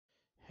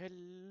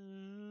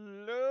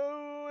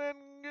Hello and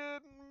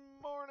good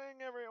morning,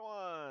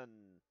 everyone.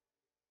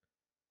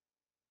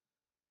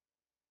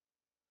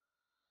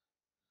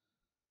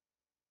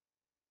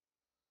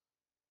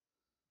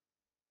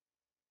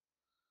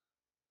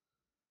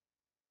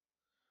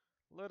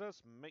 Let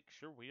us make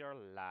sure we are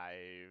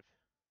live.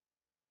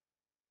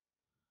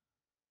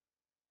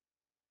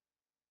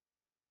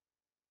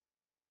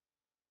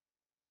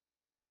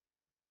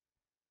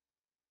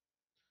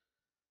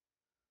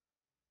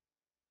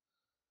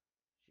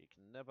 She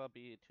can never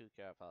be too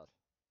careful.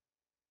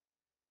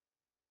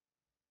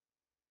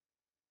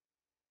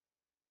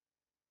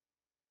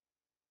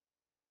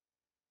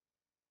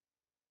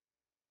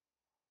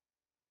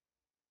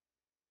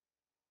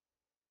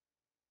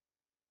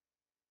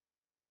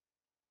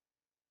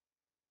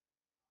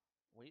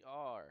 We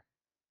are,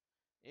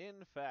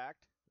 in fact,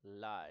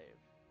 live.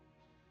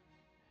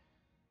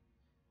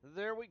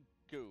 There we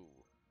go.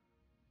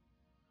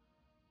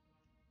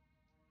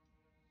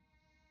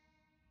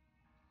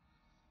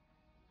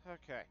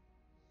 Okay.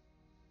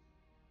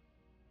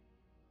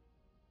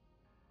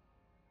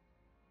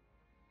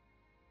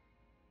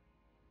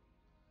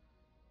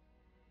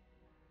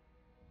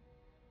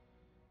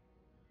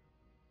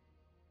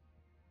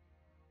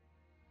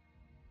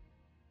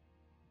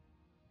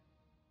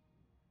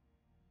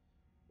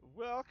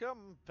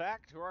 Welcome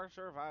back to our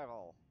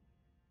survival.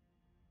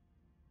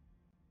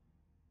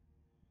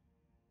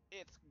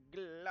 It's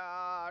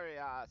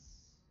glorious.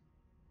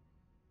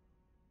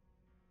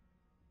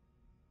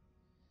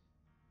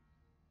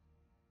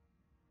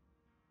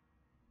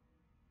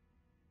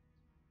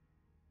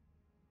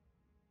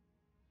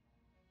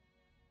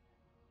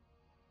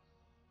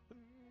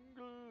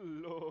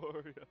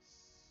 Glorious.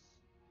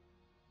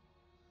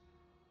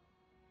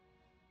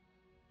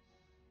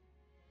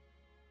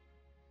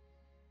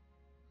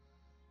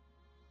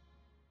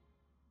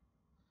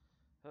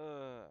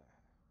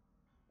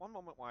 One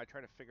moment while I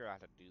try to figure out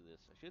how to do this.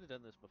 I should have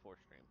done this before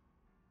stream.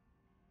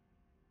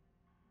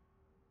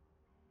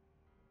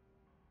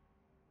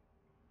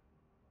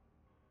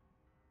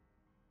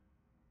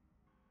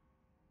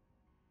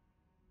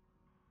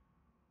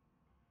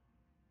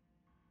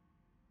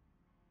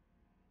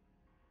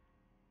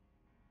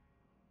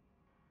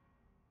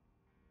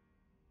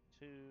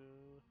 To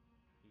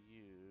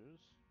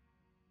use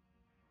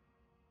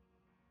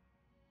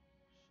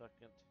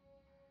second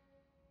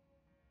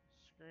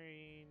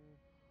screen.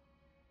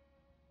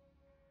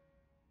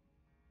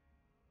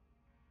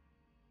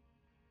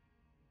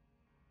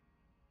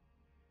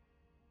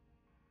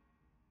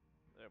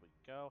 There we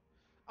go.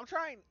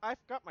 I've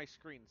got my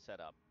screen set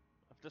up.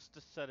 I've just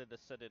decided to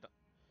set it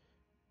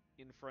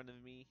in front of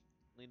me,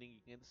 leaning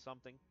against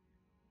something.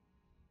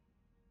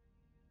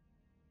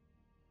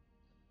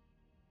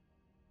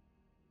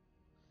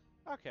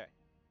 Okay.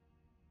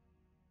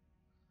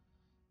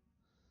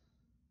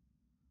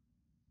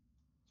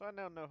 So I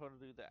now know how to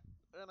do that.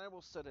 And I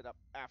will set it up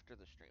after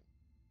the stream.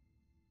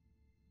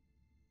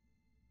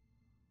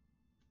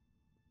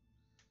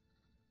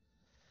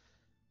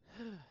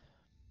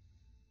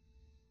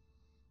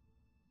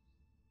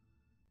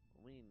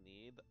 We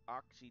need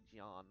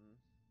oxygen.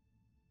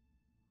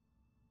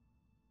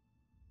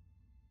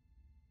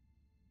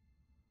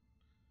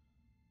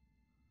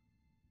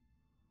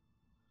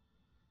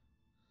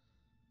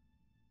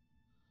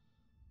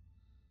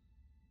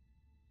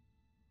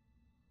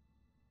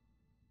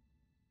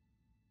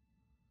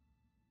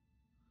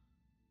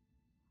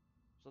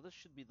 So this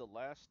should be the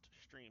last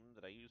stream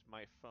that I use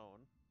my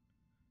phone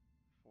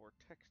for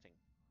texting.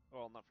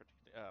 Well, not for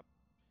texting,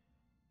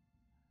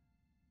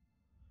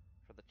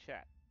 for the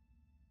chat.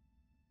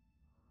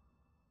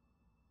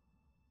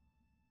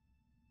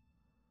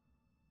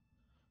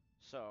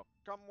 So,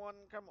 come one,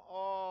 come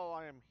all,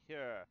 I am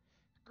here.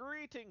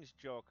 Greetings,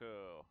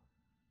 Joku.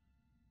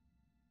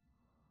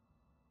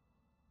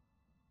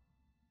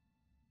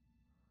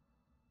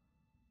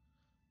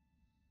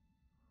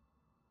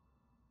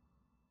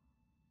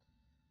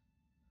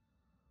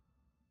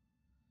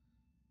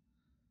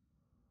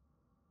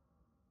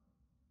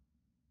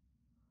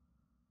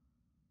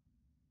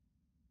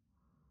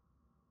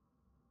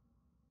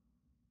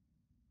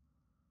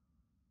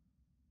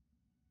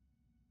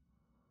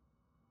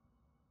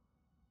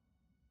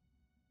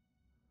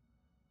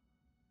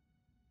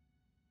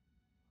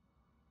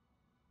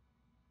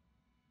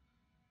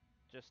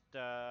 Just,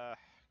 gotta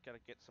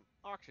get some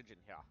oxygen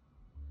here.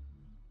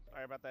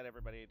 Sorry about that,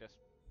 everybody. Just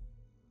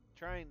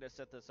trying to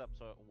set this up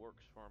so it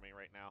works for me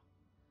right now.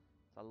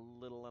 It's a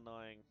little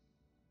annoying.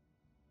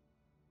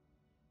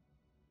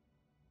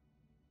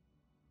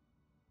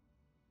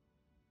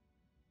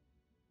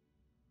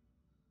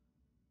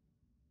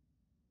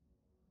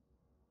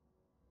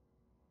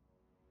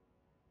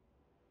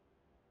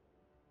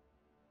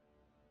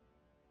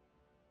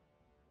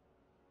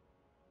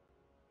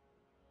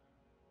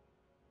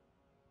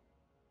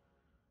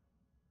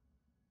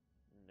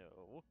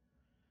 No.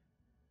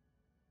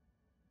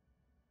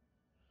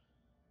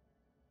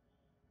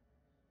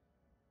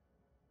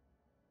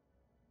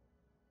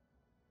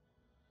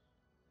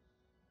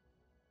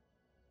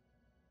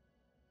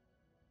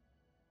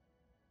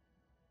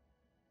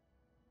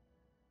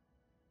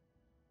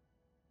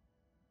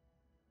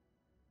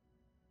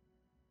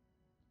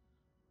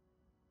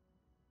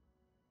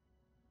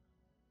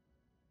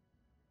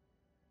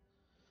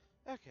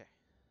 Okay.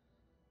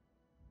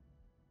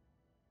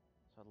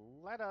 So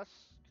let us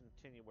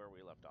continue where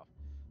we left off.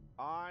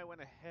 I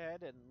went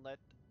ahead and let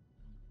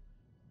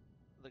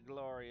the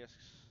glorious...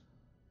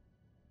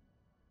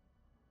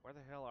 Where the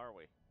hell are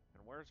we?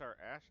 And where's our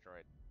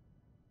asteroid?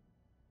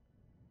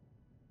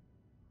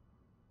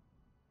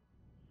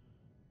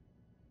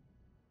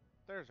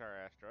 There's our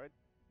asteroid.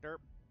 Derp.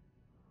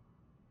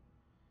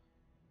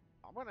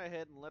 I went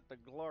ahead and let the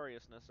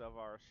gloriousness of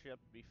our ship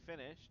be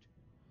finished.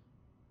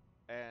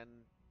 And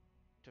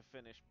to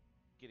finish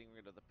getting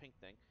rid of the pink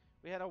thing,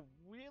 we had a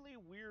really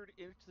weird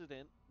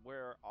incident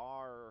where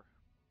our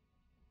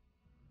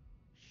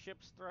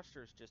ship's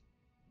thrusters just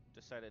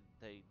decided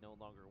they no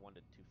longer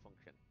wanted to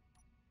function.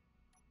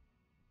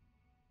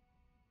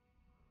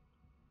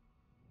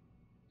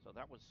 So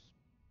that was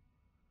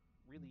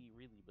really,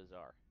 really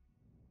bizarre.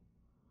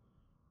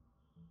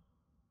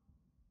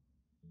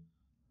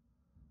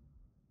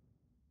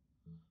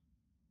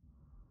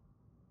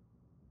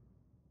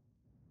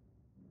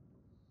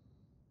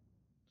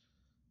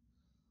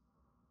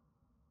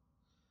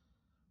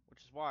 Which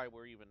is why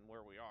we're even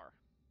where we are.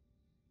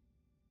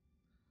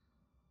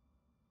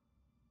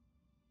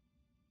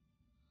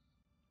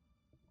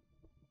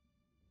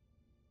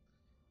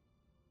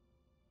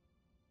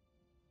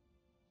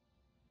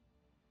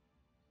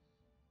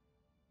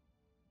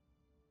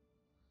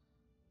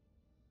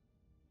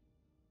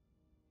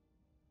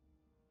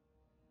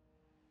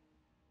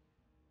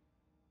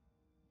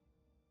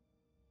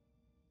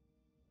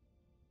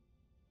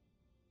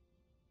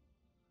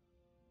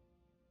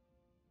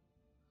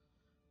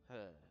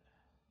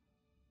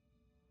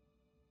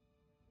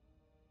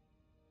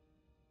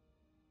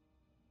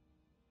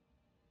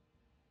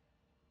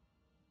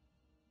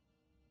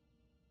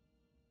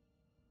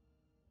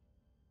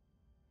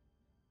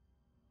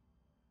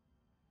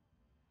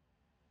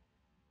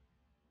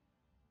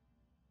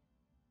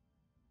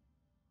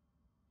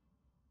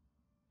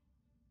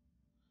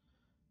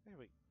 There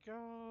we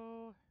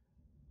go.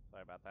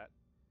 Sorry about that.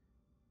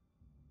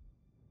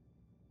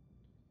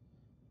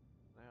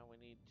 Now we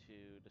need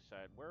to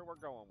decide where we're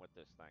going with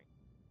this thing.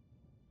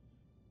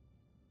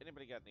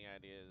 Anybody got any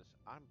ideas?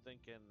 I'm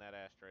thinking that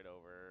asteroid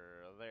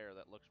over there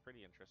that looks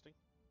pretty interesting.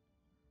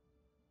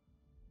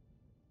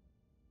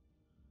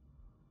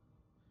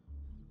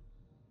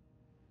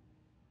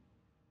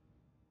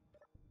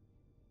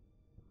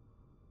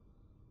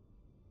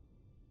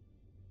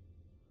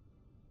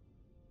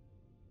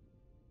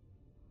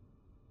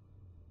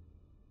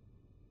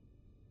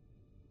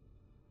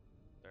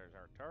 There's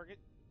our target.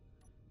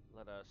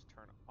 Let us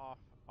turn off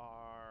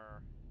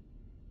our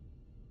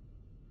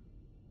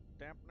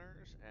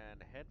dampeners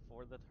and head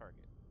for the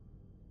target.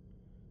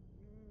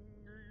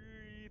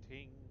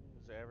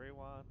 Greetings,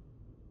 everyone.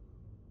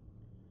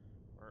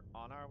 We're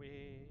on our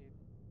way.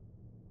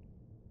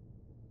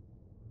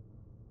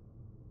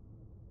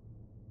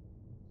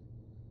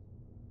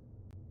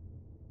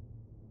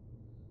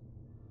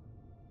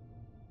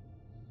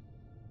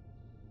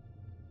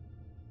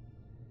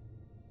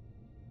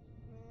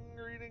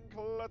 Greeting,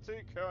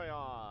 Klutzy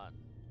Koyon,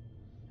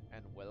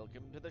 and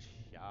welcome to the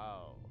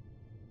show.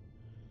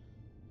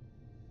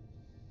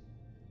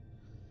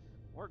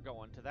 We're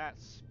going to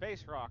that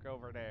space rock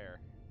over there.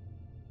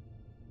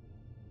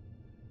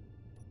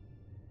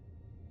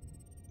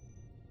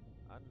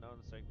 Unknown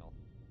signal.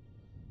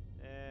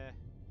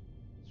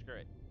 Screw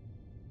it.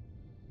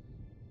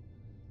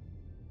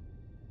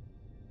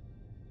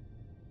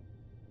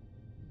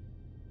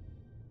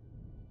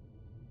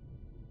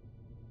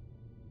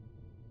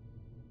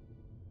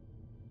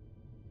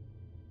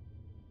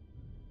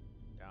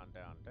 Down,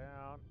 down,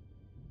 down.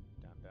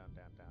 Down, down,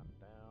 down, down,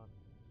 down.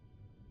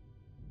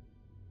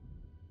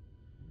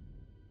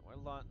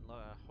 We'll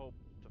hope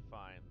to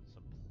find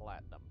some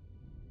platinum.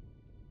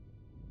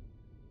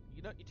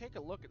 You know, you take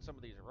a look at some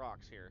of these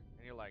rocks here,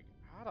 and you're like,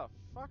 how the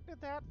fuck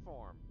did that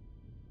form?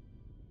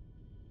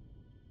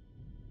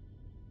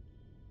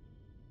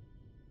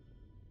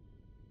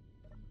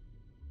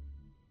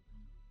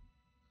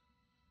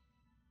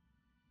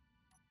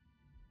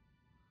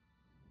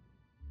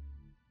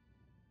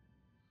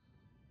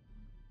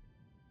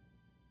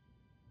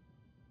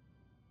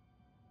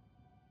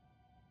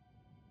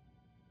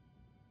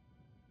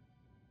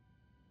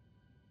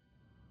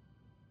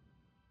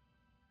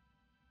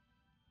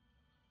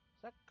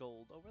 Is that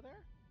gold over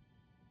there?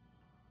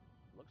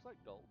 Looks like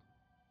gold.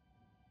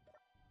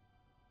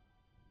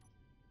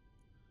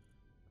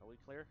 Are we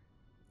clear?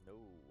 No.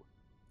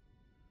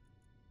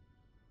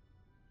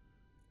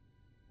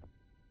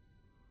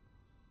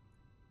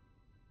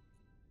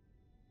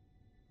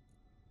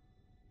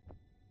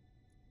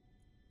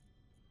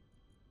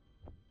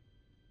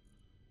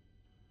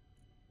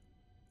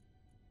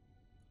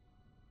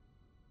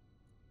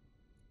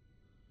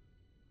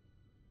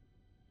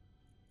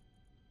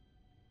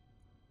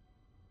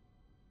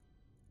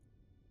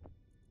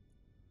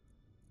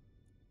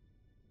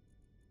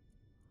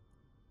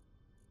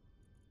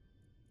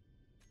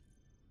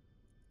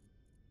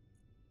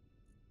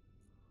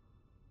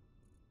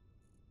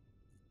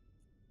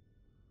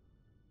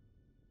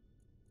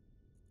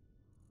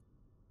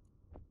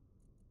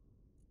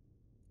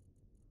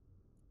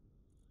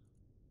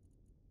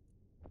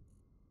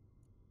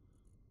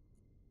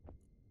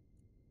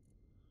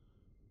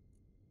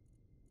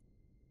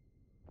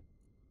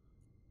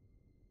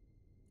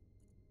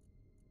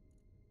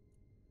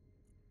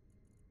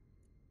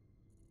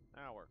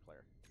 Now we're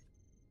clear.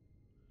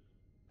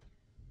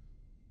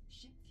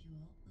 Ship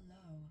fuel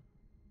low.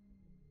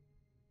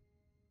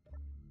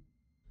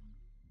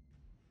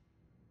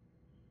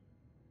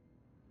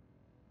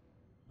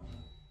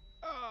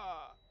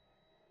 Ah!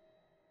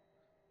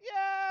 Yay!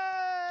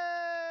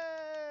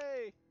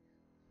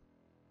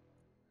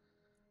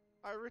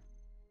 I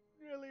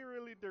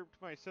really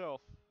derped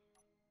myself.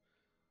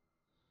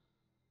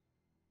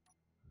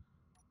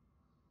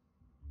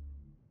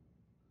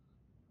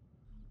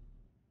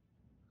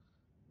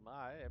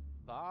 My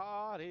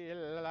body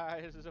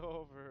lies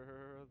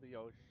over the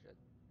ocean.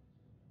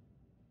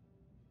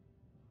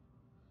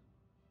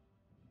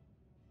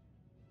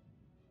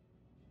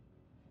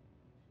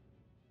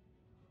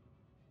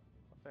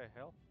 What the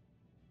hell?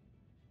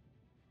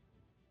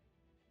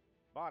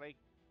 Body.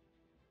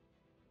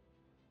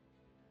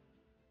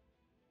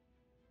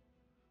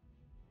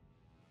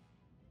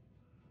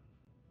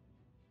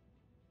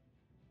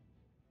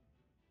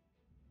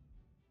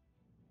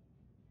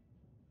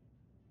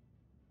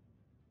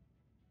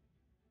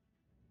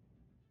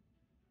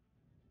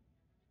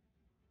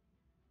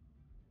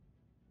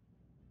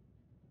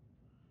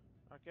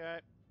 Okay.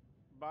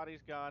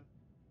 Body's gone.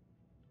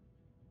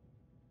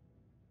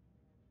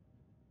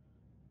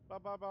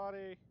 Bye-bye,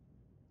 body.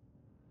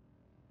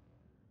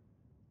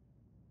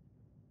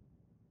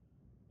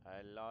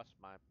 I lost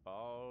my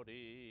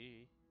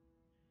body.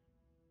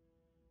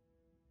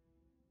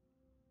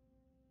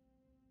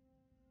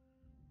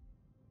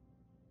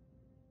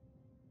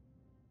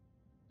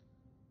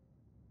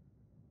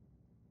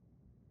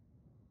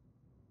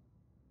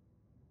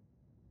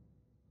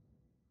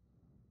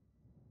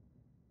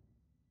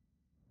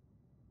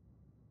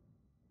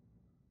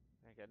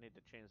 I think I need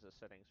to change the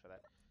settings for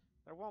that.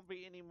 There won't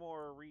be any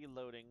more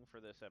reloading for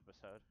this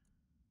episode.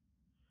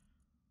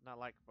 Not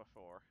like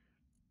before.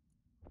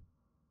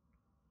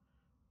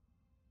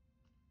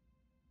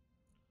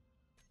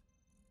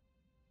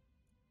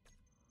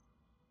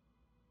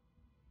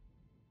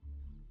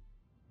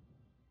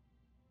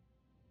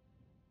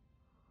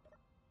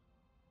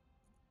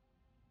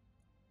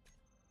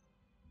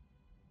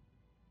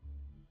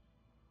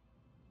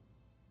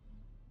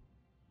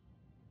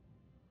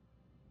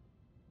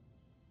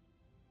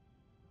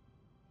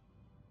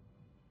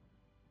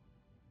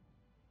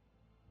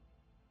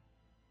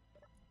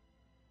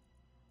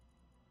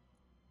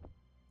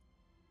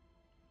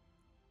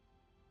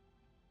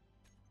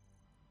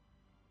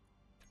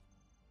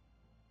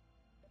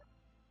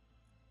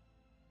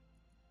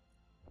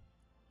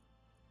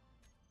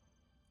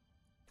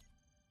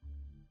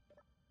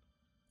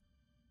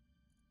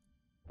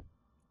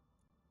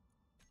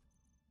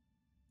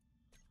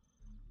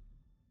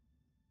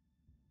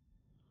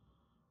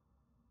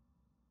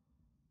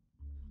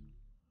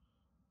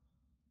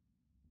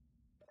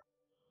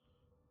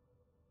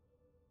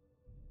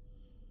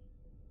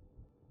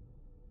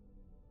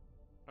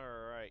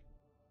 Alright.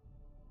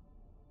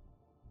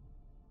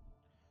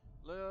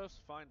 Let's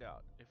find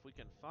out if we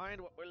can find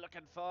what we're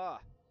looking for.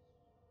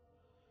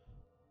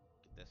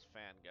 Get this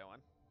fan going.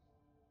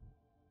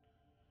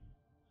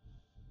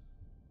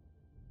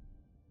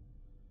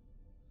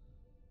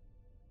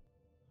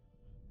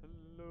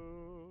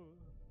 Hello.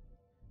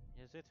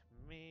 Is it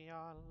me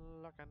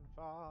you're looking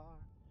for?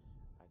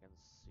 I can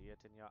see it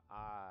in your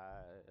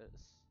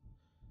eyes.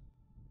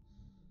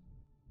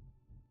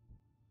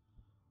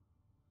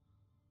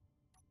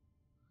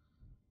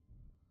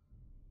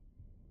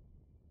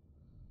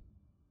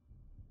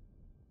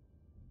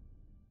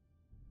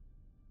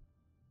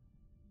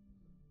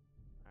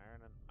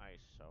 Iron and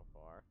ice so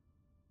far.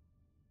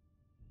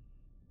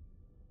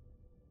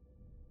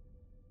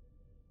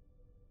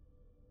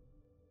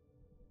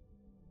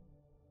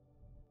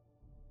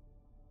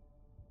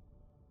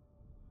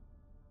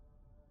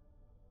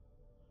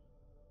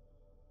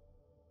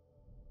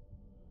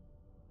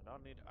 I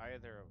don't need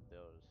either of those.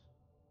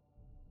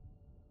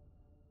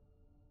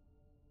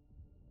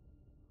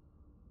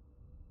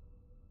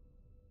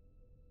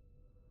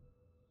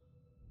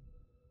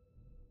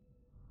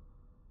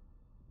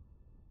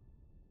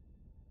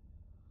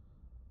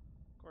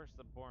 Of course,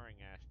 the boring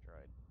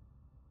asteroid.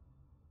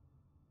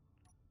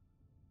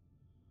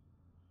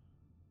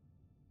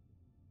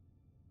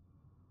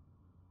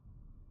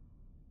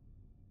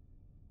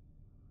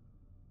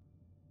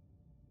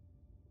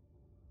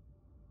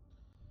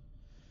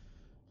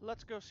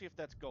 Let's go see if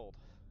that's gold.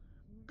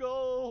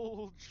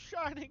 Gold!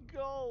 Shining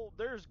gold!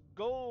 There's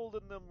gold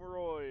in them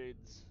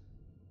roids.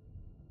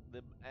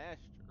 Them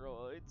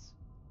asteroids.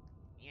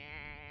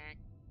 Yeah.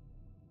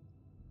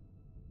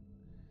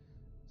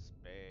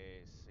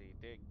 Spacey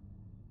dig.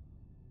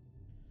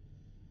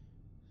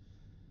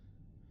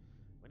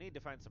 We need to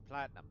find some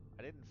platinum.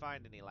 I didn't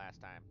find any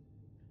last time.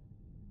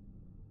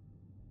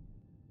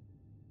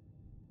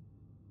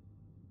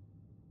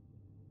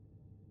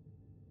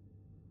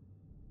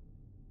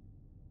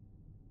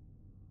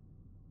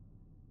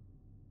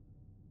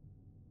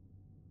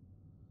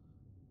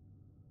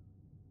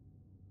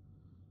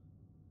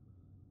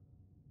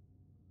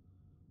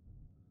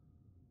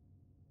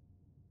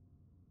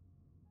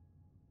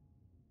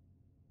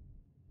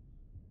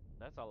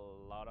 That's a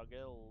lot of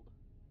gold.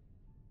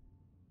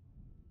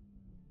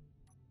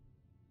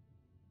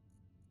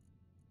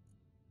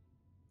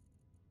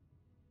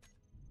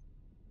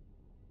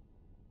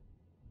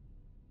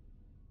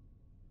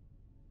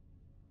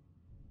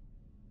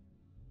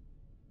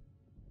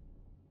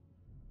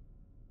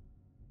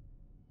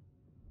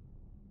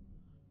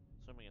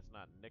 Assuming it's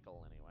not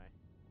nickel anyway.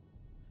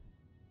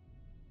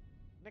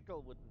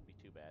 Nickel wouldn't be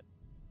too bad.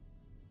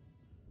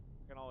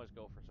 I can always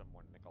go for some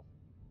more nickel.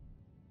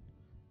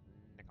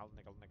 Nickel,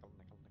 nickel, nickel,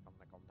 nickel, nickel,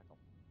 nickel, nickel.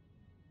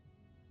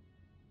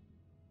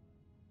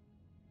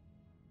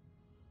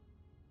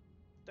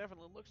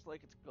 Definitely looks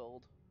like it's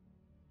gold.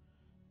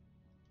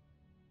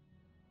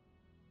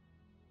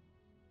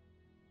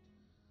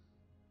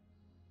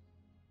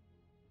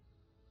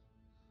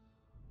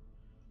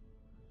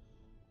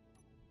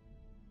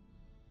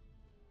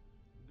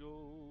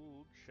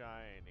 Gold,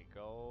 shiny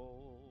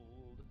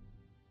gold.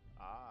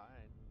 I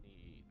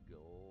need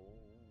gold.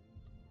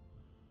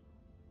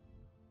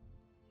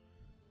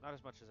 Not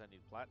as much as I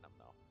need platinum,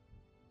 though.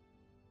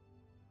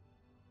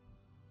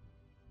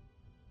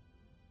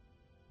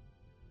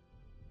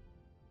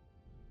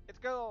 It's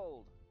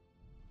gold!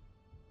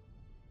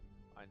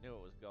 I knew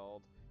it was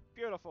gold.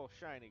 Beautiful,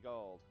 shiny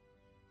gold.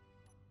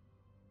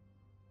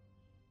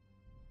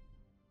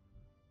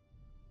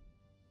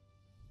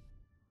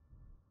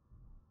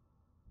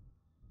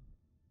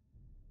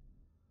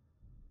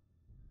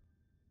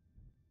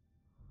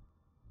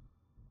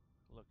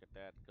 Look at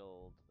that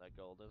gold. That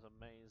gold is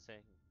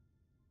amazing.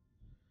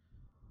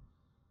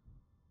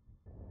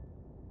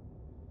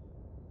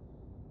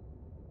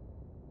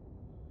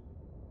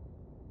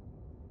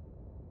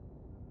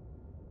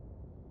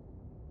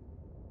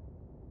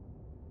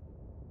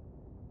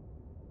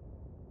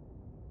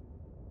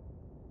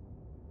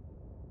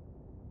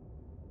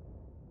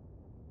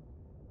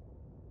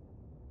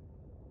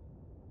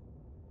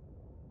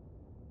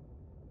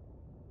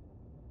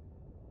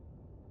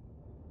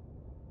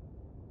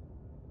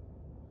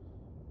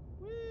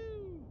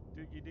 Woo!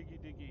 Diggy, diggy,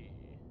 diggy.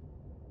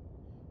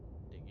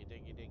 Diggy,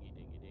 diggy, diggy,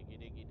 diggy, diggy,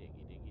 diggy,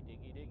 diggy, diggy,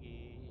 diggy,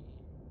 diggy.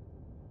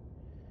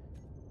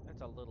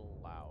 That's a little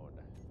loud.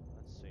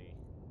 Let's see.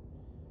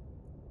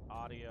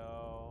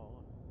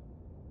 Audio.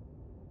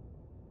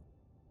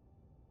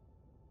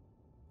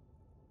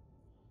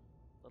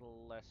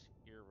 Little less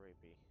ear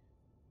rapey.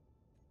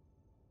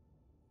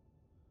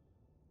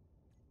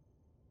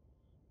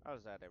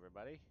 How's that,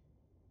 everybody?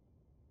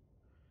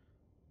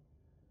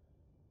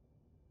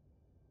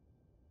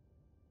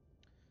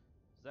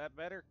 Is that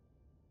better?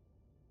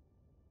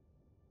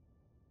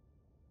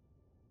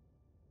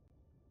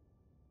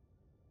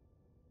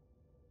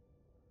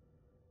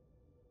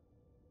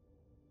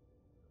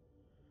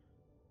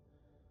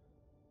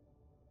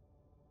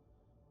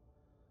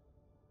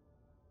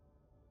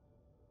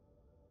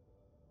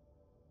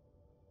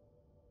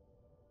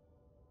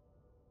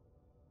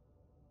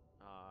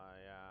 I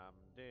am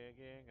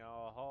digging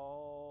a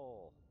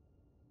hole.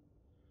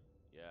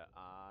 Yeah,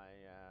 I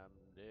am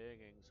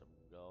digging some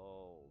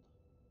gold.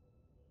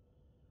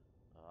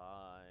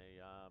 I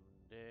am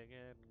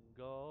digging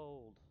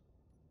gold.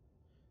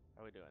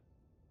 How we doing?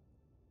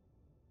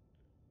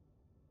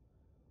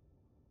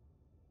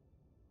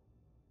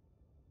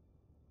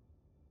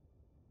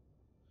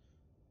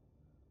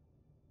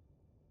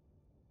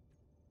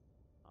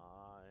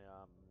 I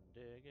am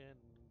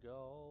digging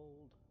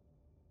gold.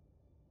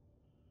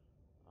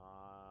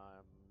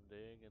 I'm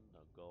digging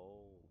the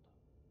gold.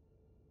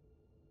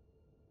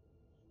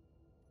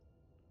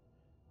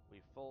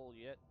 We full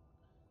yet?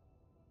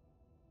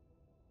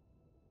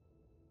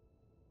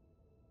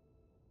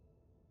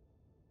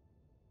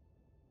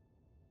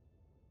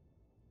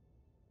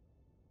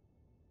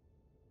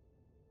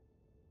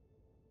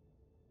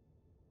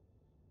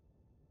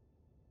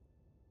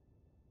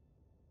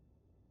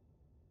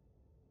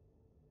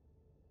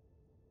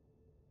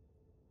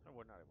 Oh,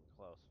 we're not even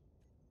close.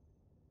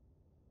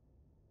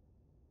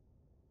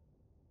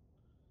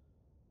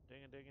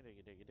 Dig and dig and dig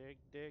and dig and dig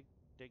dig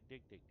dig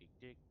dig dig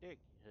dig dig dig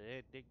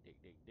dig dig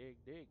dig dig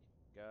dig.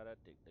 Gotta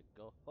dig the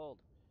gold.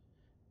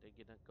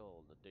 Digging the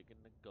gold, digging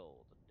the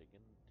gold,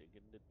 digging the gold,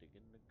 digging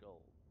the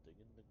gold,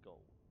 digging the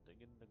gold,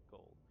 digging the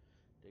gold,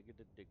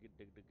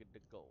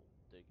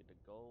 digging the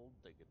gold,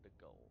 digging the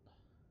gold.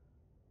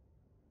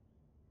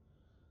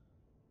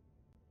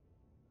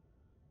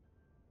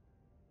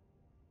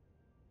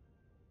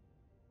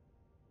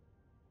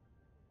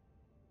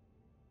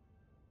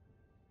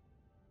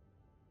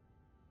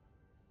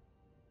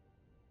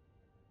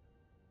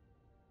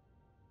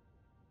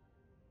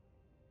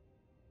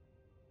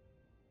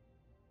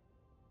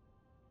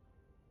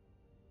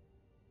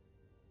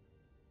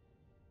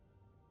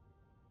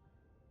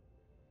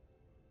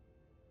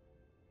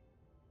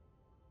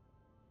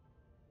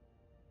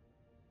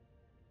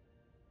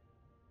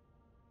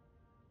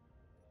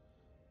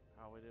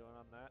 How are we doing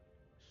on that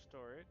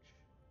storage?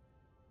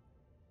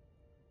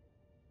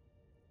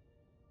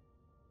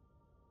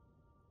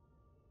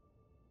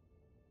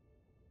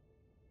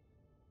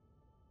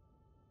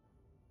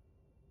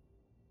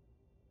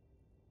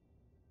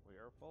 We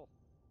are full.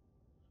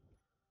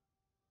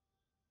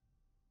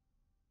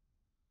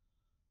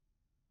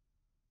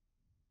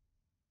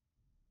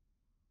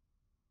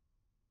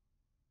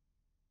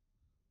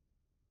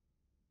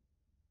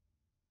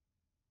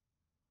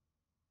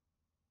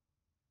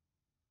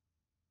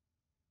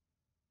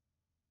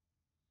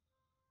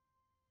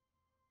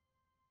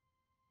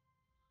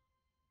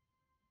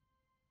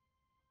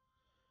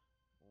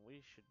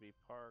 These should be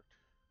parked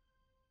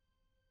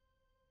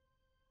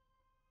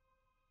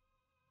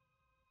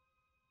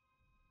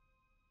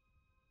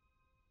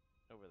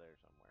over there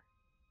somewhere.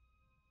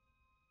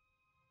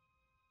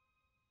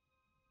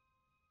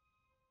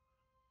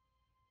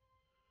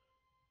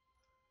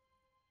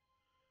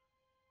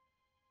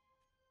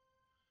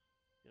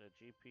 Get a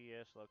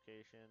GPS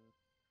location.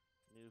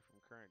 New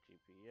from current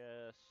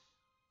GPS.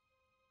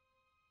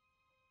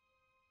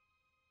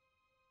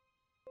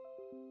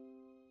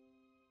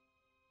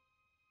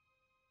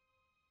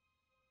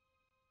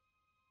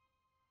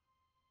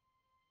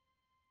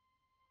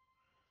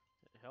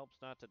 It helps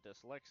not to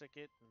dyslexic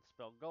it and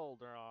spell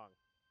gold wrong.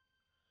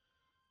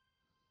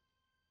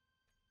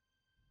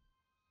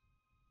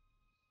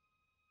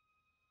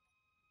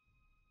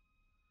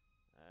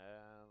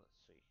 Let's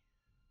see.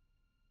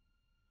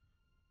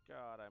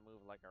 God, I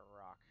move like a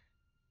rock.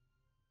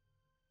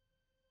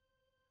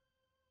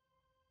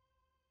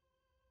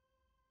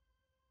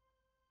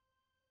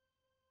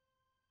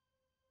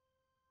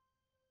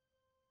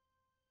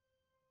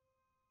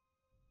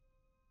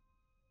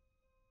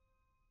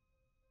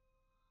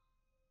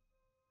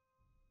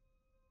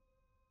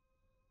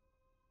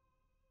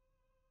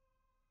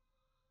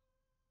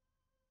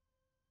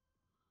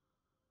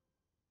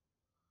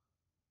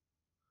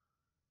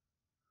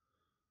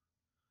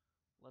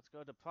 Let's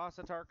go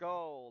deposit our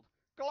gold.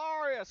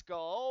 Glorious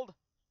gold!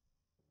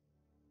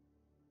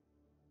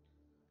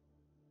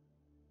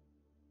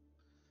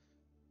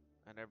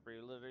 And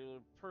every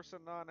little person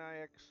on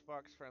my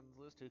Xbox friends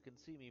list who can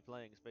see me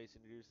playing Space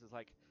Invaders is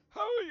like,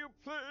 how are you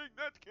playing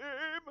that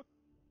game?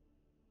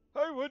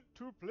 I want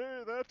to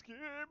play that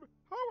game.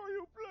 How are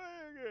you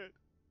playing it?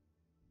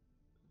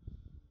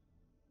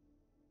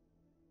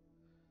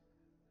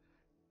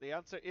 The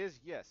answer is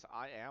yes,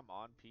 I am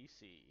on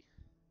PC.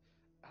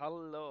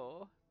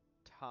 Hello,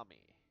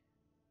 Tommy.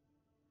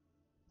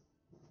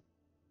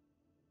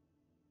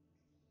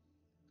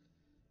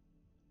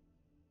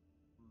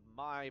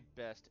 My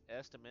best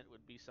estimate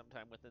would be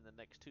sometime within the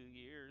next 2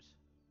 years.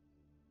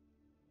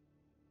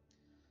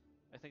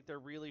 I think they're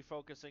really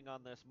focusing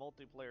on this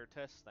multiplayer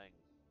test thing.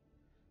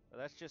 But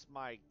that's just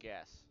my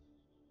guess.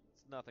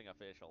 It's nothing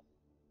official.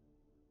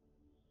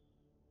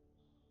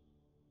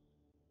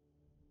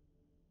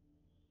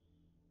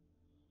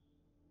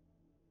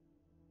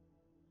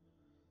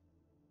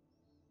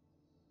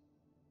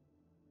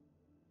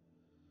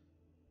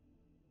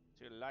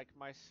 Do you like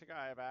my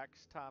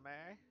skybacks, Tommy?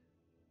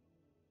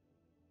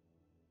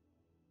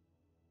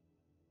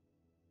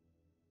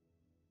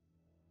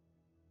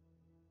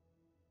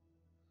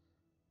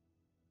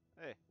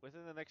 Hey,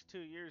 within the next 2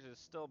 years is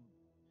still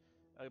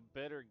a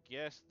better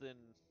guess than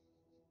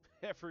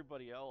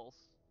everybody else.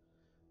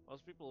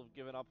 Most people have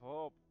given up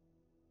hope.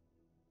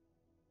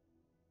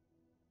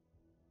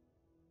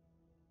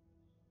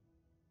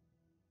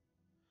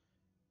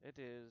 It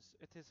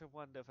is a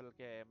wonderful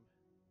game.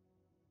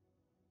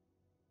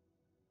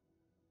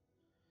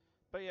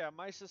 But yeah,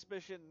 my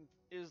suspicion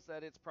is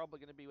that it's probably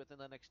going to be within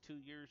the next 2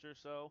 years or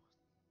so.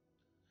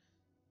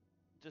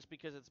 Just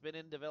because it's been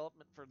in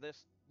development for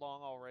this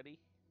long already.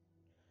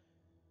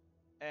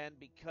 And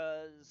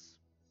because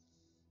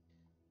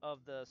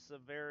of the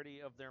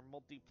severity of their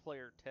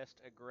multiplayer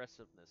test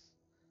aggressiveness.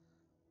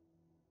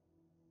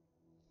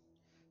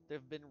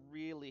 They've been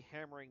really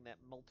hammering that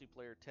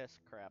multiplayer test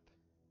crap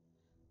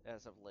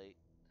as of late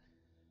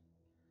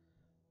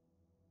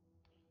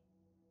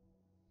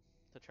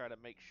to try to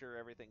make sure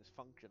everything's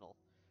functional.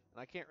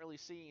 And I can't really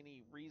see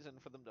any reason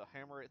for them to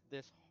hammer it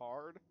this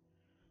hard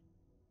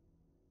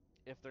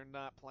if they're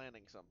not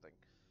planning something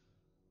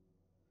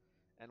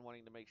and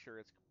wanting to make sure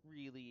it's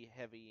really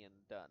heavy and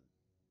done.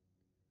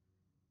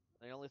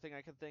 The only thing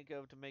I can think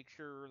of to make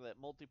sure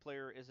that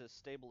multiplayer is as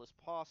stable as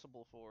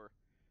possible for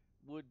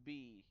would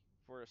be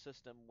for a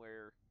system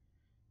where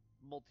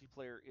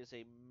multiplayer is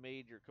a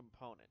major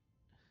component.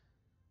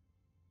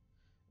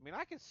 I mean,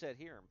 I could sit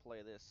here and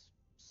play this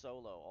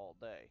solo all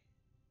day.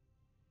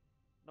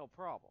 No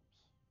problems.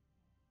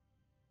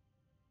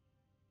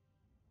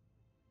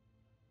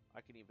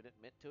 I can even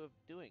admit to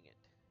doing it.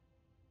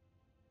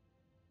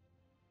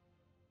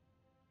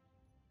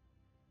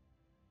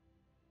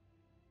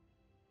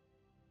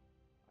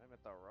 I'm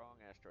at the wrong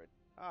asteroid.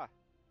 Ah,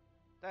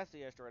 that's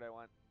the asteroid I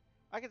want.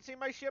 I can see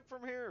my ship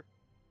from here.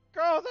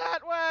 Go that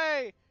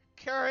way!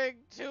 Carrying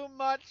too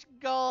much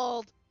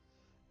gold!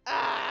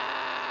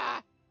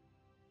 Ah!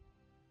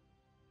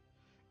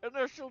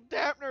 Inertial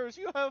dampeners,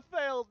 you have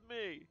failed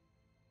me!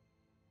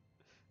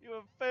 You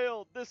have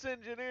failed this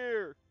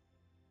engineer!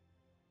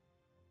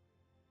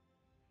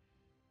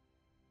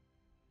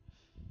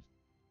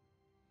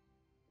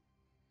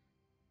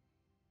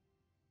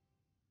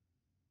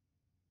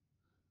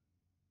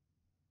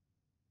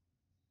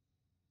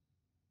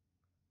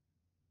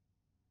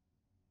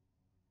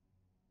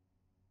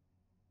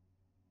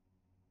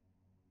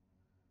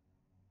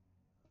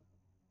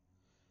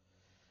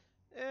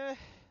 Eh,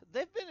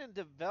 they've been in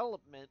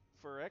development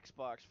for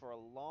Xbox for a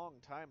long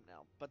time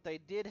now, but they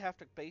did have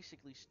to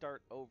basically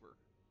start over.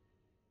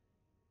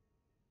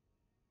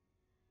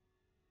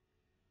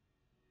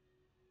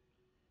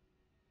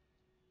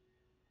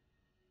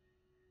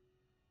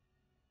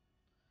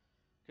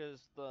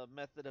 because the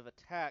method of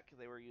attack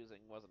they were using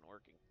wasn't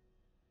working.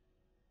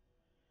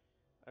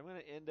 I'm gonna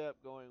end up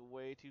going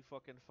way too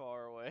fucking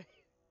far away.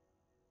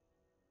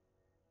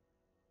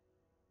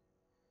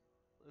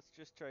 Let's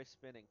just try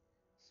spinning.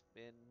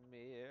 Spin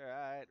me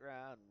right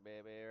round,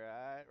 baby,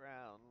 right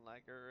round,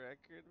 like a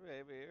record,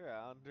 baby,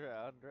 round,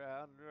 round,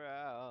 round,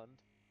 round.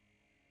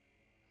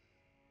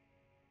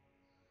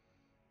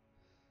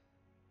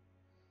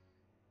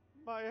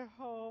 My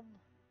home.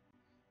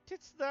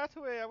 It's that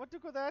way. I want to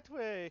go that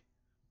way.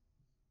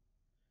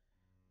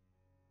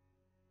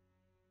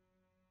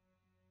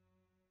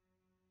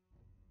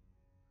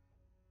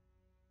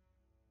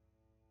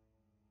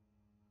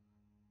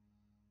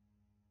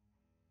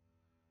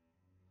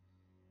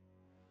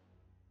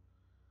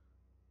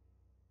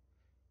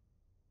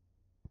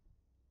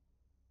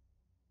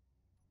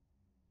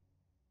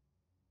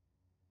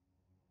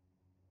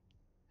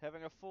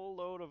 Having a full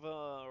load of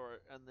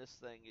on this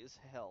thing is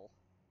hell.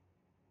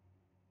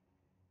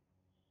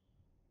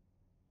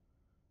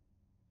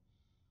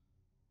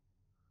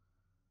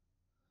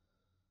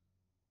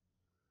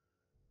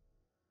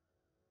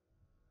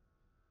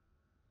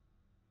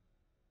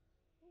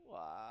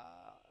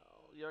 Wow,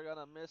 you're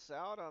gonna miss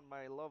out on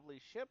my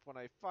lovely ship when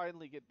I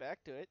finally get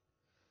back to it.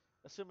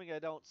 Assuming I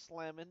don't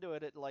slam into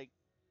it at like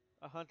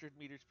 100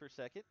 meters per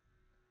second.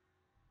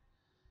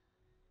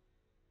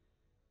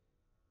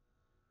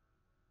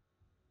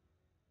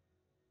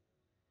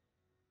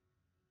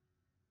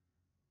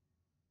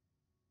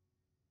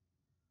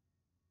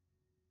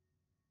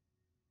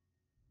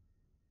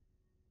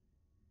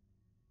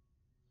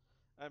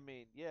 I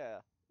mean, yeah,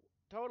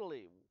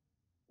 totally.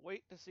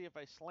 Wait to see if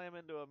I slam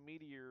into a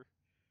meteor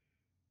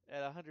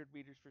at 100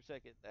 meters per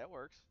second. That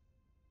works.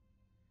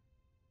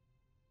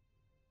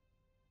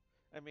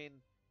 I mean,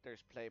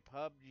 there's play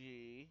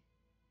PUBG,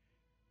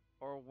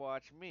 or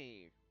watch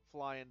me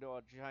fly into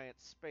a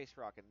giant space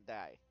rock and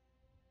die.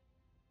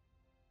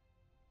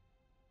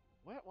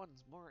 What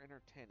one's more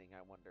entertaining,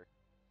 I wonder?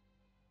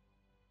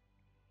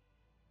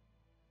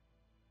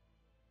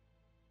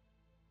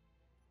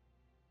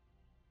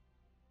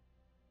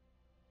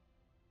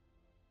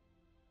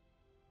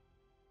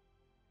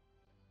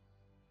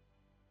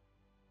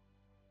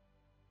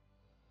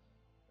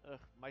 Ugh,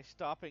 my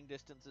stopping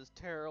distance is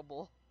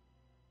terrible.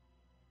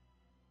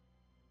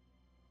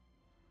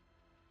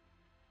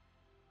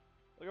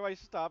 Look at my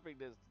stopping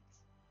distance.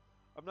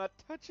 I'm not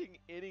touching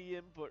any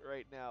input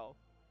right now.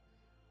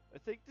 I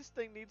think this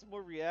thing needs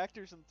more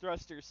reactors and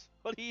thrusters.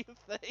 What do you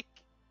think?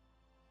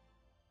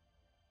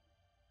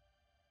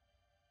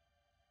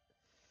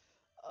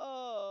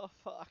 Oh,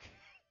 fuck.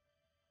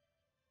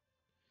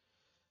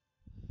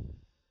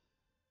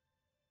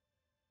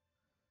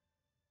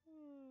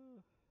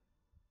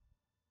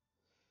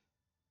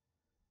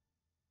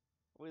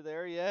 Are we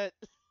there yet?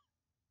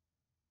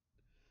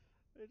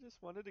 I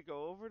just wanted to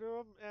go over to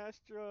an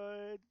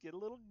asteroid, get a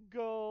little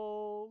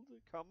gold,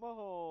 come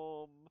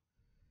home.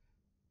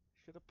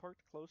 Should have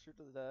parked closer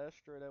to the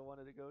asteroid I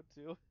wanted to go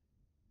to.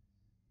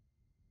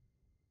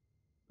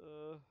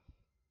 Uh,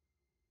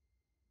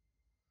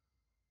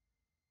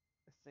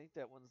 I think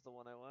that one's the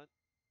one I want.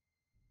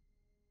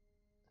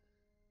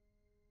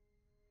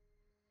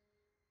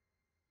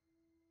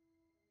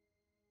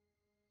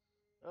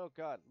 Oh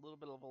god, a little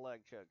bit of a lag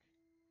chug.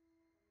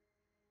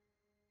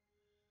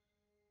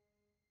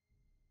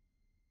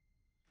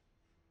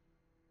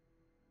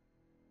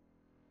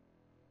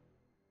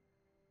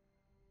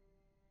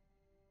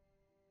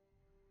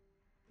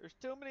 There's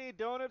too many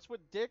donuts with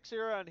dicks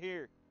around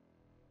here.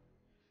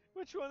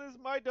 Which one is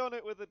my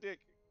donut with a dick?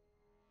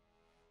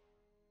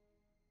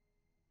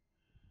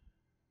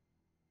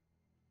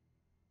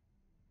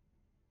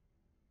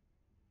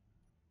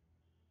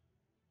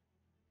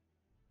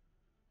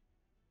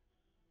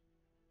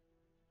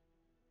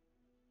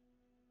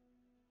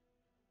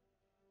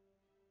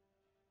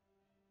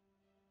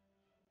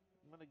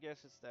 I'm gonna guess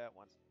it's that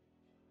one.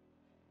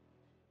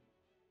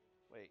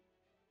 Wait,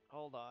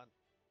 hold on.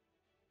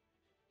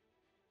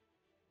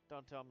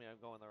 Don't tell me I'm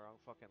going the wrong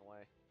fucking way.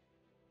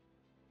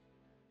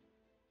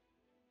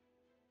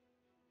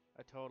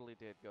 I totally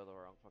did go the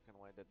wrong fucking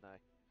way, didn't I?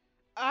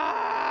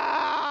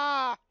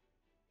 Ah!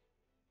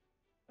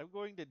 I'm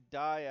going to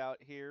die out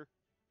here.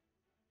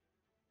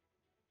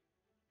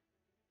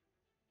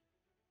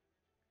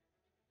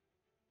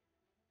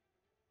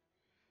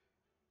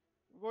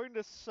 I'm going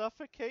to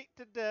suffocate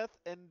to death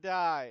and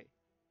die.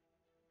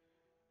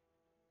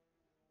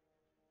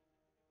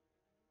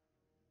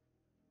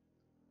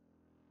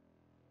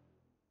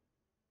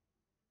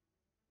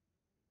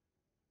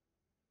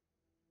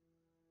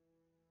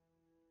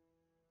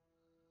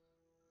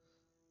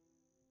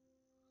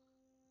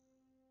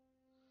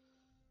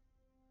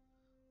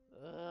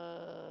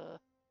 Uh,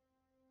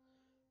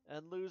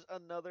 and lose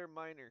another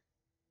miner.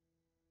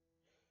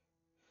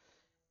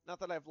 Not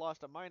that I've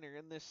lost a miner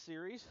in this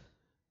series.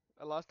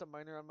 I lost a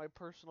miner on my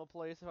personal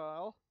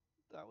playfile.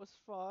 That was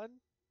fun.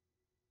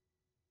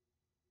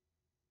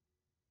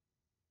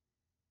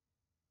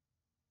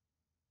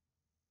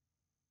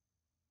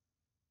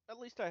 At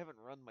least I haven't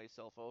run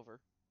myself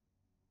over.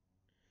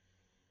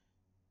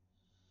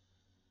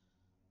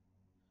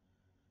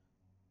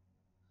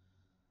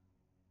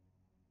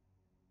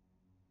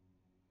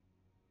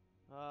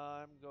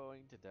 I'm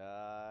going to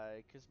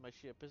die because my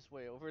ship is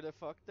way over the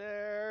fuck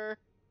there.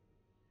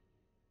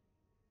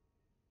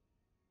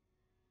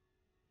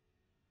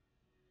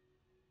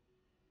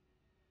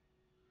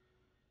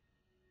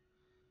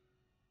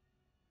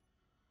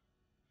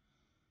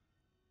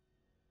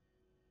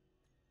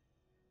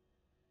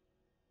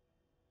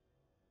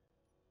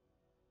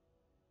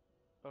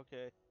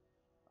 Okay,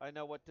 I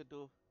know what to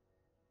do.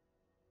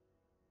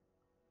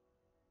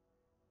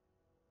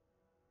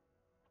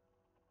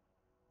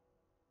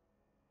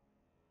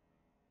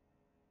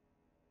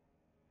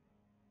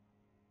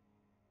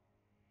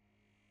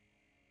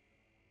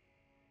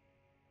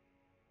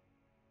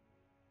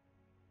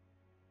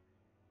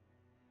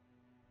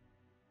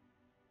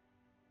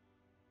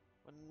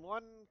 When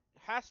one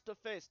has to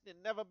face the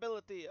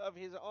inevitability of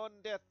his own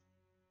death,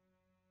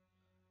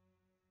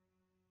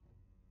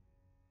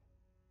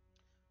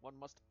 one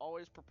must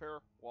always prepare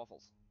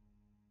waffles.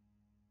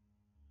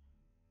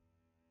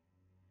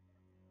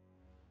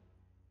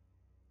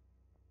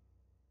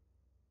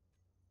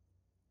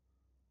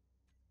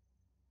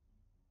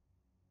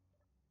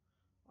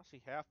 I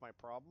see half my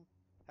problem.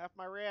 Half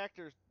my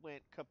reactors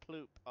went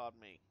kaploop on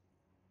me.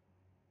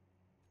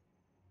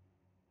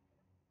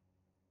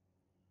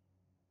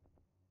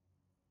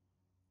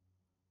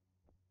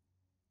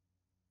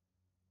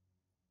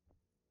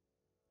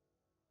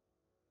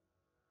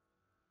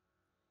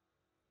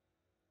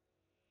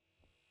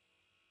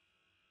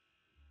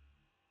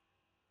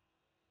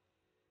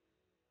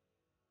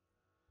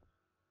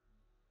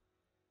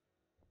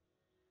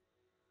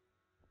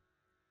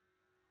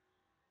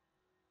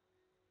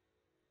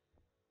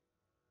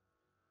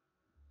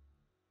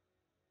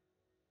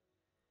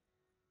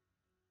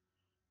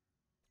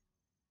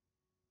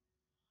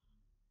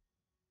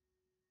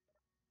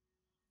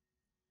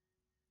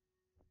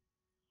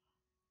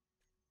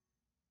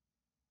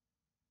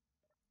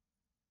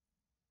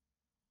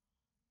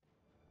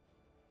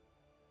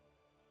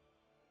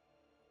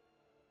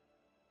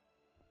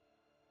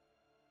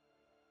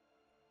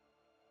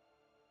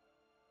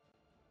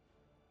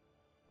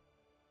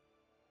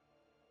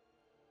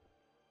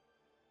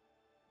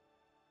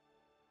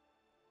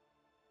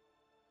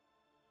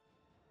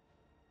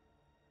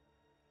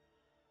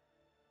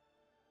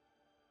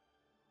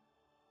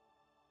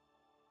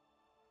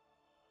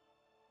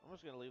 I'm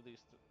just gonna leave these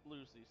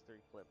lose these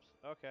three clips.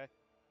 Okay.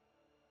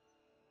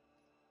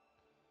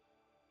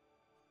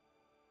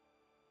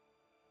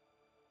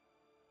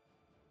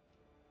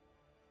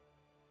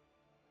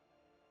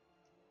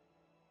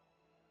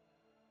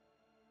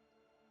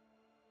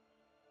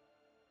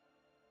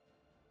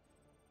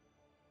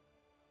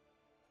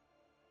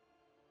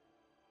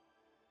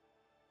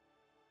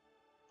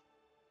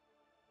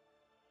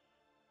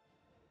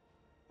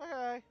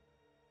 Okay.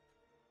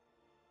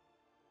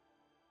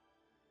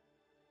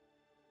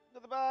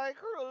 Goodbye,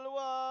 cruel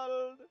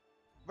world.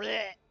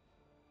 Blech.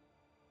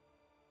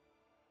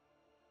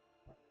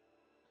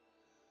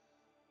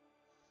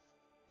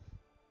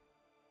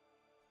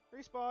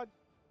 Respawn.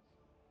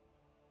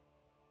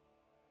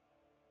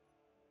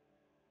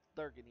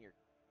 Dark in here.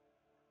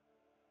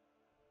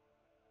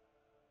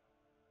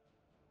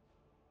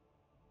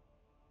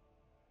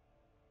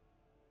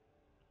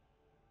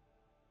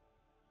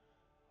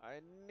 I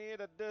need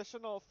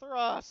additional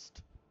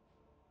thrust.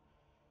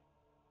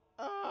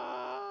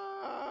 Ah!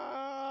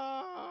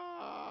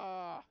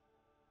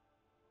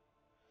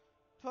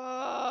 Push!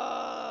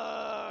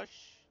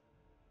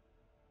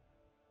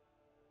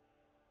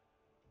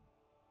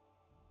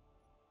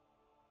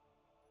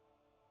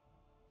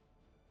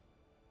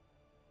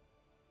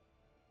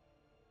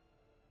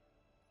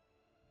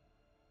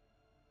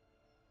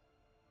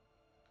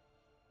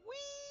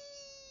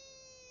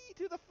 Whee!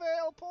 To the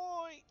fail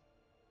point!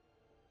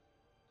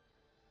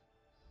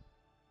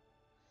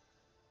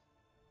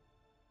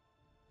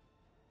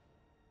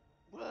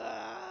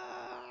 Ah!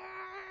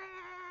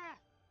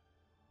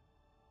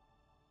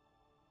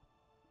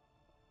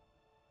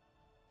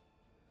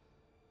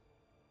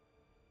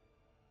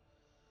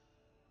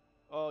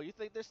 Oh, you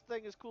think this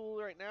thing is cool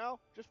right now?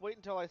 Just wait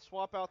until I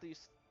swap out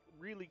these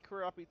really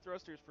crappy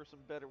thrusters for some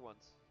better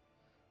ones.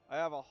 I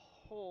have a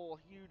whole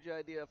huge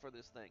idea for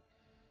this thing.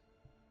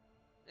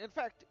 In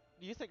fact,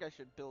 do you think I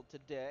should build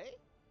today?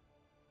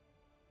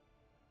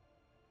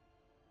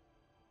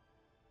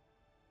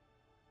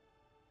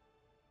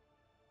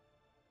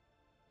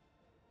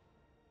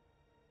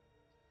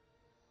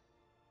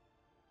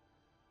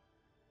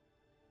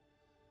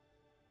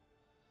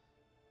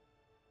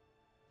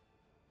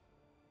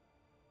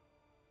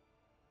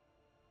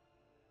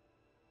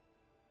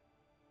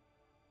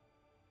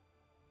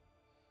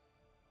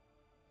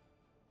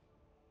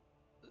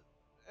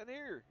 And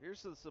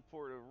here's the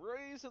supportive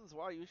reasons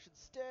why you should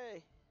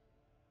stay.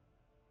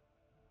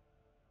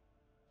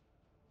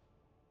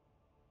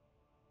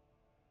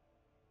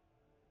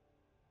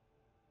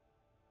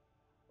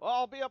 Well,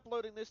 I'll be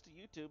uploading this to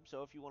YouTube,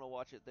 so if you want to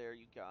watch it there,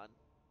 you can.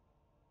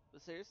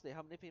 But seriously,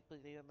 how many people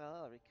do you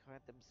know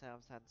record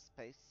themselves on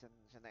space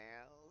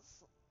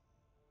engineers?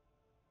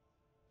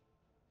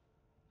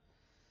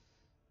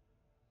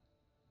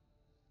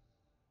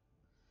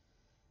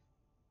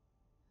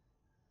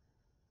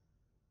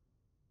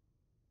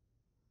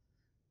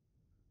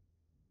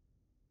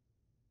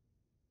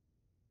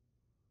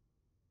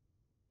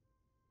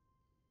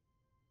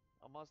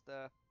 Almost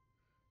there.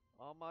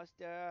 Almost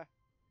there.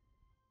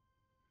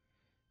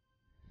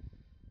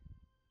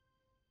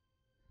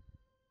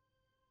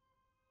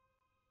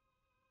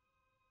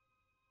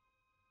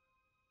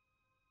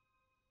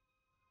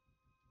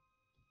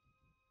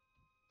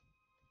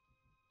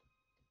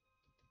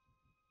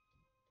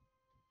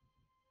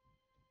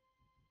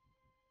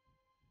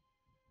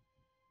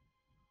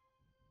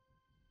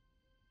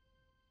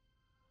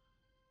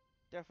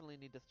 Definitely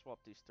need to swap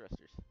these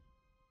thrusters.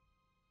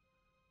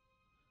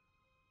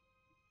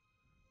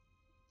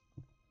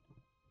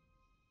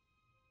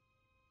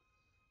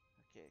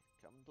 Okay,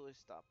 come to a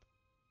stop.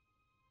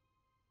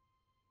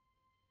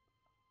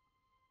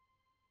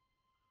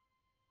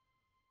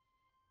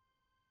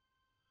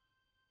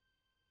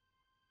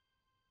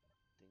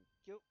 Thank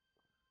you.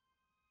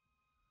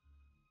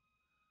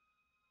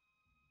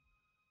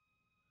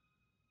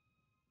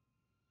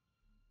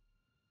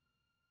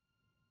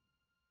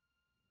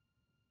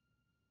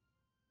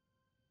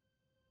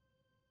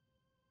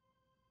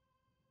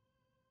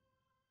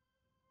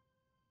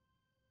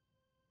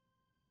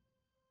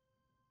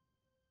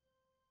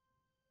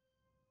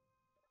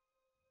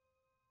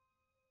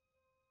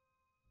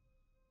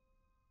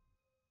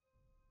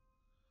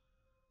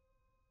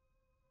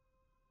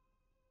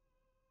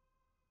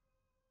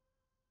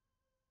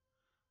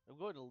 I'm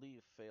going to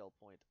leave fail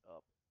point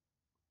up.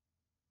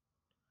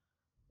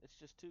 It's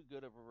just too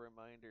good of a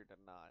reminder to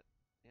not,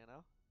 you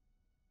know?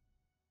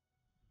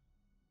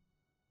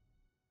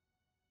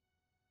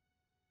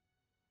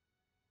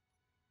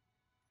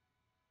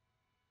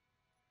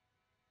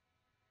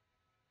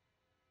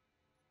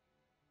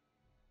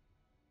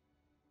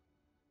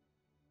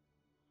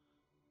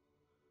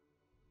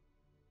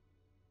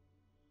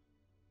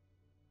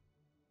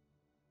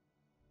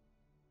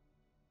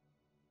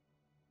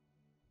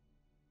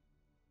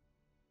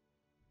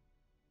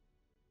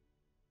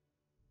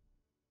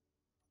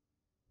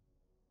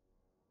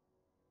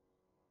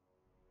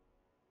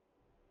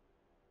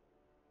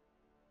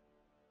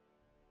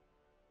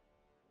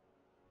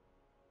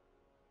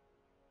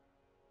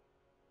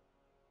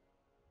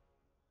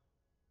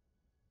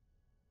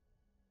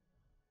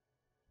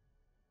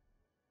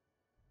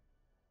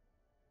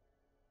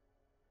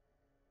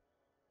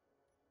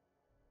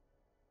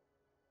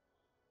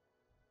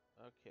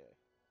 Okay.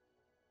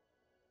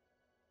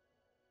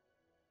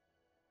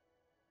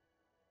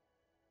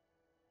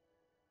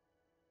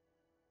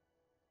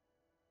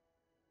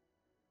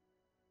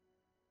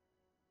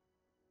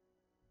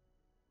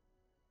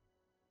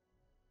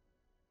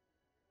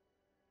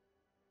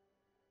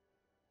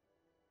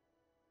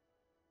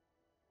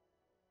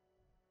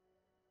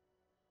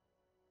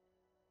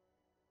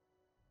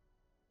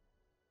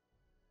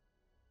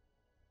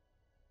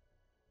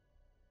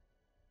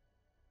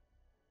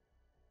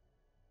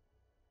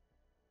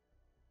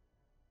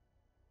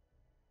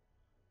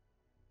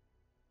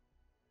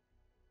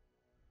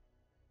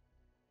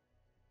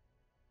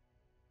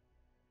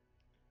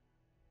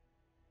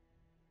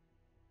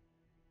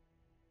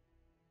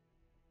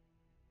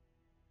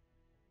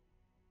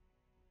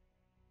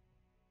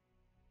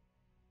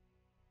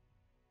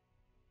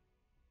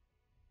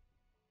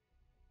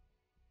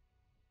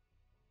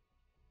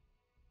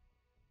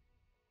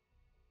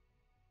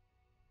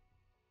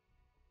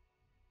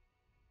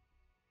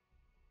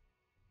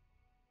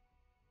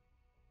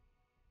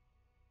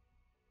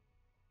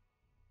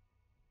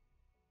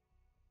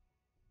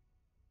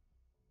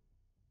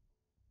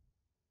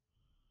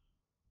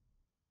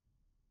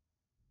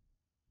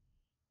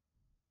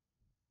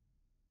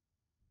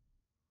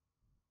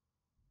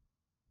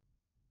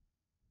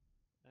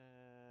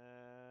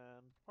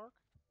 And park.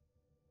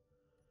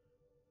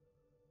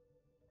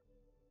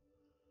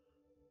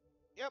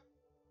 Yep,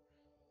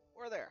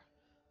 we're there.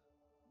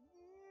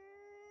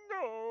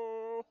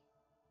 No.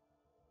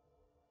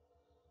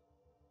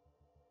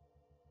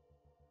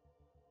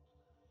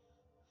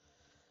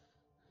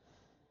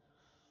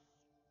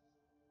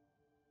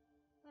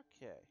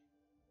 Okay.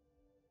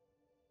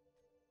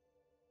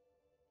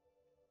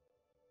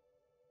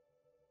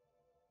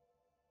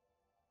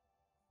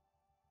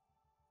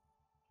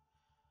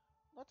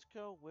 Let's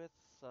go with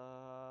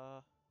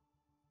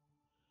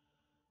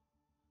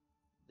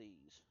these.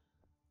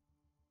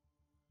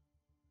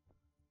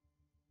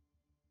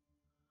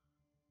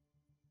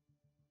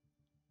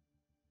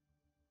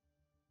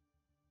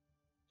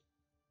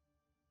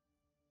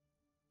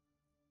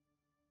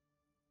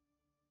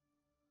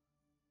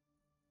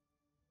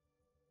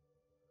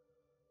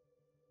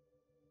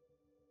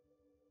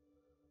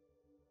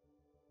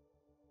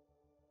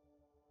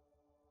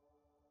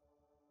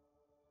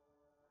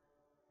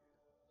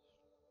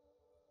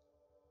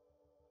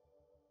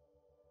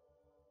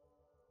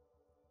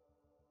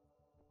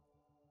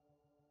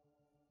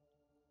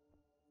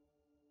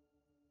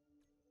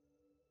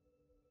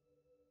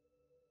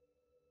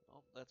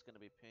 Oh, that's going to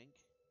be pink.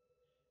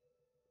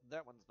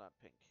 That one's not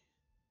pink.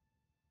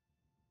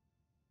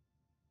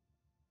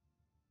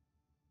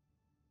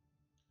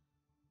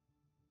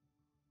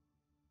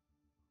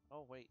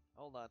 Oh, wait.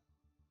 Hold on.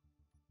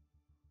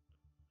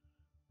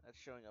 That's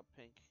showing up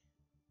pink.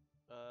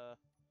 Uh,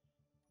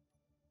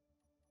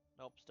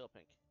 Nope, still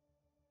pink.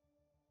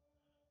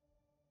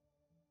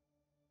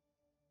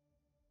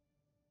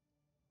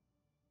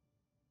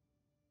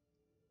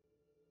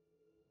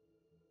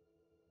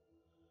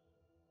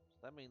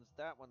 So that means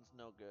that one's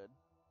no good.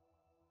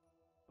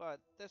 But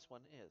this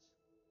one is.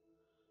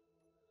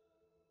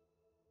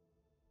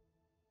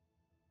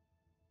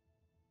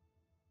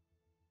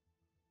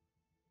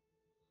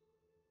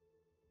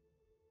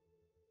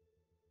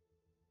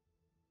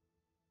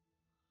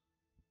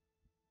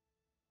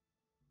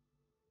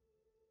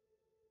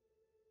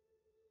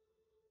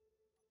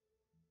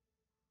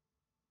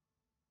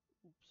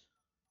 Oops.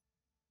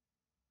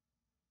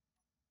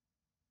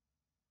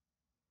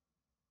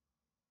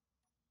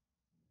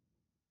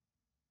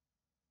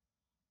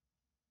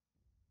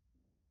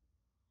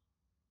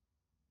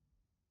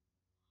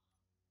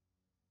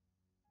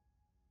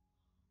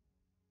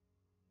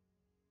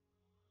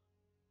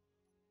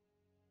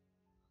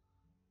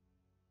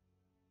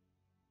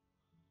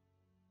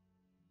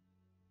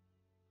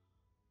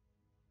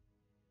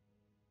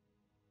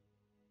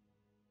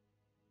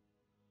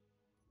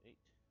 Eight.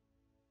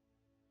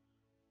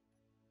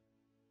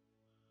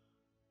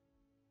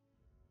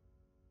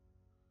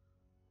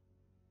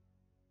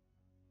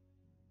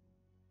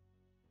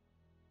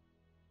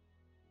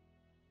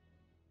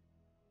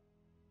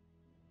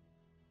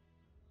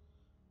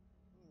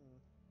 Hmm.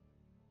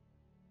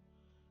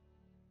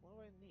 What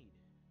do I need?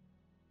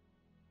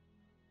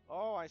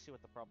 Oh, I see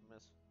what the problem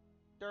is.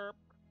 Derp.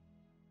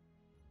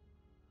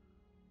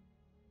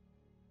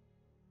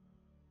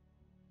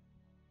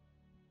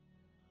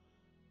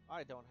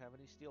 I don't have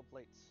any steel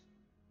plates.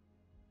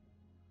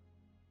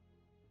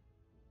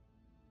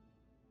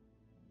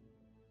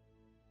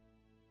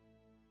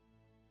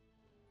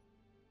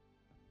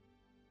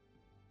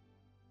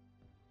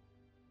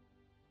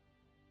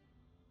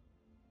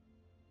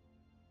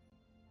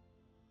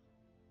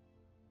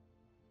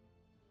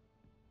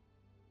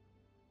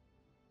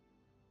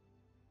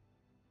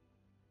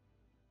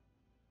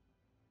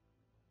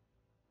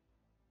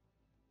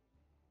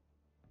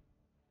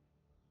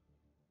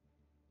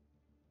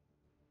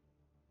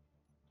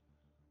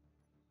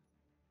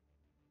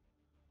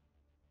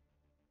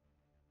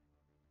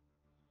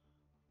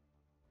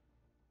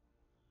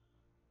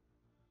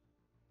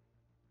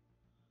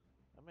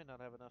 I may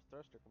not have enough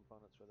thruster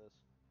components for this.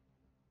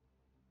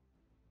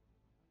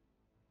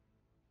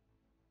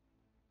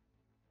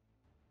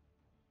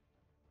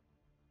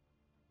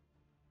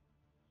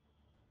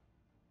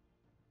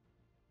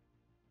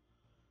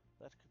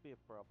 That could be a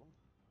problem.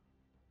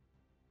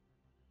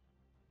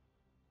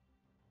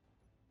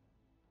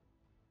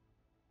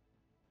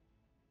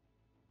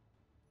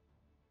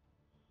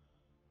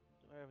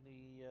 Do I have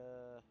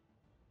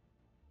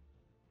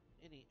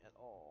any at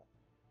all?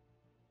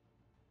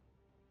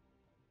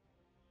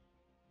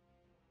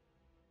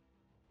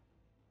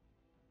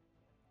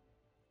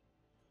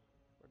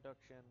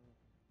 Production.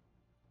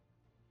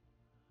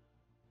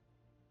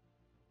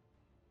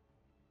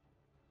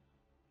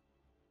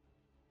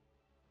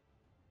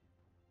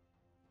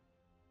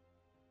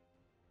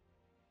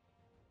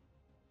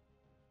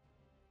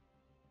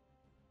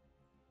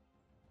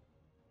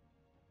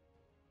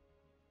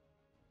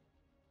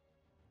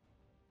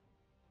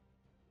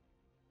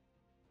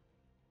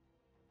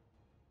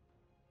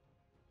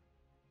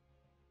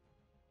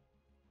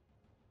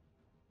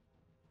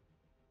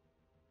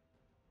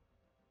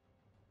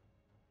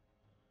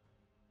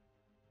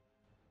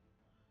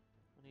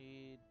 I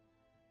need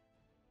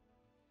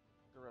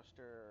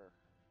thruster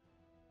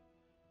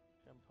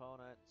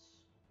components.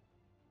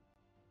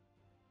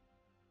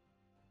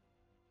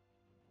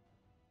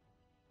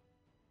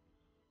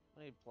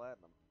 I need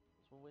platinum.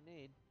 That's what we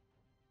need.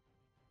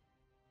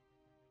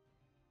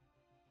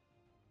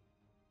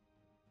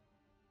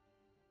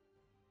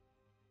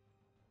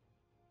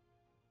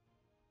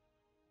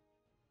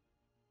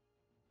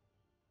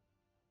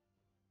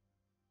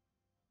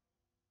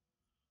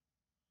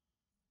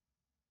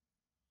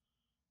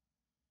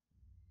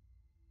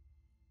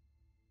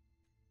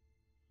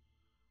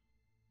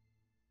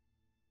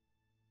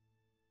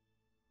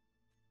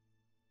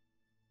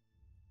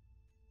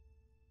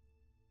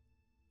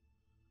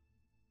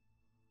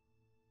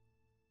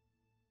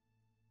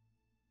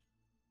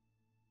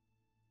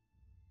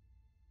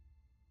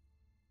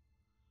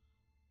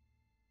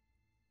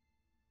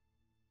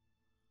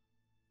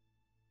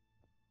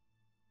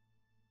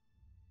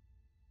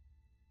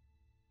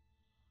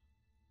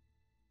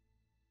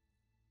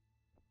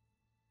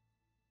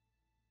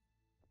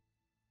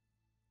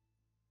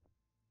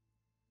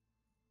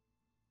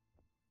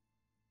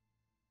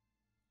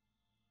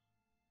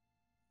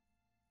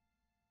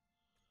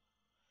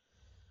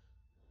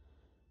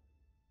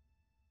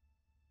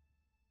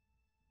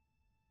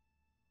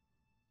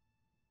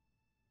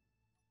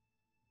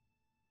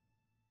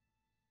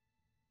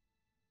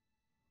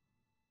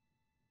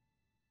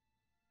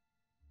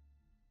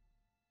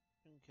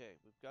 Okay,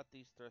 we've got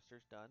these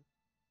thrusters done.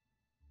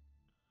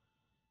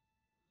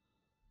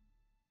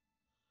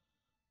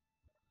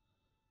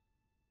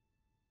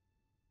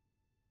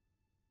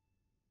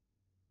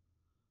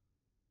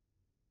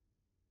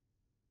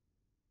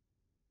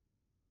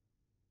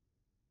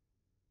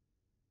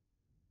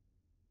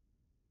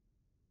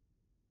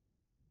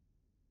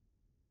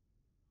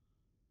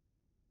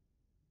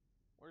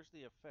 Where's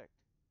the effect?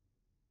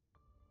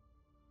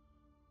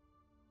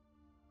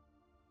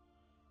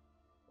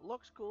 It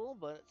looks cool,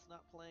 but it's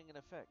not playing an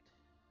effect.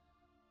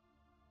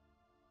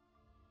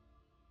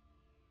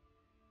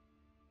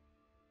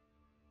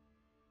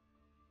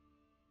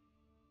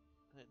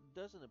 And it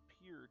doesn't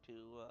appear to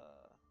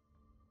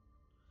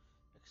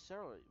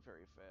accelerate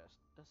very fast,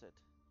 does it?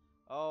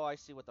 Oh, I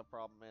see what the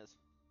problem is.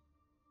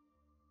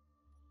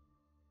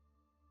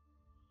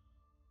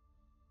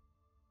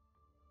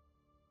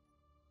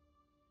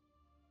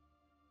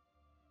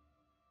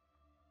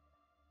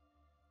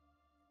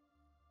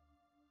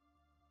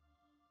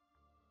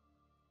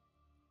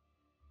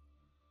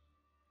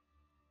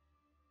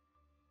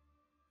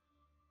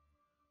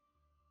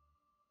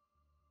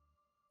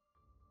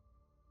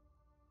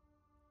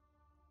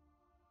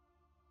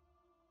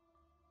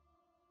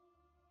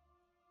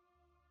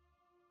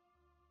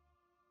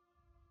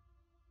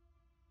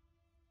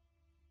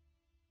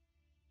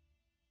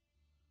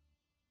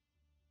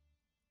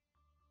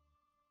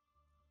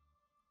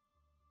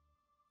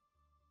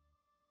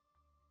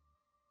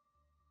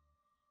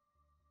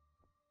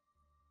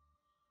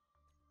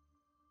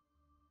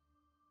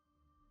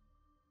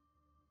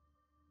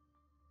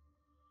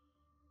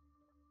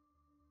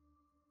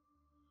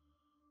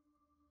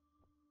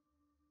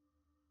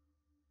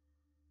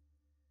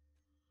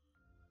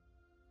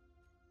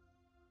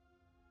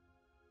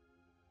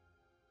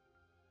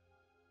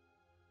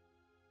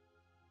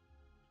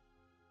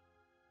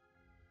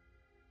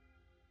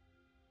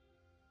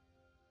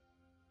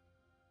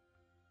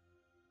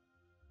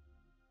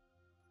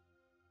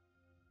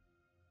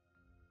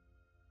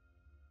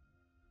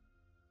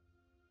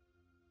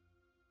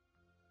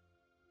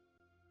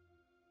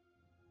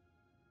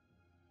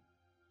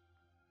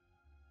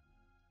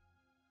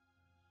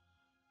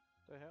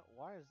 The hell?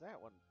 Why is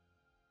that one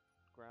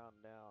ground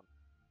down?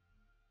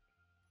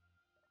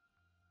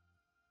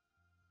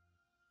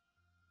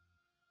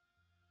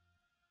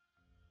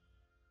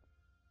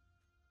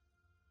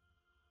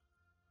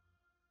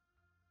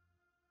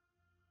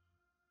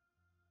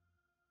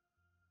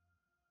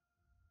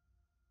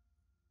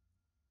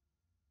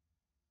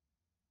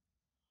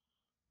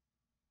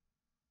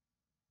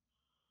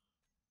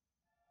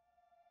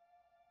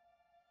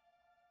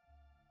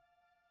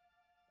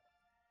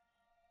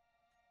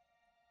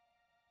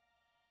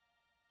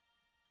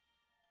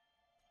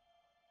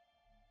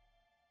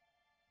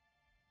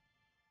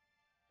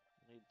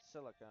 Need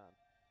silicon.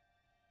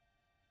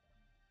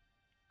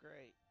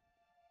 Great.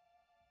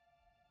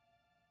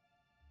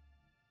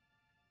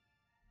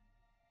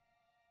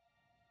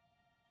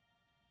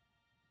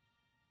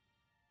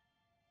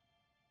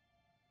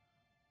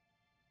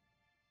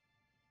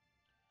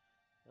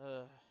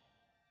 Ugh.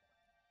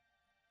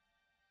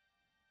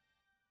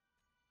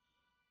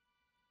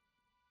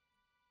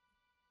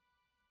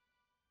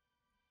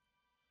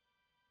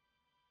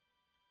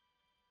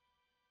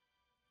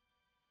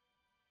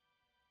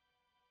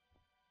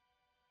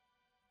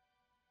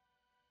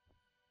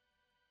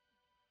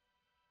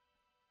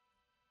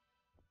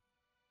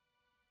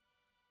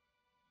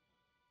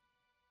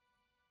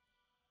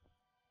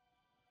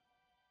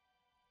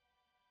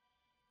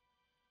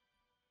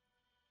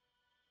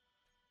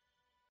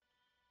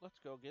 Let's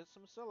go get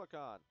some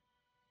silicon.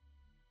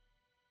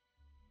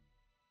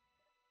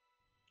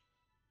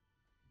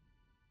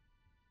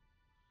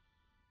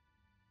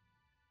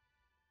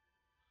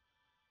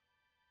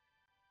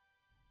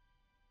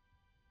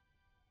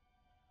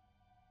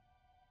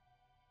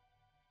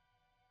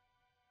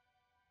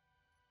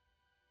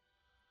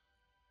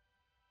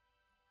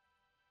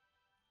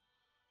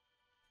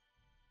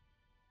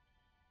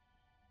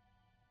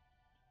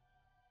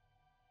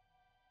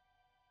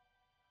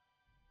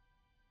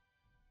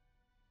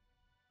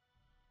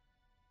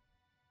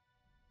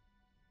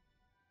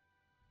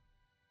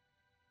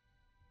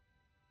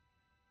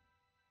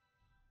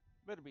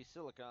 Better be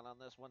silicon on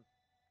this one.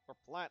 Or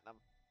platinum.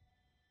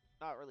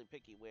 Not really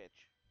picky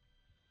which.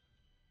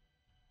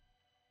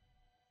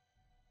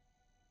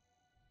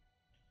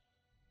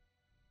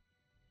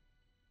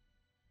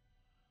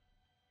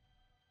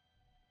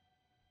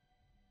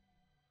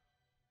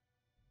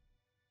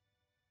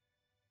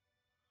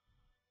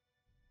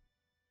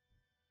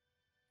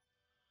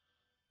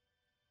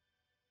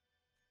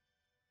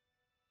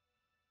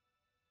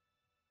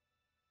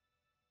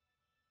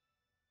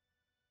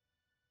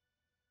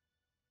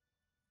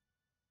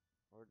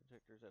 Ore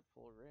detector's at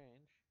full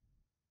range.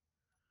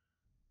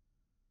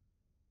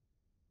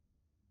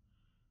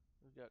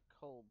 We've got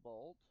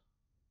cobalt.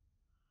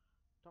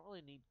 Don't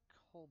really need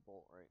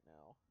cobalt right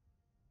now.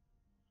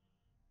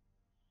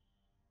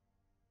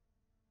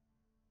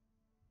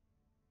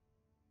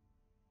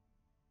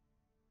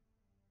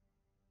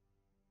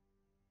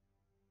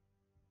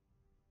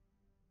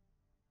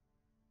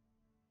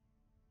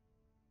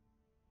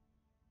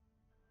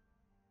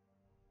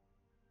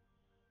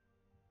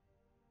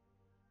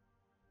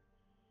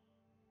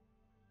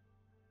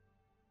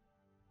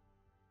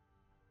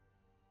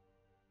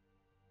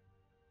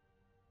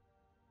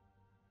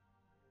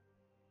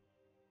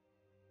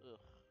 Ugh.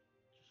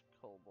 Just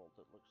cobalt,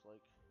 it looks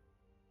like.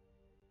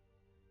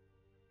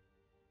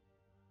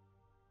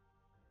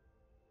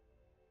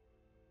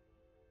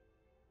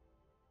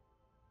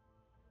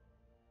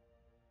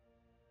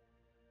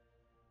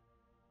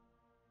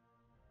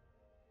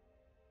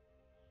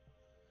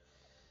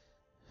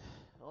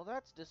 Oh,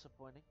 that's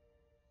disappointing.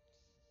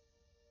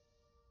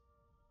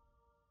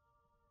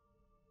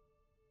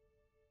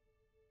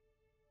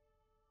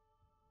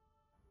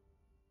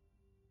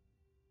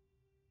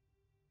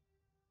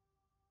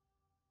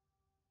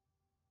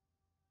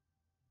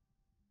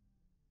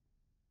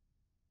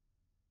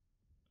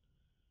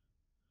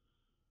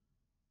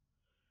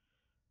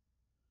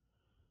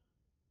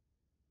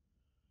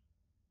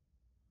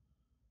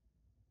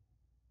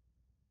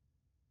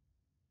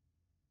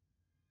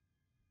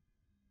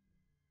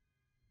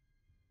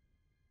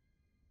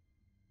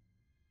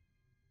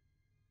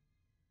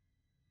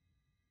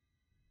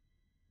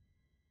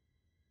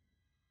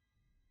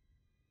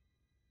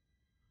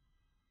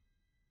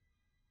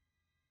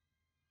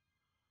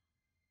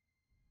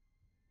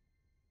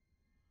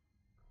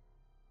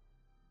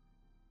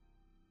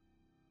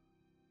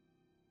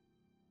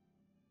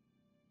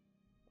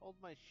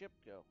 Where'd my ship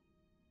go?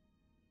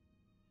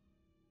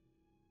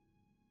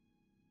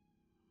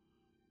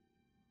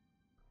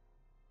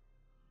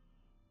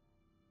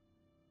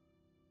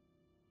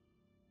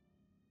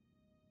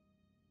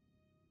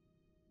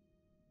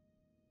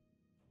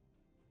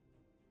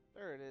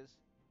 There it is.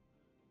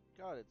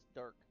 God, it's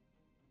dark.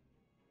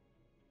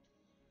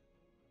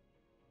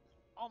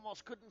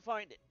 Almost couldn't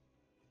find it.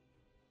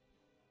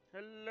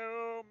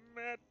 Hello,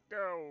 Mad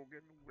Dog,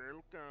 and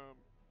welcome.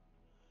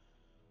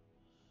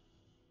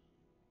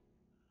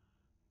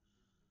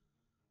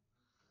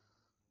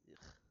 Ugh.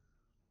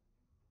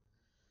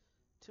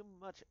 Too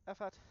much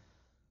effort.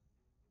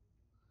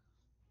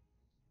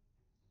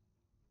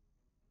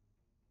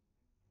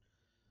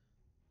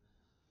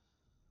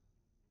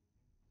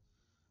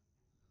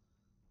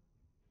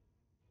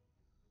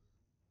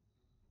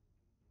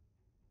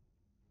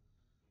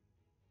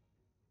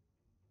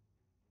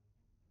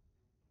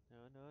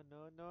 No, no,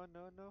 no, no,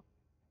 no, no.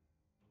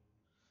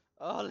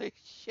 Holy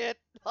shit!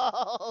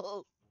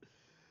 Oh,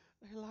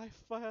 my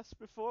life passed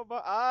before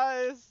my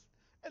eyes,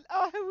 and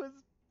I was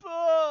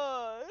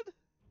bored.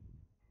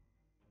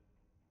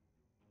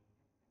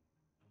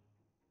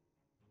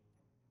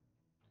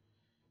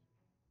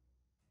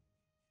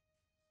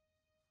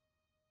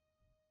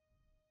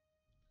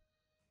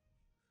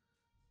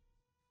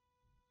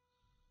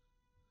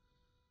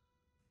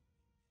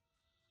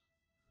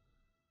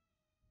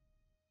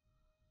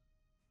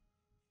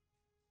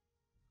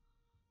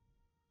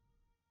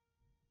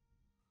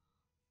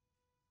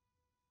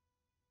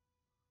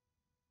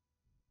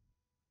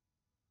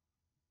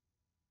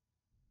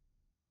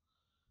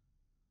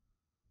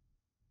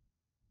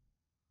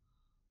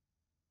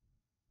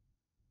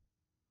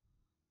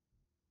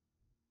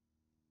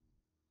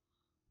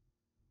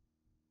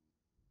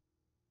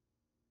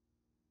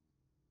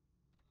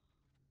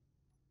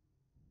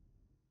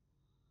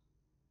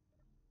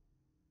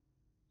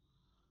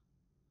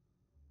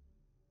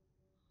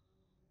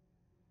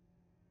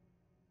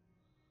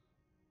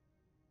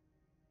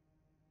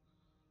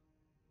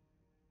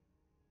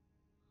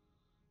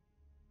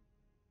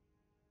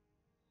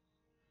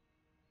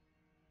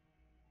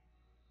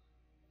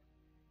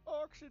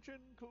 Oxygen,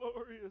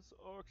 glorious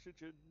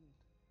oxygen.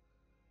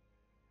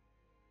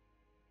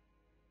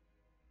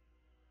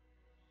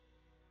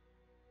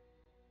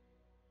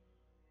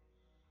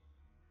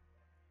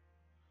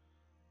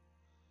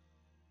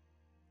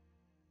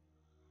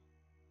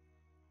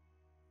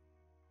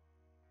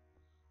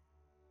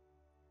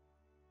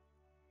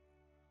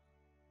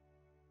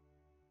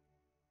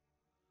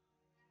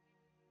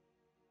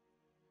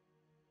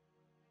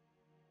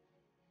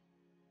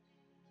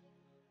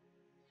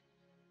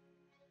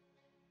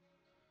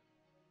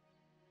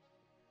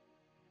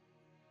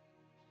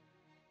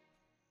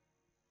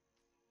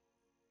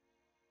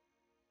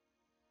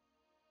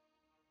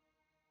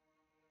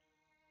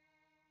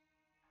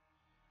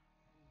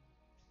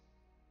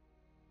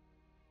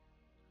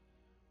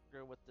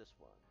 Go with this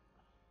one.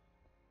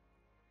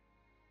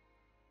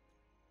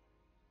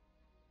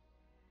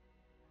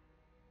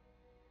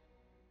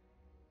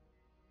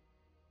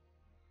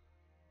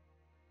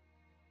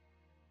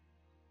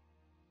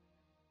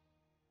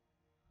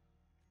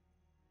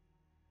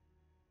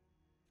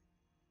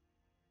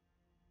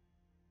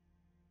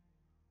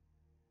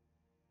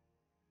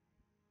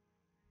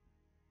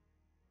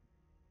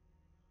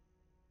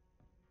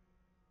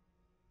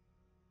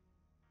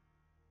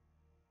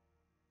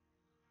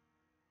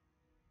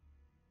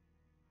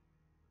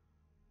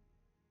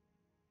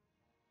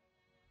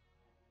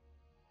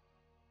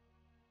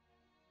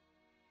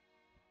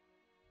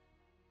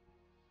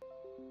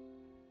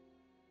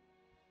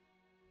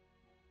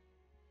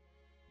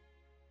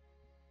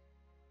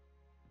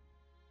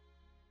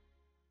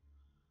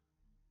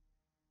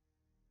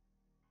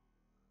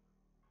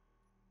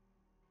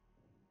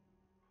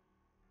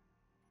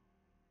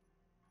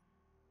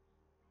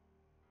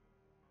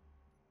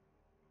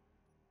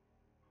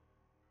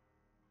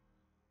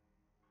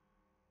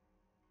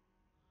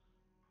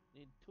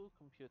 Need two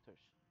computers.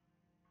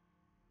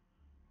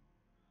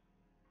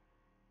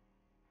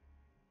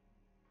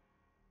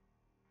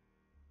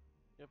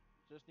 Yep,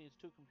 just needs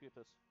two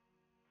computers.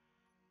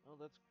 Oh,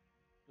 that's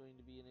going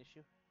to be an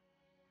issue.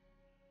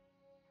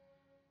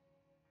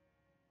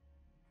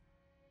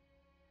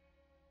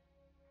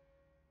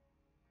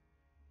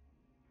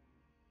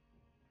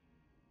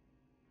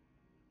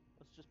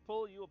 Let's just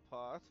pull you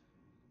apart.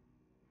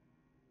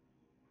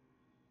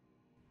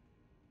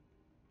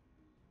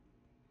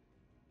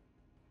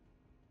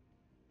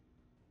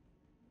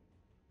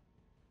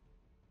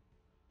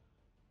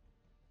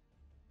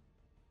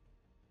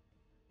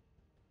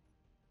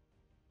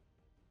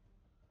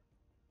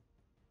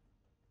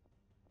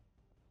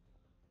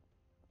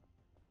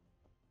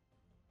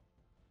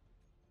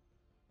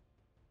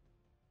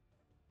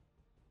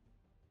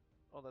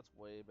 Oh, that's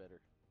way better.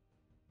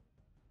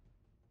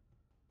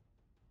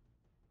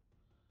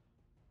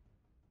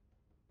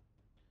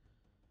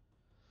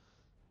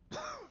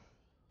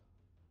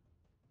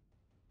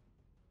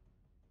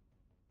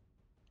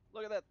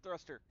 Look at that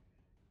thruster.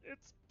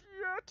 It's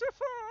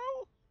beautiful!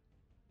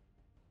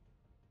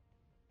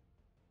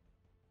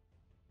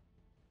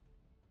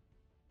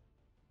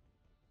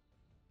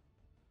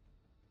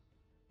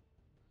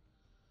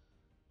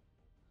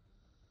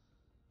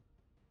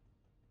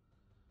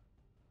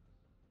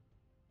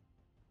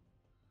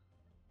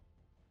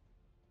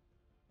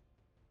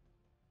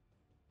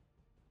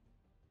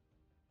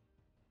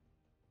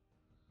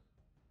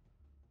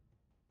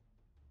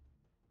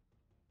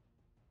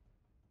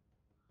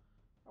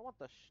 I want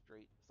the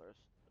straight thrust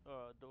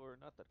door,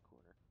 not that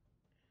corner.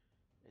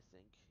 I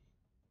think.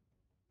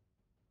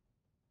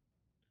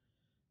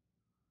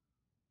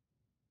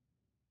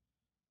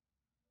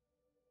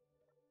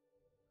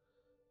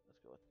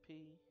 Let's go with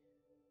P.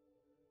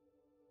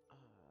 I.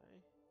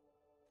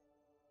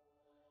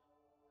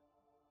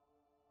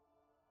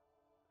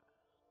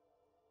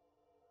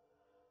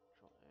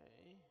 Control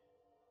A. G.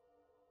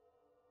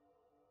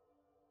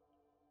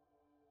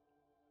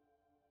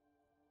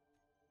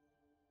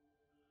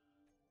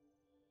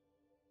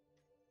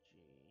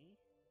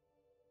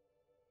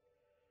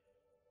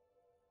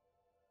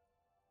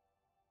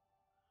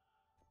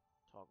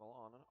 Toggle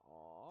on and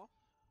off.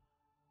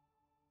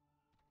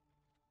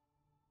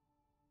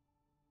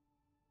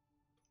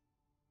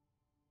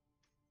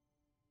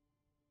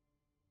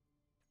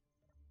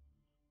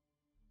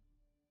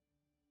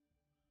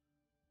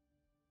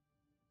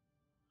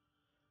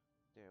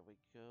 There we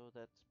go.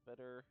 That's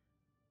better.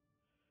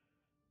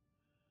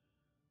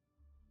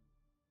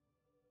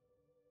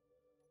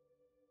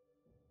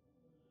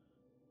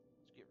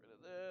 Let's get rid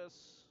of this.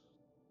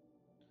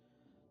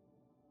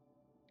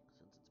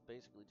 Since it's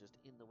basically just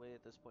in the way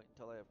at this point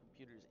until I have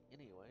computers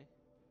anyway.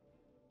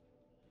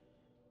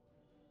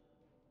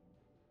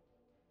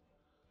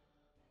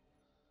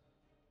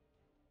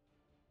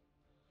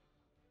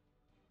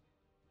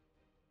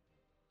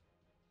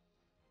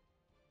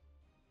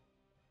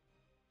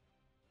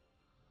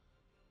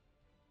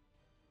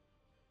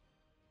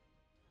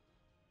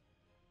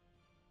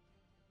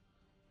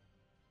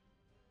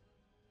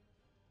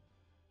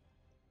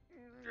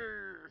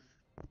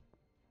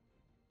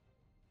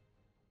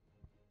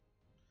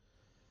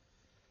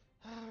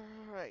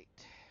 Alright.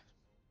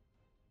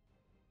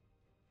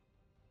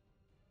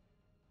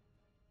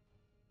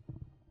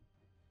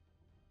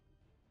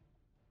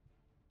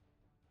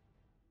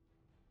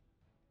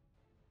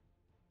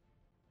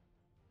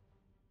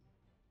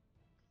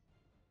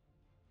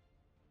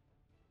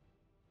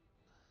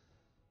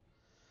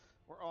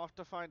 We're off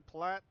to find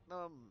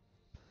platinum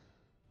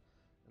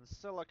and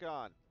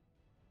silicon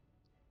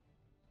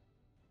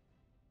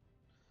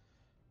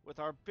with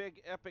our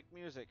big epic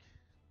music.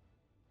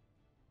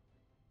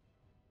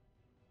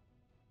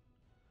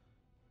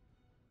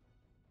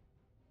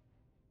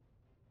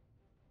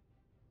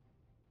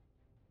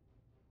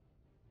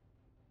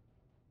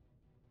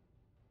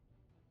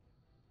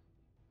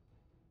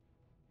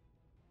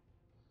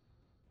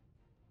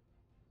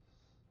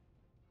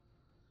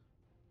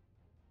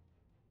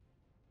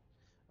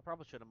 I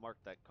probably should have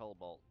marked that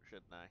cobalt,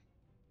 shouldn't I?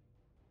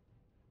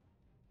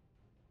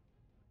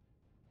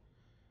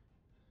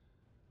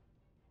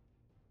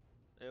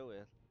 Oh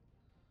well.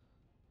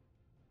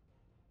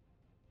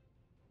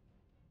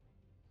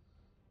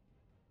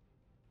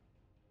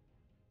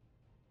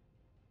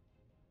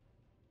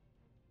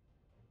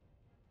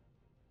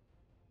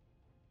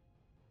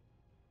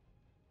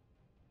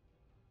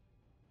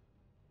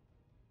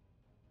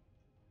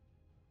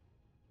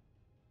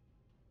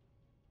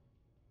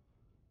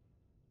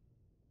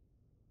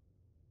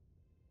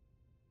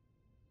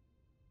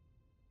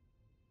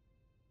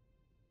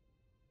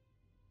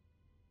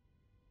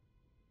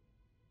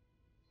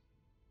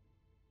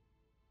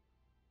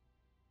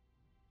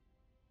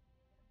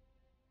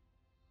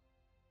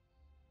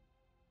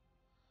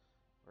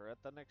 We're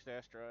at the next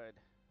asteroid.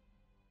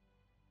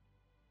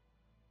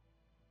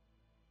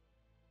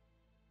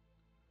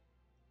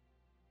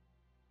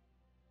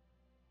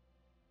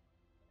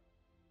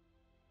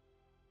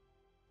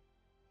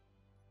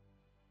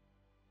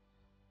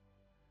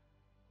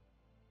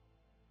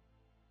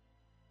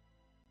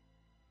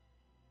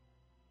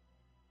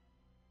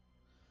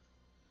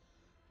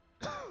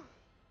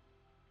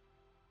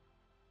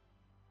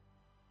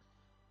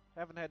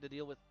 Haven't had to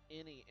deal with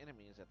any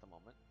enemies at the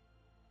moment.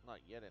 Not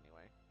yet,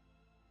 anyway.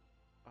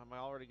 I'm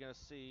already going to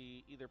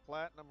see either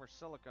platinum or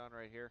silicon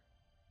right here.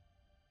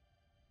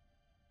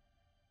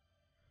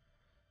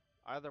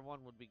 Either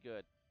one would be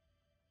good.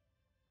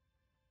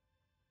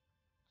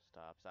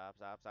 Stop, stop,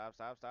 stop, stop,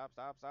 stop, stop,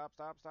 stop, stop,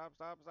 stop, stop,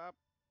 stop, stop.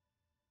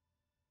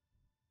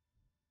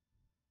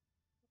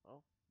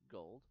 Oh,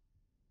 gold.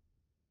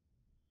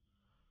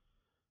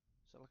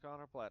 Silicon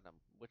or platinum?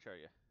 Which are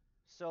you?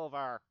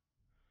 Silver.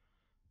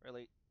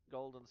 Really?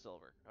 Gold and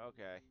silver.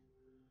 Okay.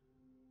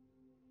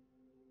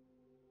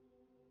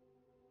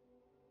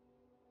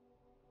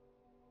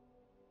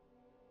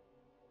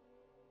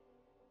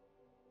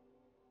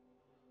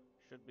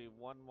 Should be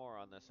one more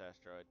on this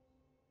asteroid.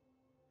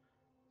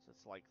 So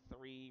it's like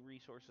 3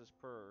 resources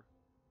per,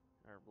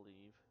 I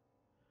believe.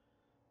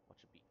 What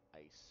should be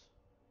ice?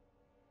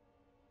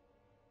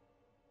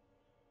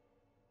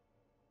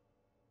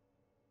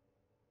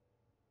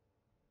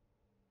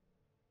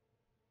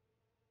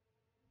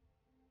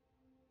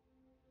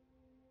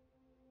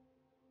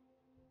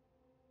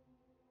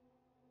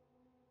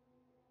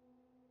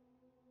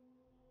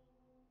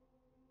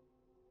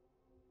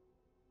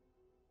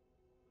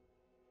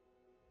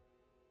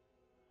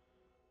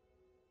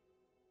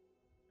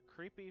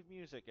 Creepy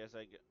music as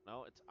I get.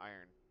 No, it's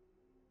iron.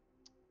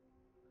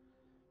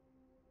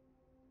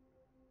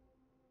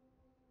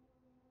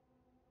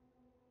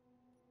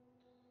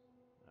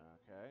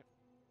 Okay.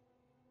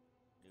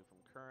 New from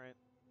current.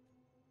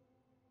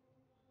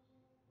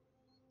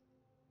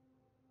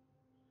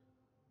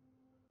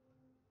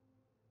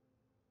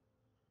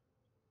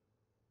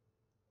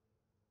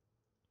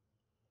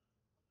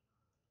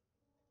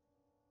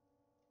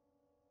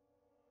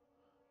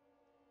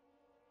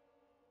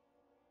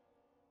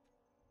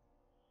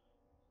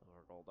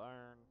 Silver, gold,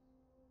 iron.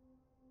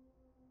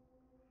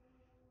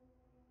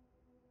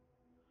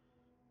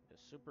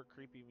 Just super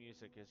creepy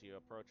music as you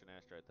approach an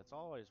asteroid. That's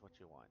always what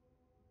you want.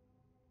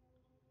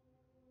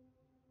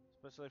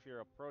 Especially if you're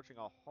approaching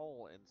a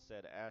hole in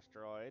said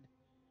asteroid.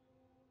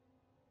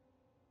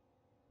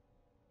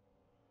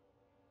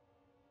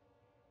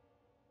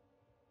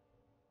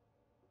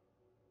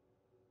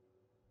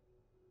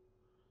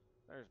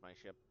 There's my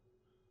ship.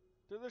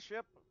 To the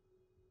ship!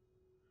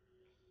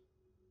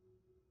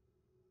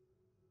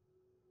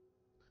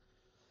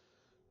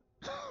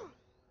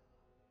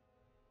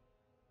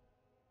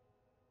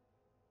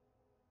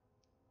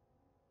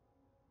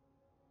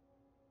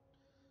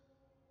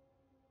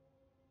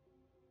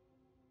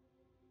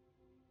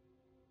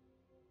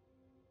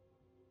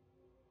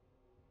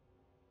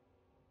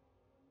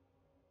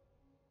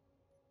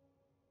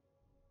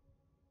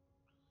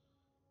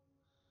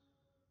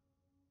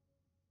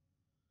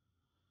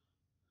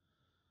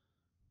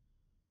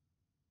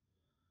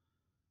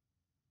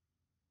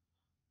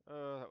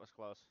 Oh, that was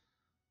close.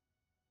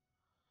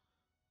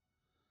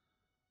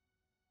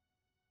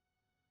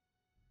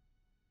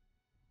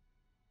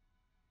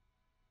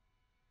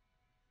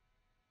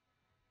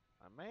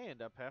 I may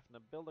end up having to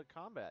build a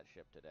combat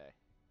ship today.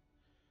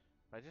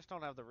 But I just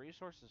don't have the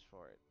resources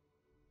for it.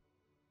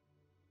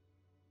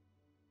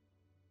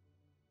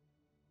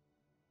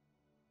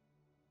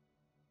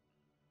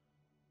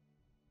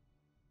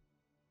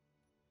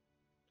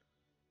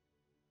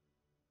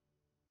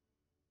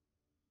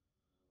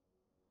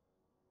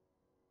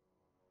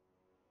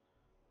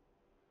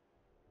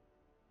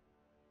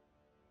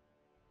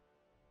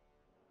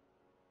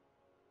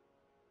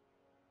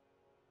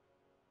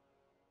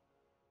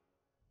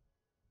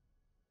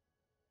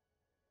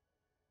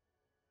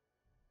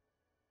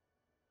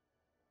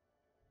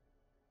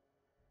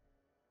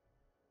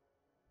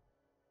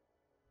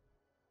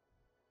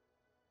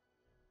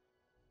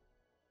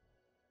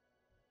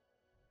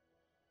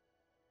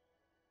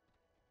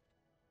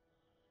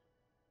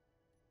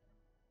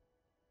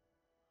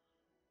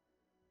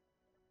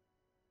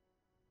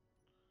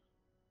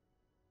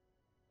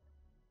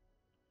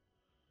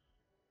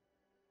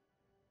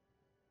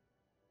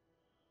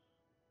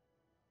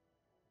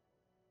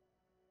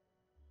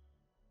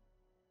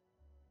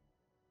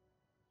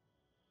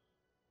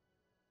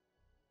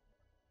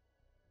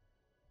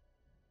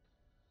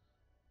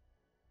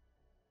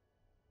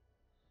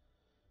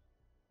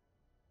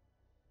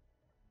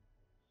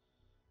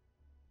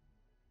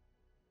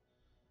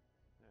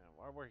 Yeah,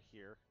 while we're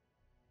here,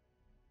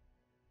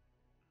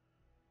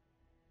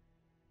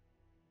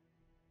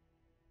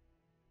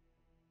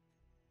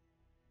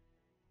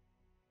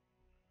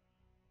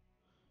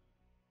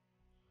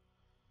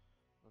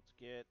 let's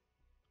get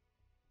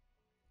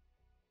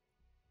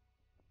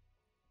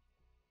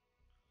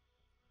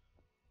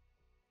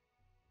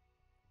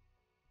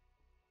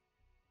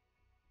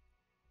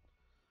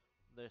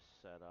this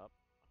set up.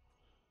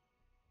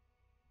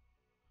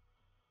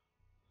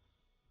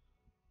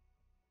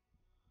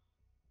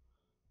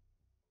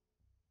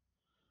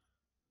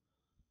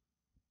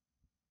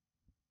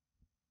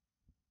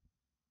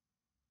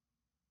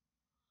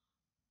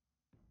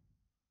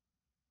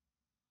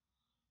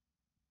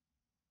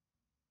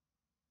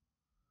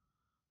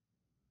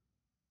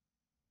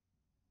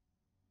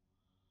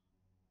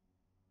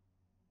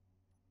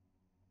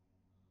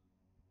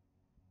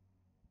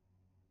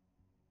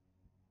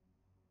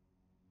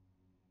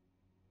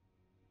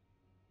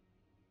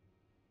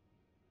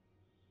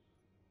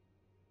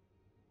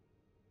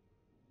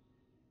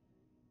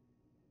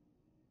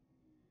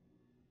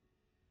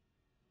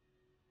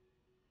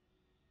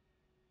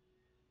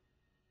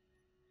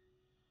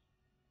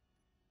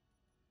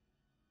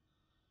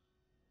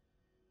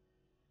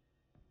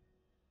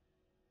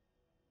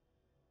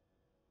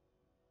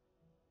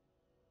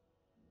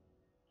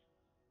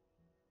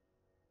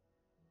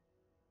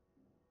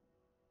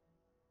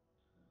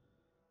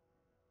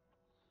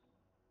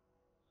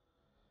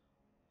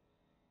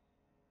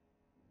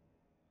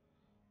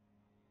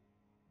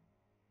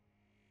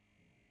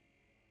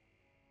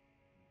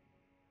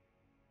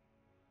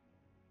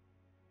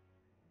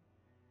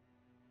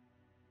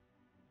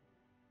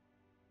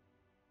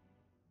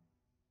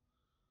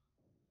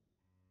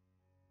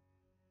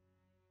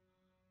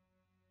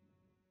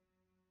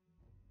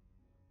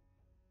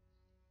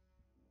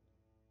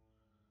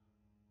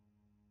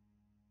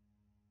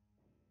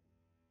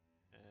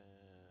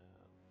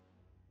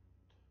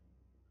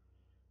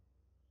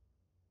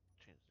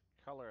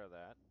 color of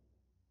that.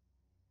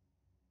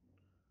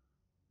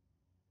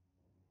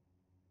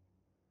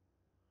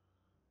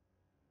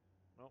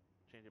 Nope,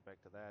 change it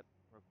back to that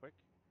real quick.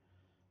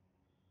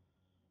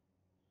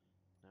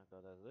 Now go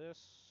to this.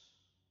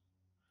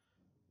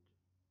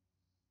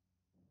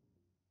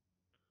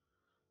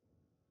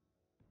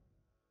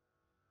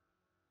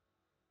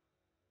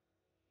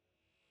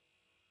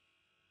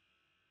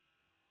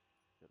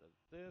 Go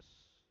to this.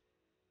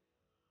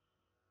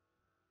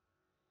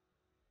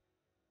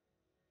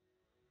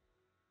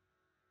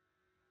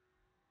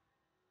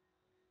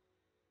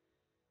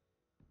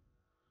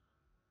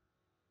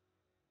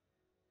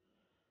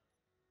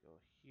 Go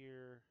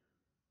here.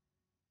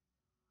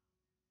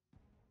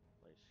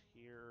 Place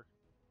here.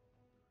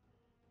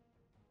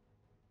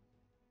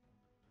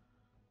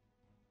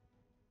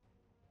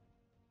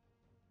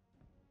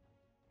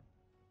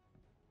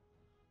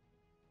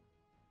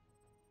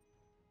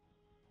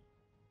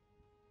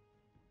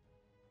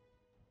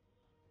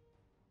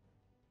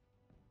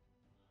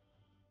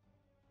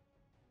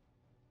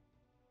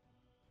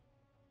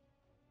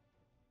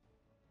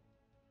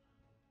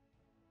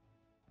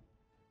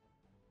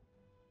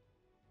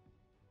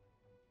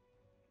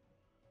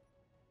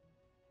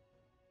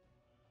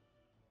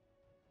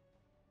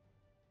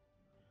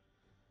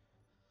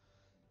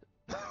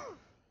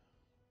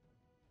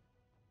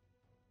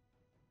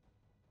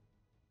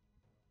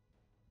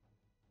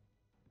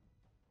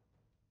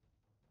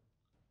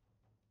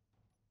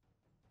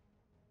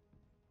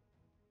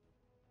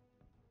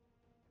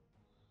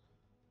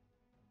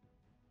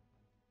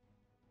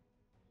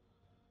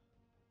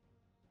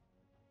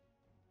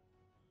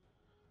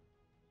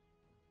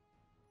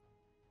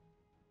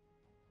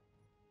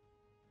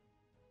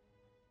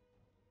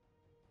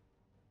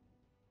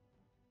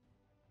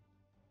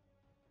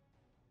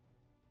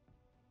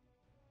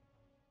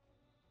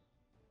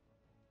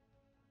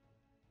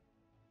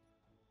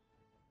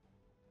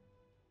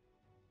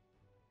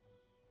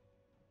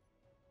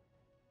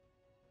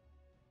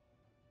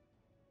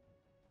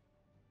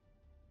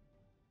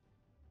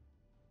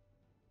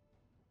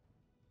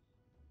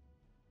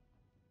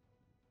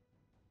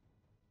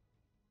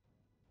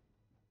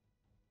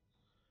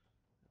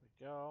 There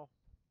we go.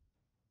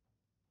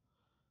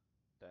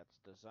 That's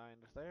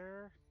designed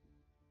there.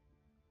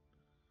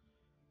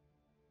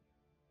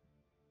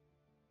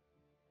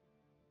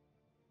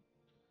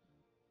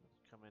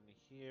 Let's come in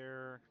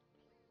here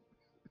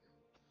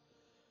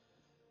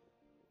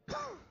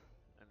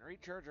and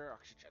recharge our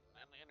oxygen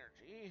and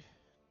energy.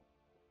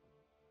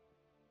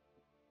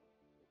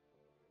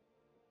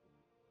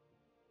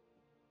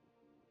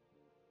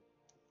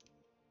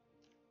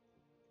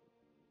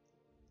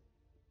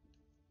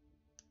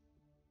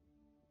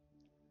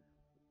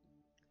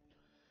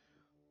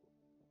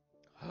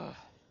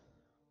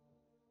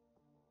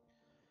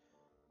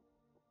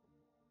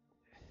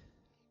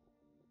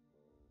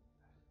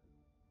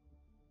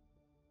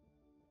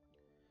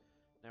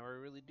 Now we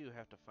really do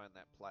have to find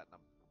that platinum.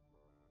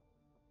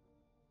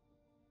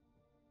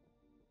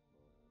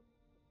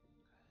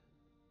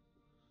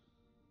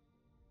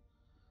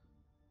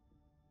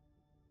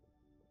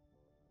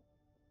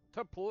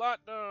 To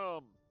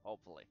platinum!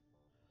 Hopefully.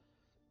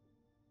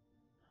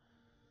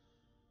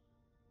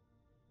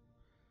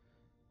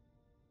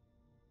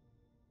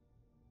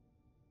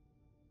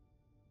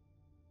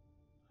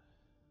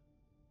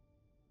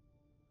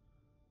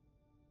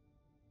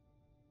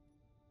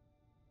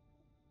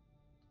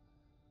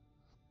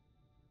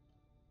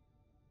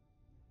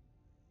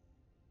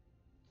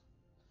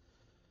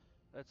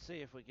 Let's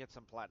see if we get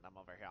some platinum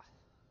over here.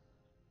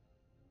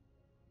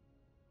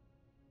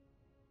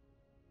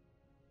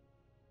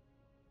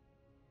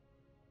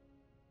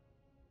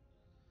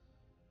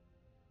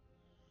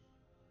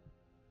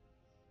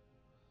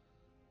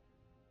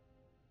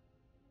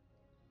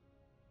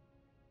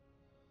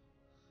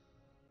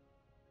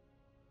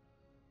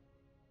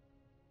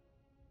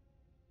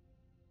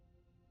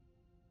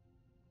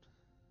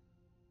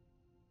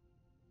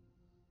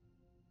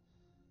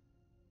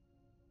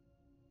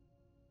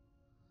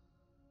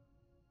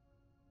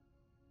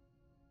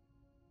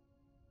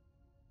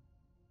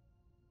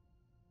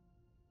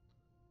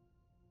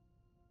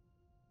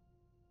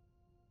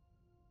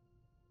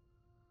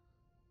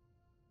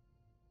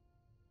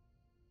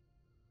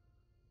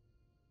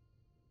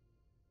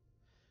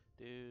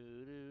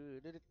 Do do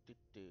do do do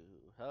do.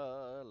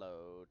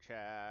 Hello,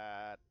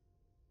 chat.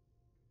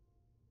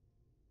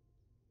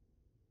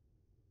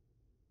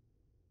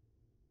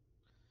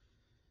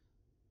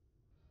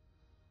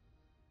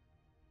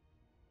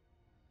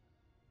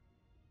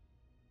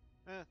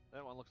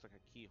 That one looks like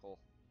a keyhole.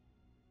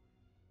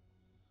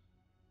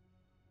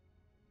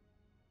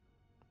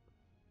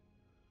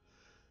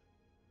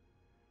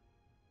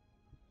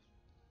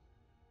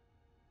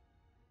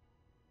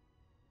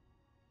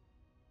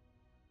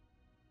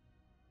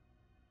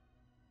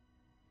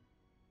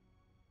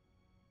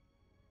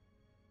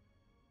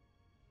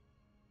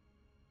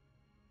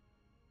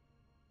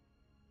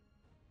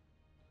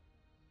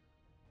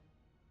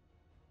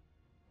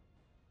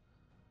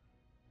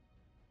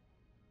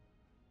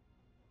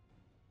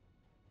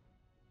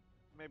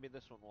 maybe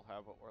this one will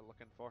have what we're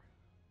looking for.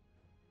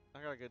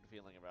 I got a good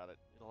feeling about it.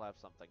 It'll have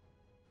something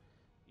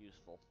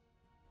useful.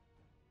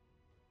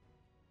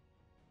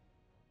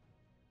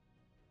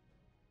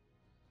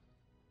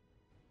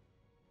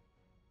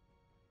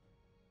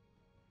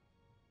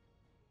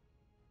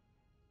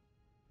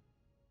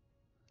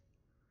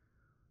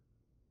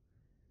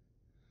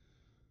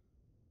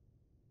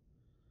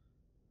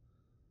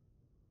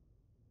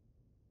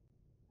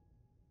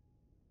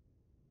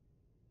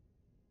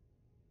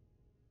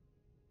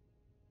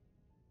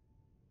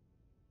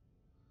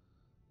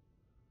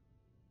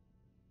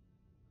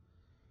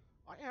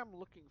 I am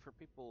looking for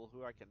people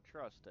who I can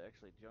trust to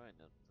actually join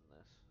in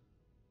this.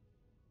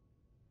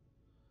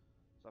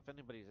 So if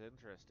anybody's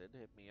interested,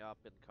 hit me up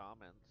in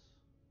comments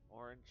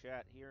or in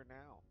chat here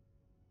now.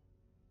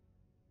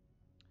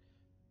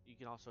 You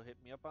can also hit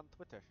me up on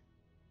Twitter.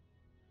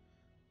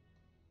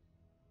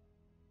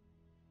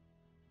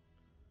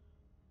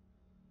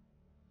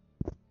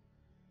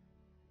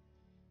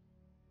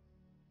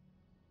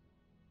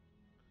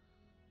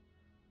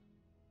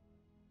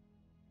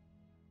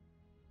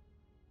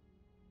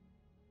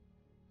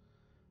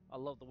 I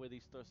love the way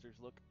these thrusters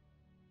look.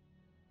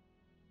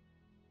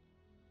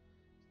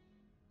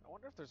 I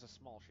wonder if there's a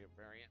small ship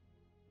variant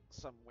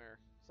somewhere.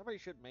 Somebody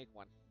should make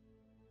one.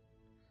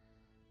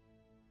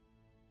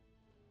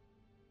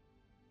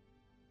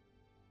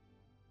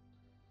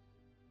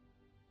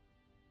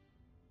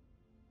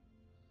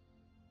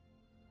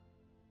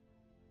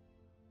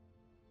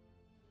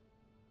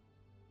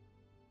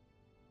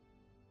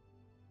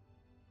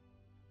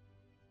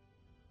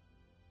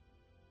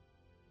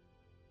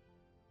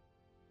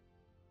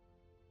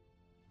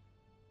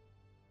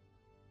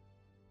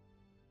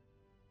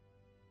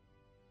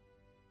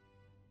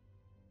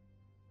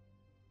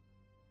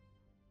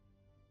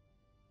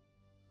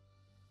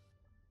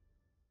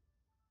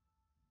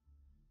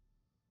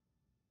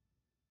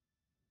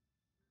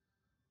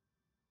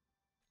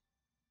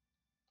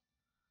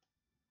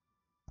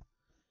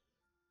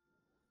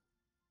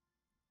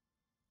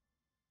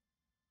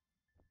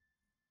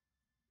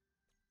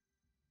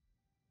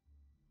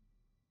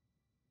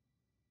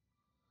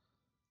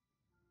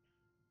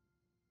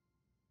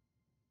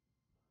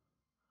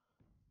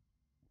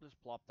 Just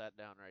plop that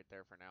down right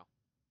there for now.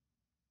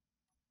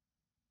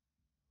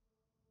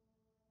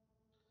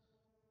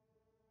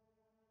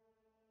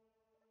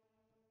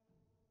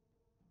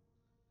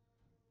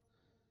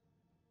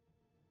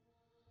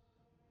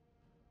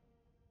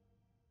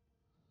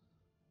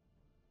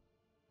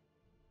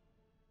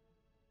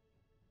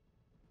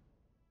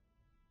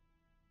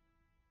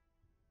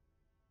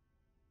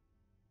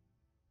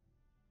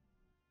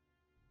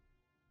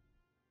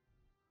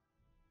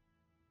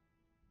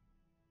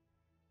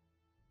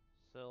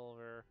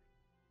 Silver.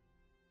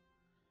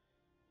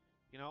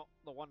 You know,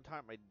 the one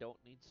time I don't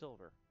need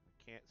silver.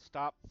 I can't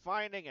stop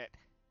finding it.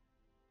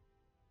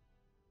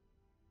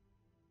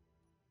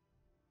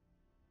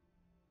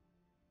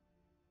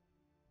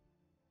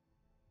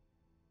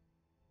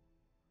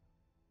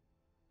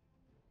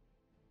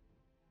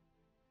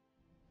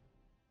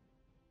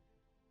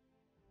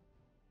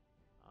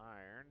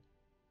 Iron.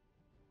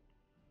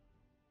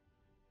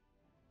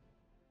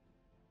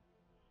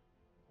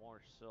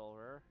 More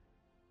silver.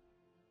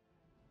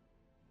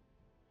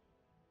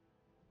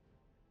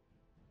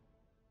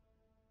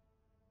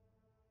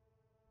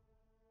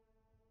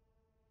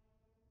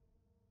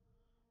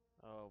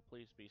 Oh,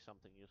 please be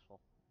something useful.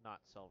 Not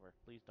silver.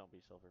 Please don't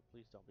be silver.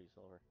 Please don't be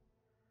silver.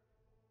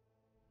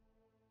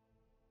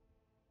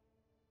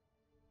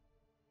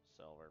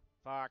 Silver.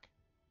 Fuck.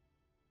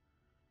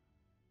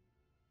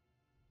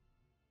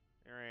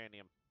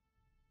 Uranium.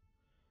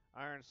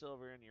 Iron,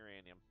 silver, and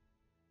uranium.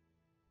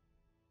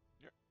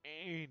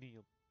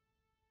 Uranium.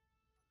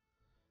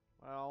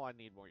 Well, I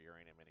need more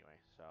uranium anyway,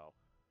 so.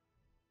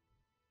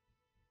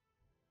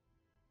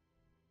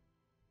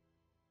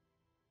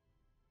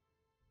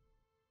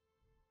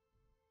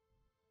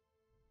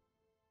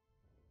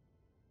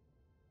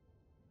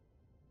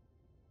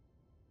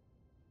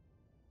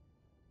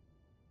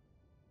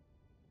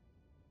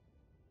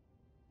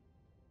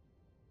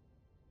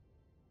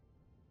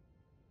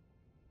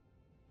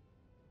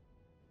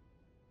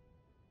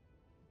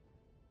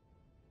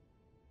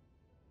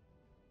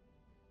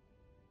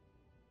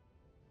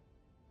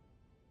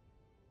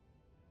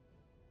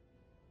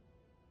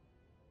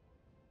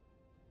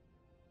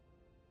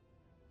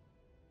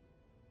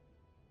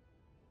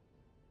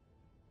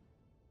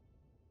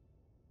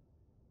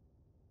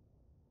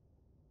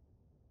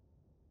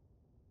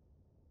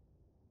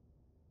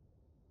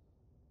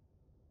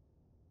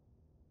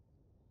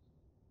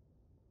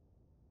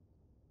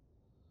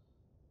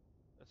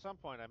 At some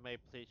point, I may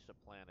place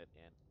a planet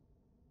in.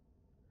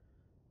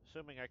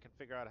 Assuming I can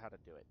figure out how to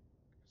do it.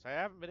 Because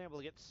I haven't been able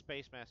to get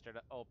Space Master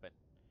to open.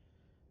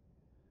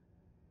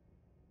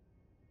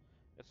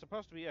 It's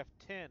supposed to be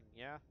F10,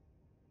 yeah?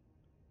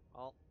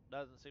 Well,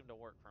 doesn't seem to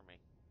work for me.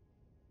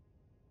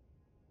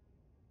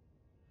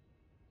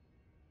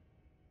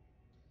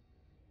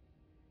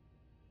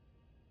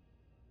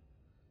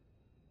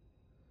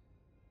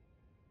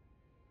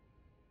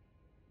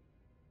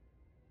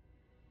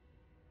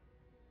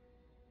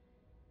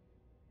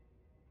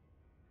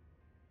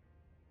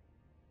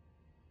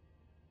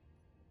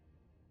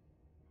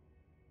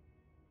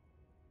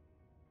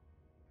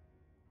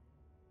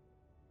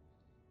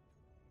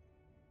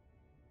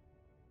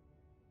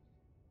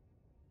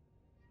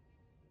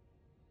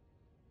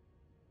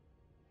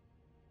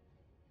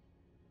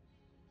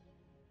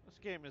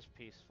 game is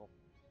peaceful.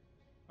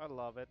 I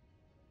love it.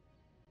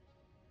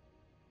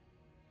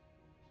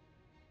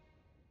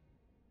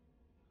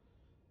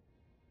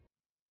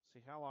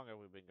 See, how long have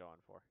we been going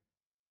for?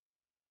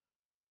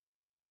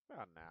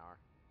 About an hour.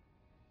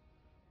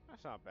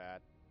 That's not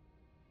bad.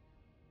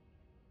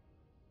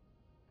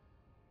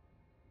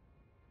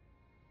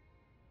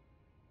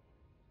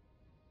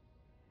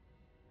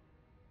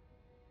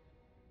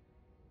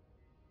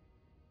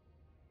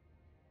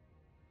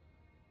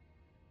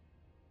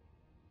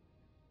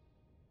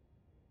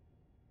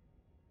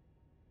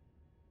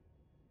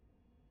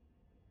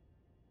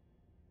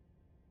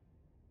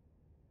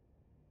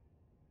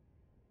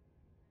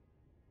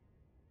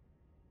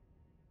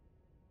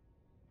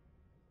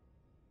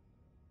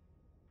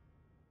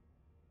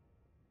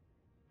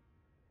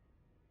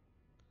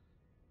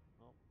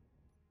 Well,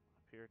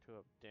 appear to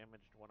have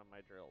damaged one of my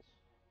drills.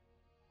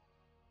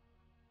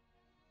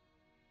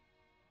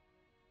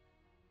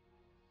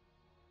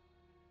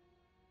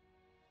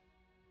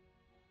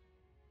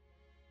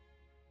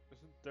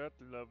 Isn't that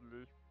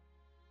lovely?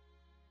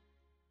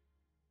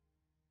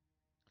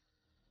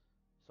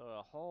 So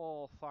a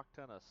whole fuck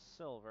ton of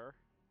silver,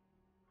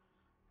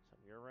 some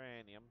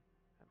uranium,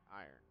 and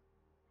iron.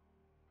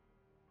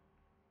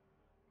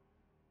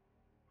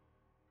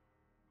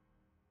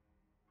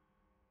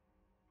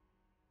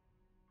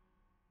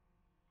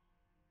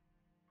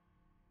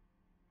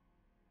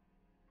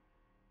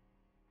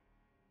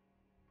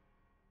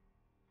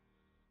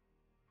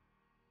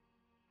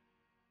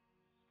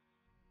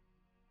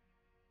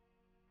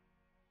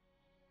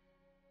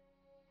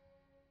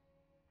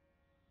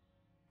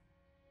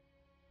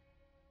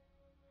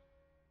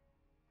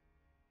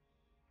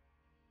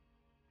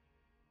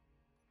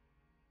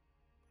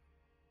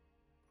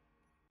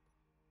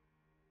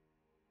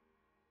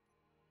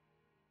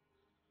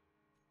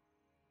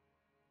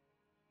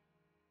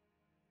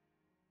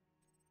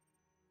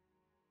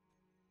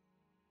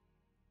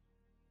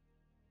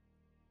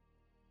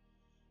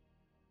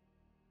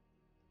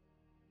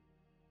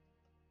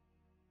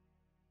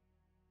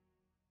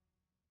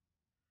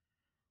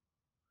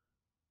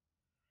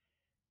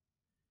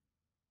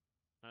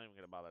 Not even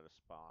gonna bother to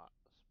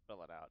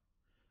spell it out.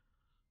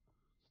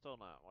 Still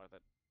not worth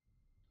it.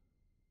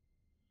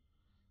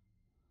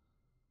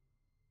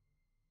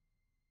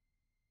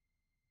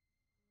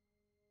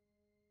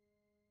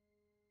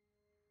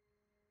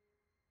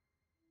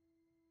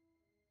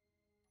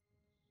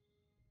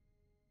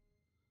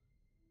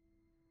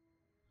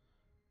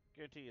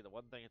 Guarantee you the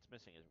one thing it's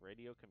missing is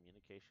radio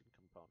communication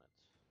components.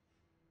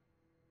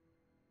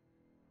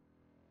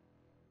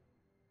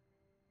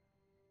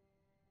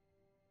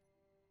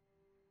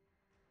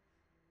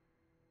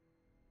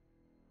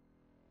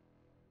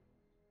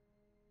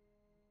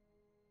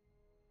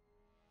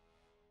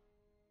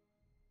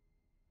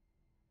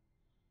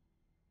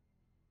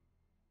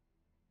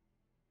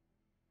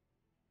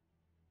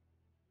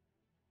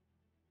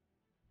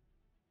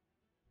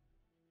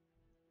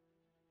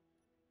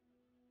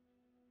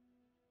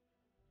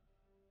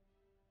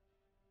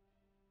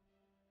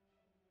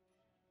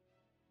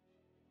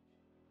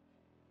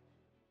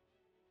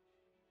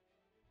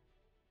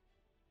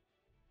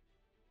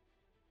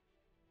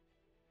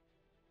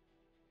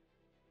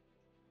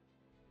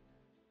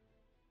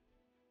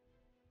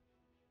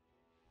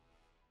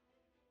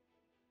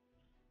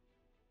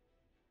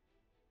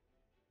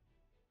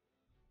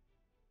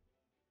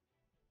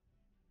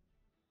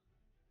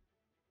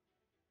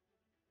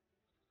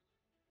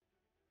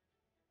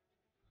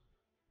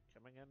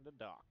 Coming into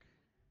dock.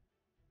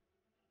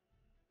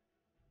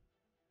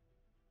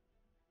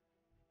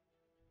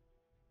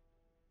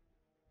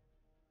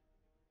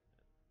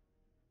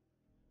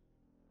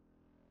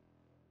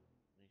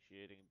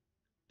 Initiating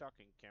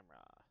docking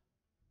camera.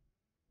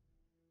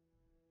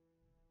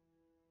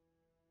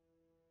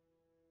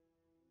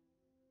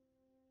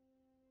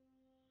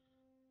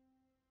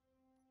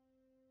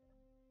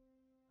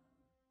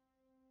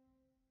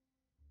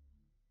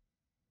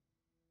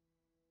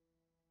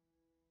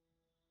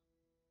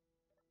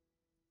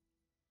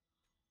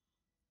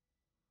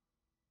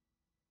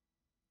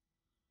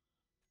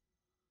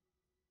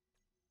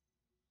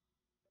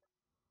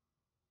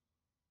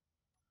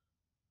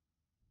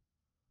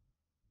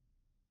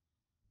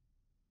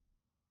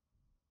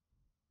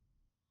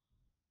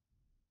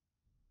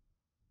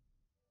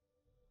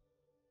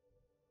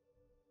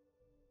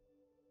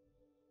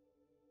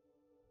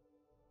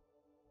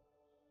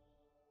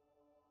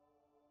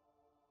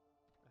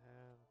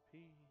 And P.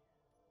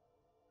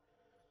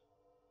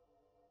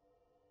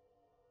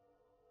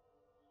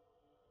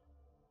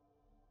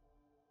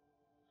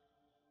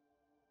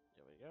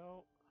 There we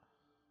go.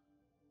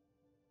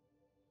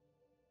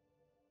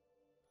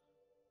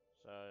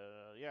 So,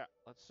 yeah,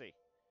 let's see.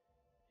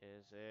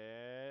 Is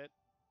it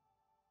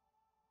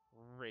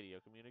radio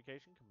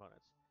communication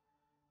components?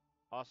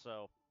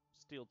 Also,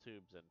 steel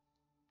tubes and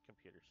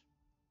computers.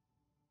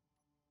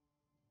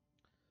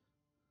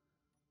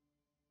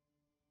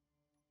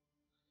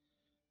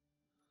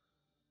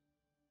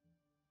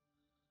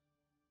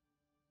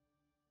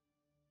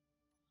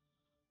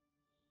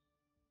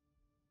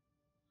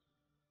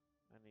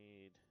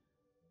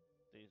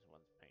 these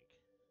ones pink.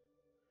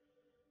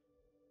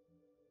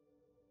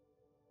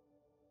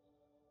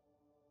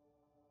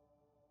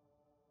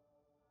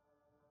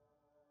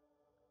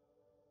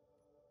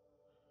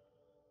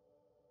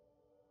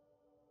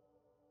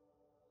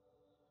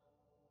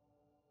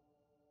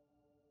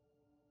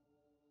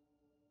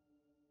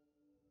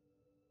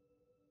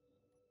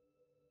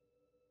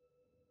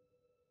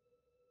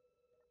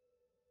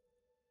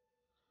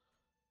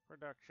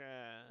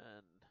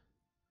 Production.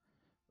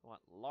 We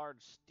want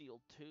large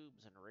steel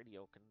tubes and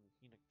radio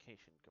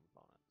communication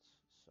components.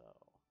 So,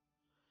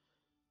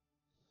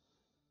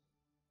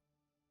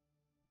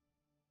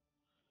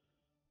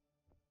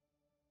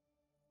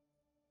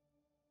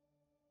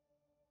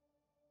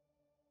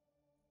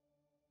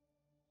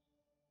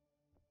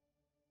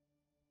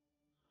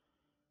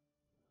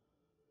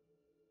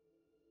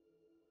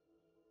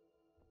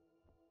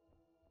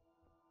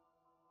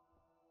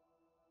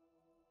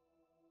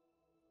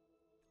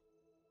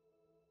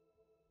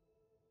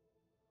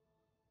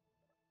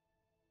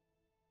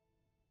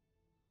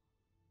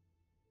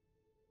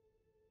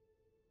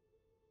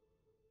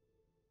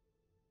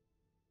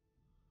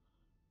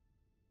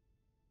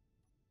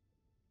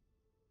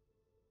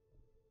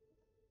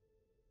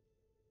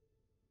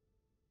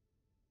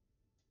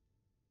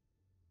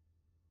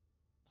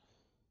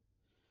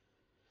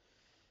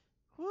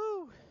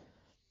 whoo!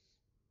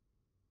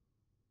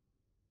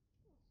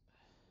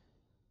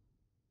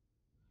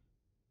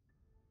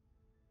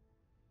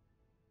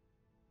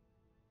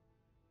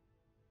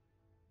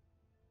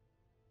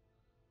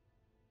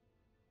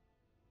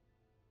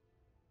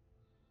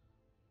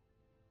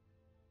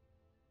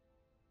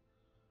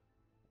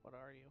 What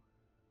are you?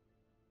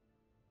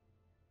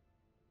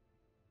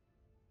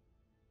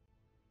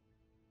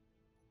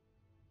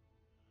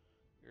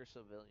 You're a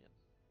civilian.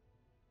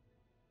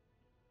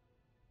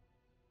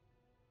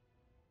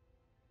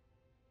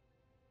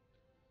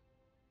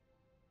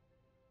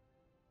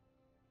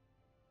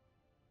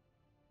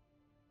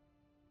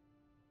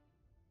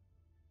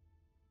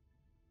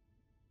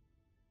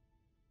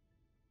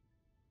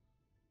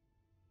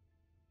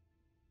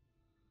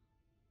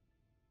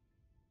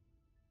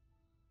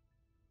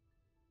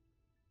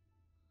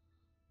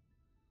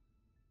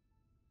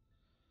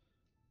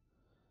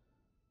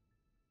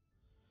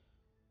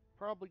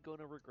 Probably going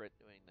to regret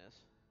doing this.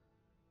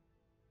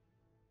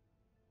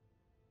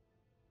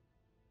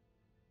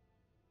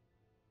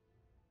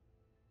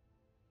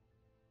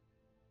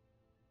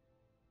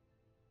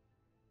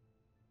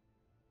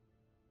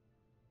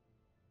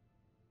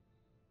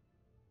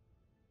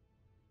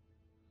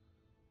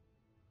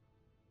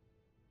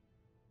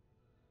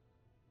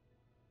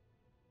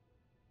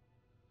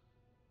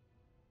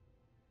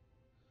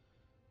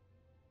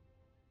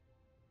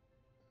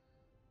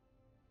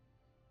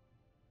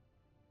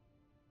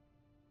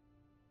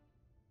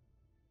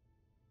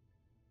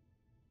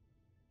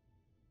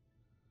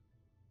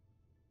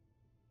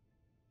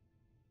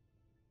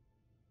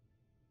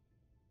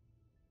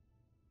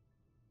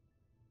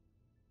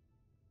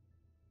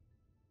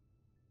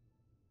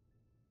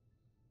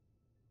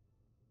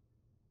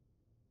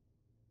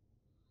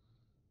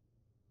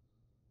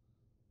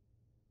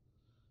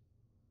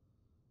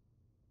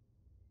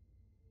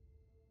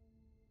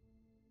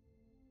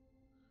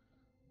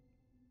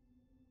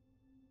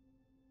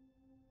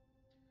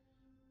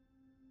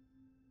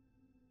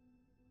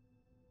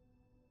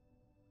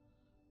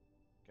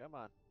 Come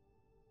on.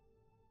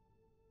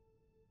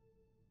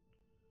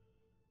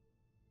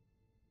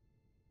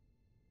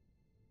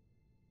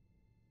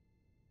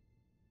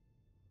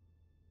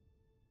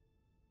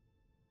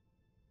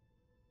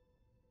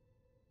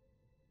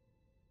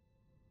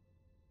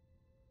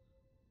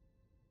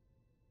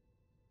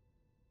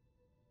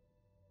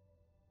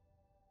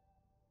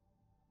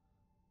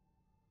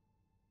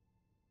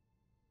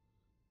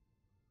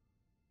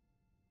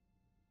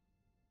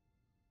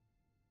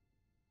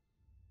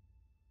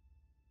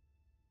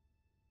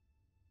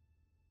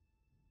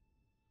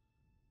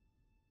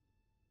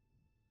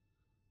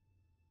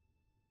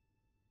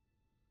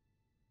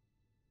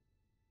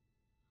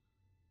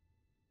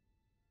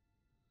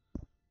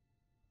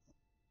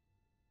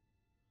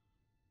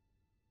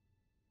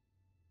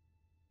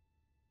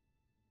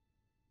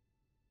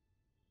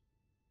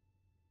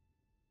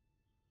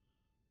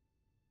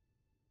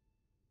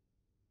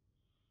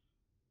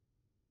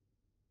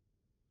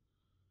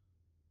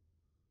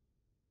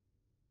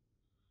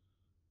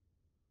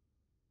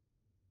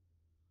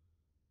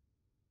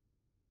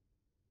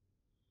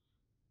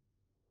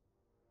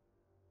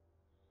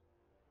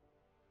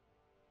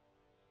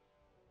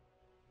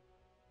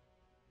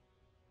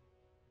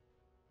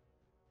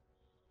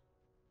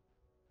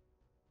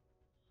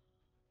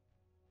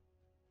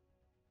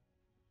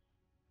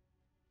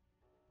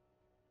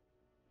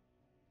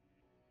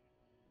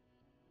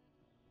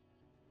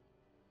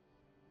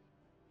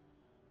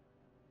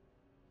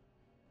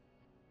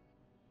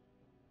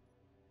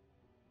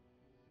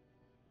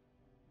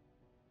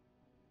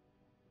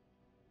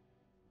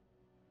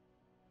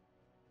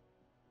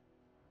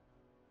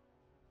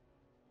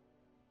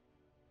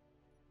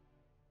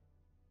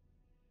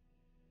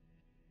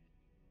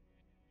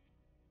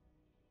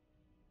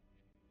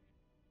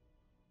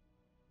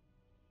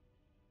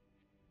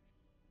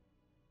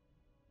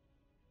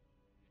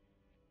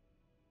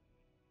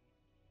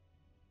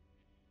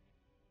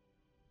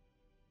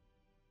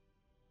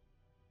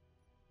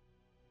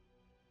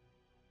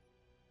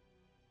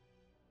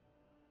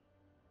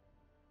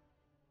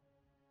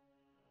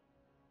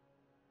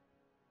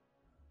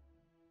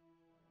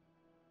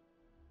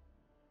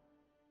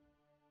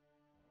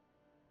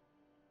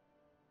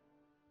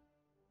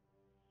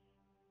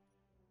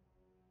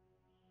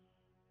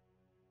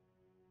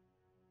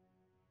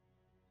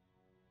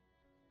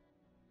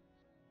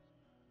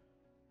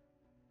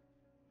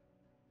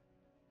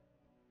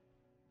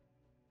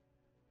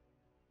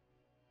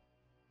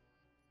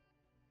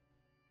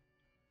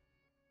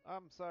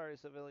 I'm sorry,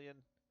 civilian.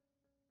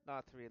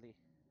 Not really.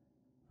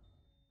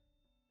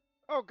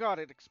 Oh god,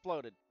 it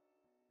exploded.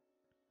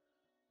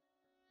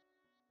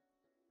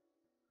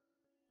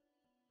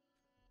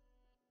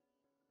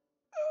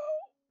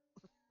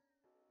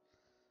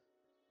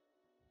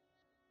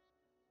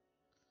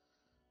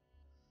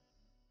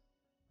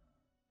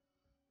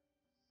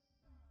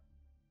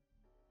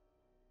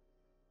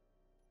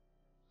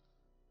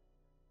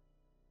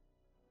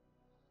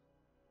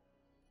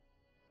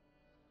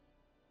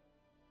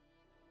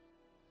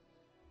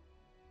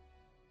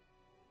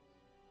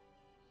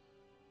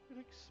 It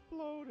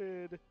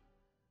exploded.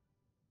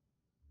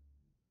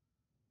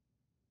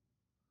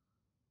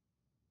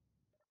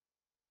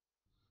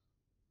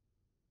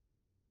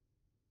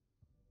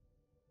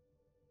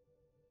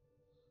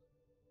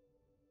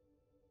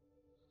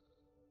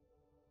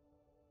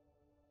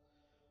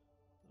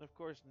 And of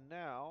course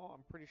now,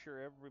 I'm pretty sure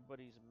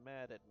everybody's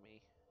mad at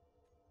me.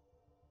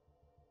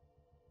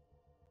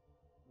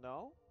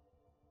 No?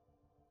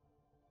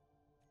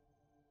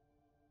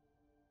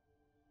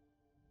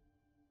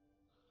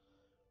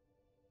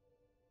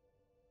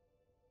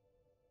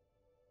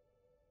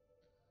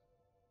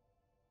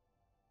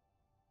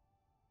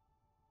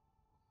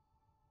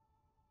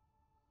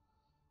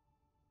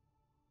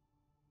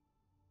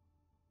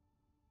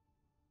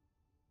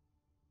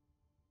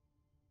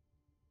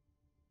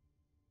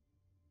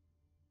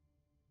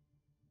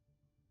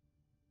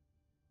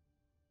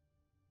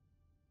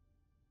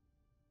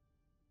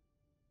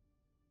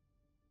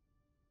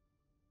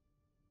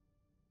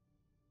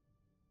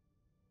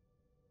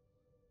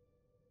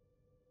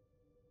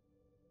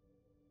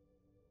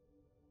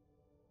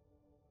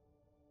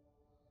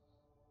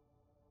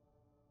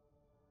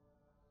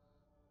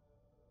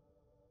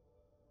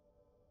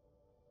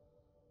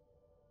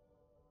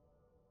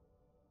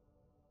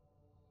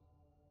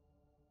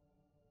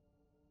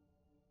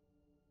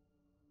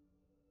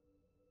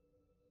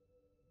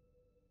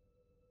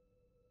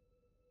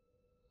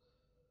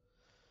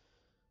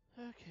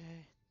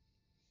 Okay.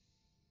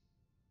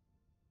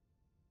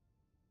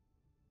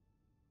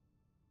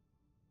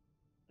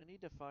 I need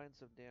to find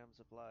some damn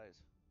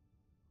supplies.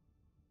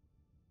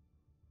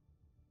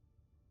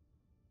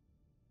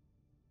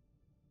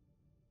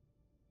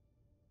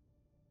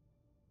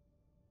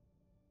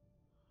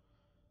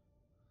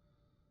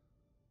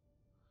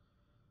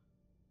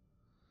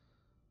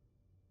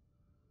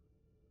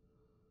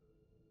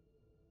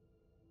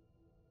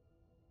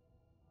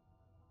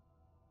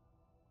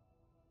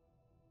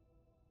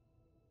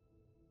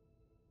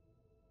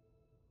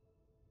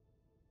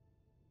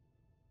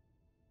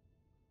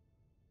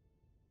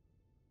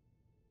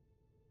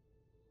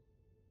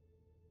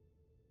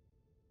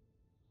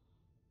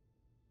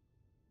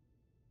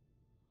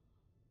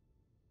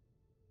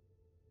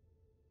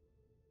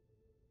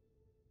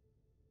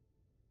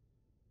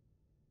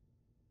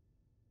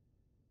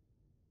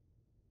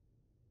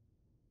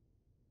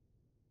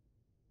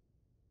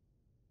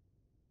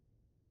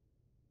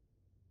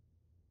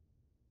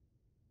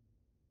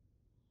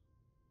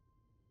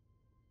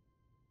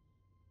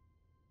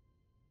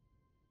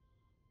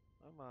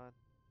 Come on.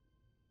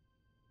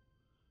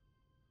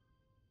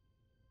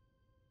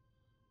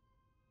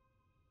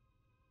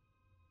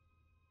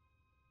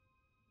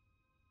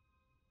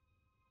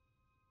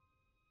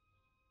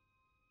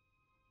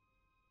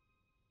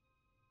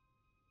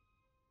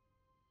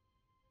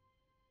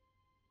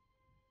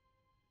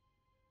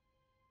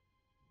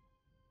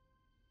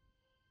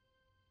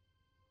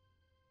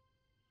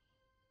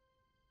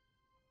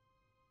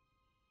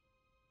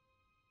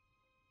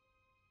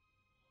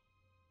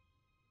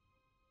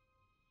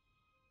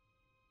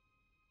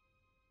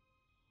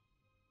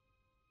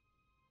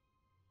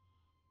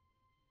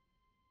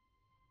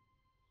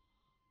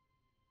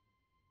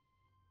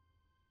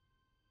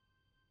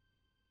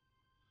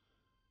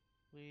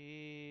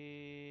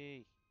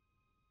 We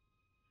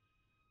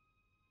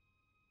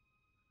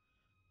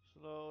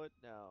slow it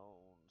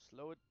down.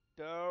 Slow it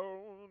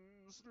down.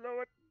 Slow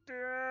it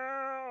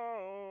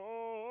down.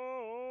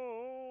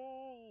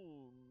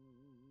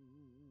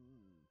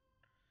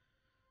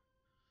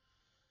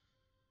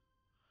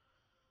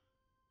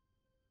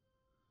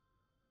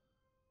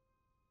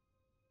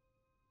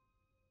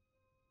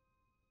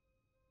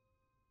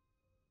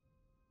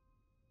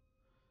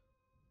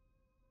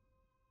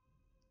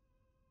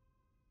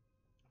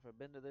 Have I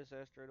been to this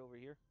asteroid over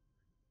here?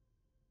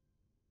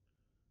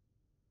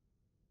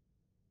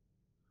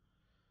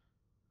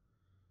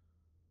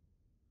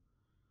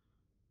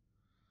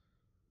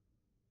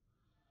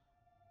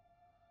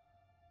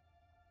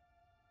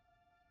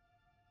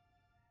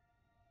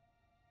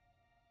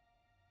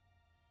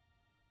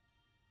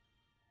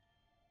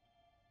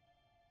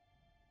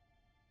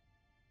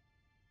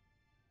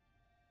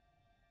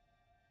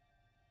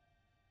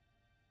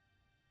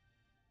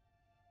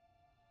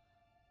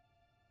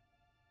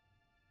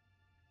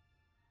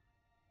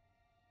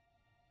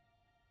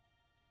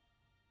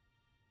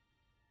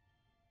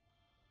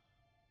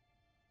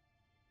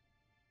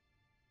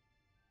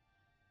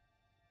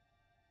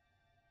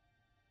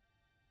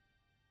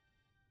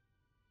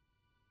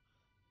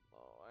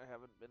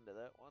 been to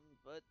that one,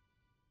 but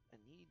I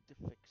need to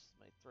fix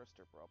my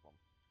thruster problem.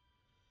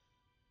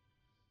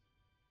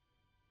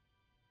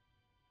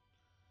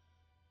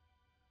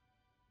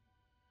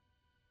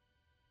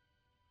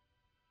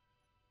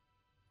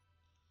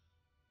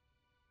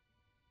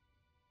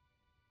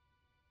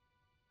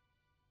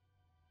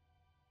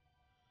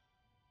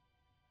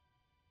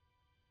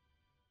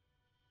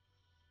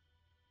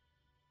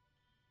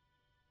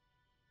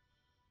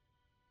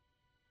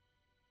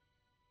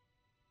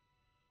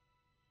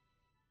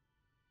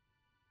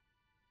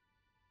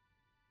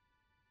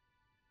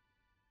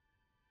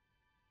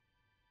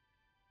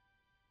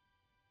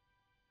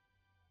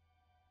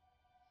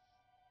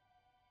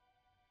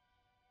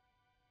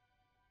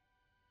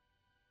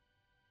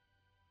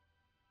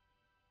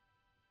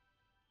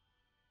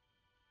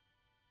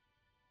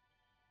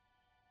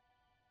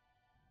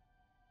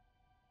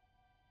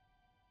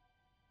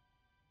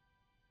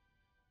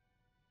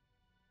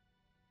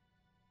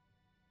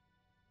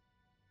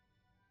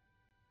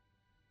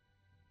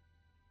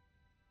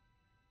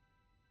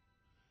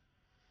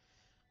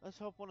 Let's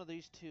hope one of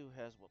these two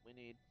has what we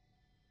need.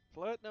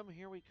 Platinum,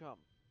 here we come.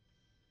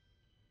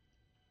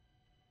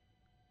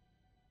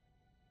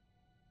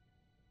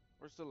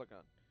 Or silicon.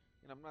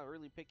 And I'm not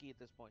really picky at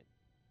this point.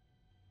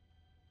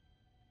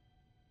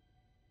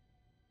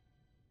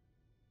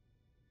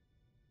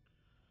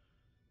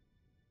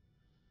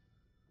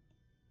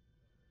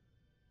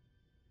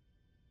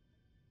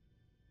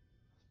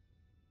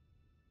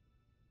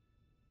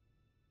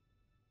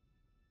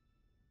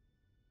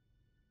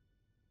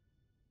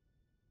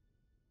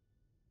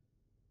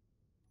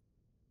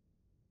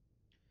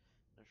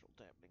 Initial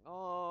dampening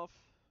off.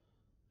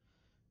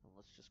 And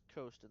let's just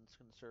coast and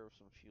conserve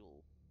some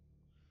fuel.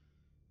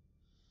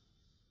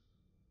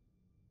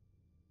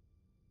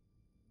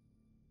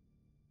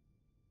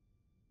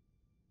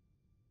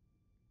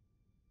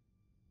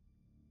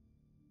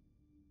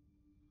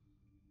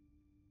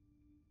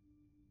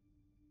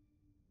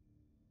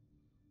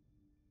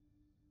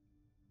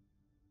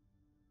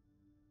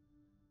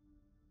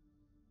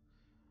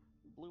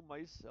 Blew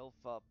myself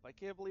up. I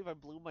can't believe I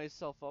blew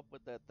myself up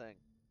with that thing.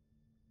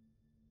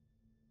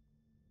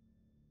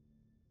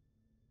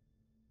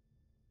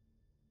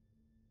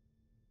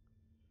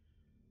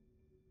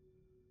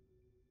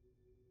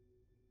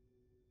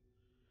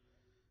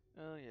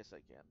 Oh, yes, I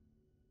can.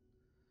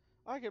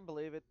 I can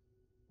believe it.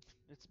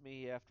 It's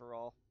me, after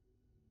all.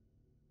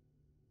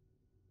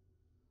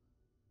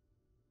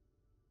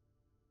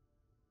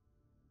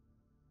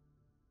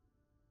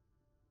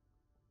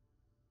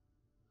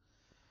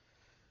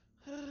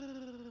 Time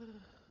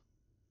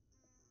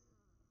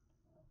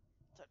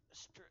to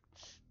stretch.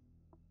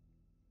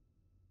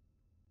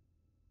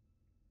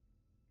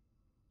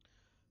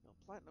 Now,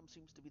 platinum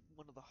seems to be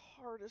one of the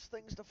hardest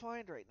things to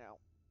find right now.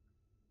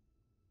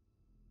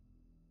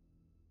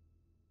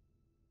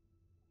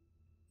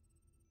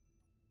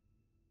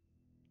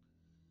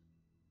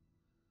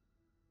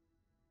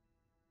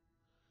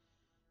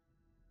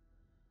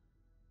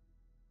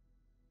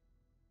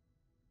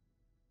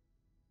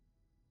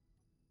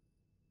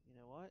 You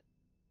know what?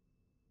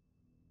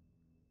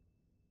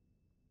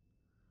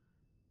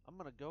 I'm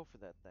gonna go for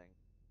that thing.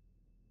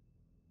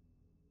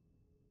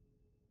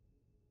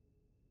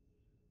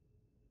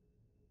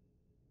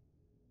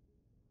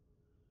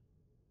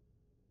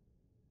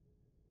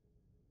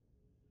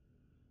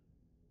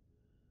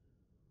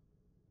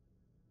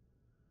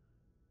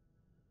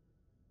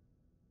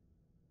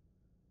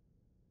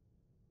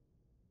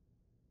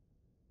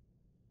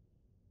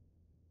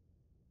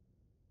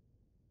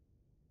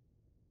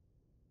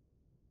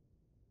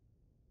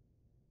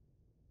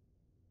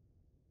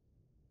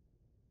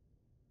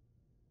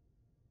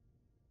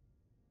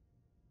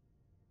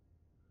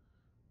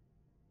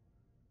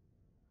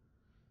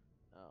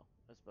 Oh,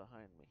 it's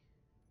behind me.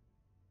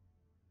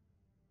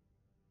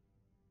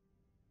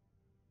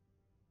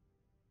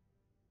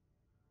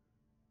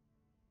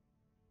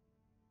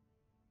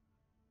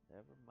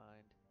 Never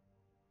mind.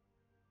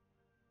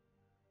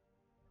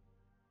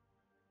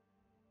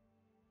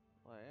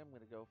 What I am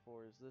gonna go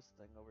for is this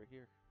thing over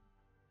here.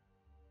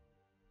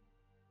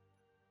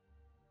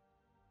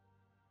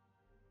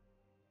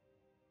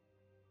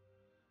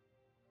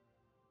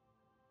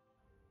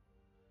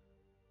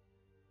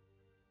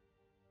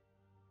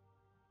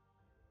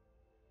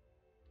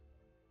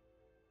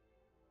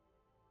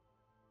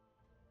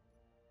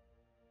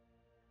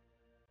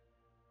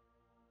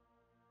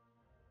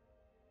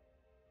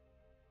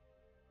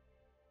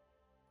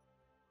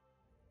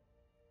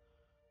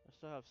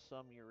 I still have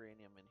some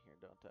uranium in here,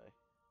 don't I?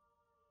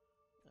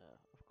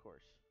 Of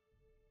course.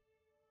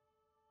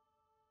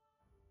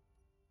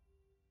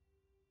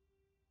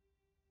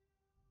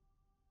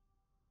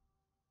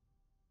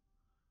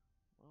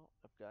 Well,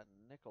 I've got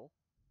nickel.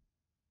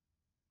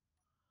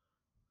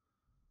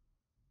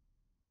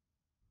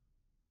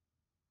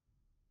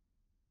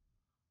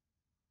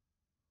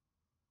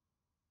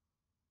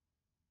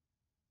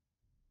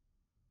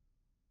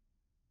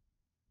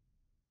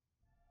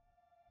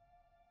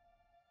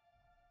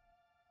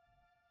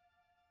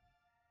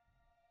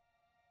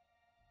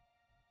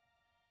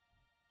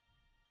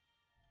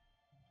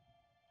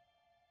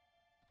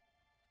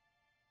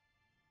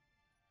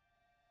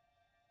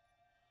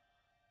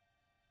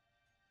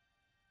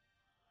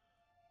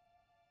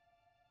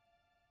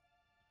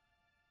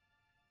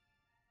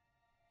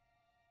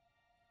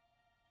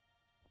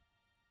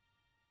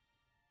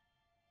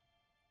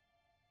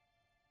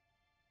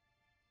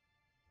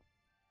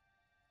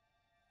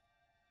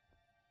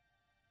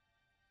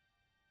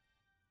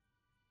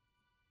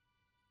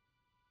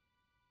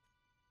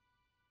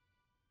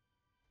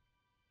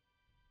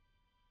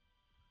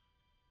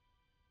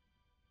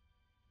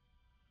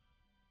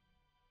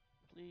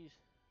 Please.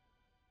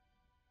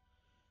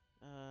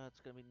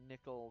 It's gonna be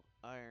nickel,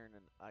 iron,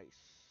 and ice.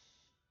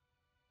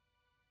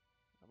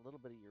 A little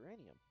bit of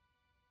uranium.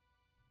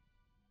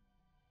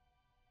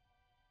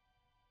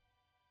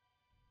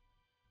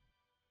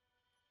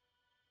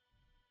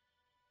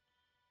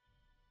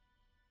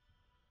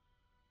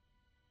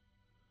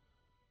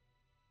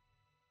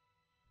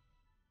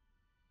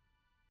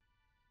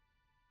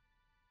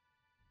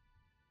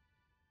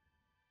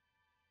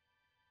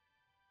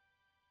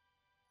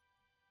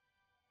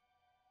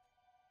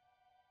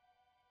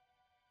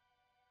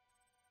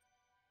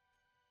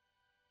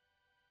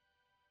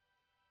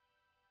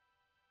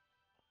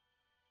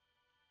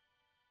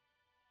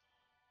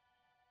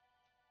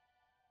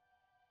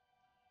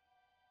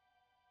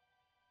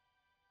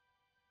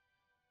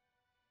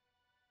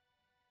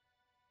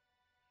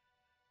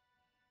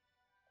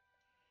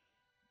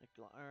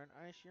 Nickel, iron,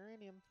 ice,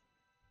 uranium.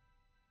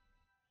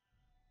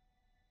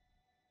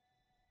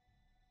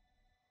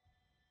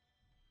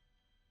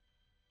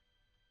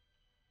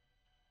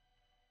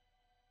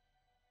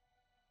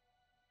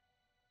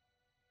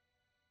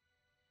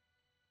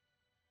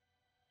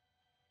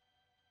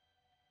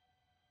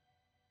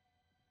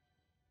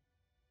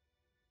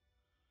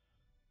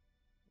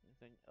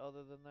 Anything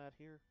other than that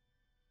here?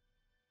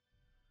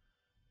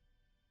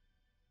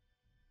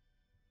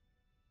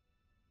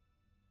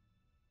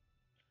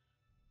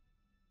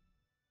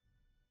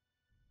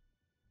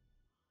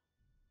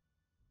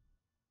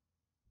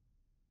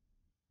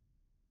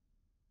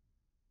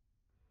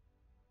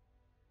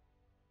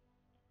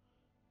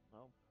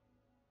 No.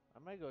 I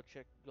might go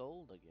check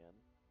gold again.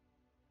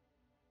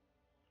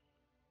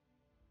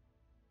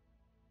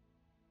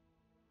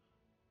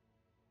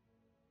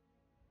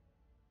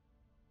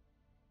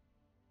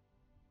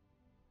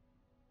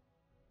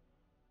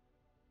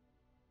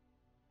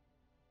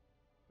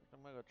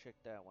 I'm gonna go check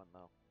that one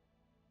though.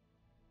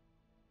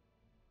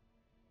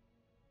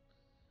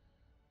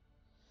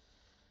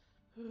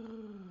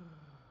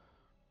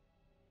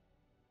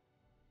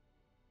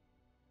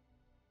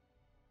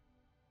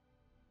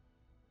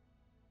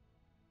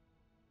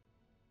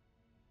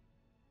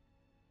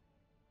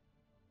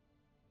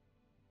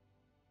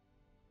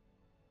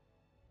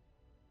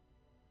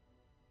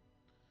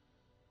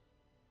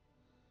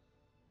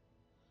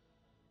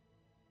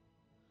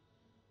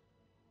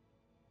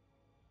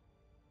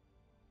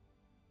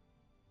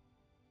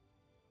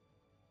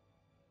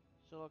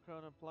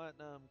 Silicon and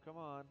platinum, come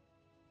on.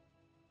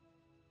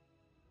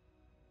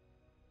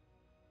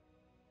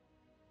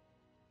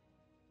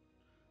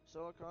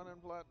 Silicon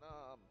and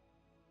platinum.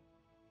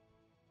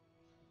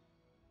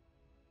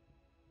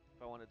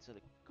 If I wanted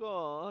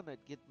silicon,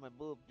 I'd get my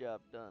boob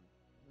job done.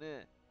 Nah.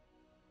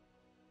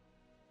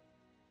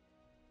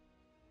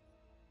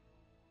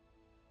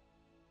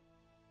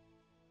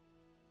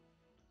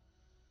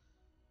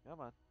 Come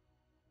on.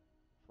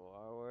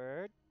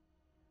 Forward.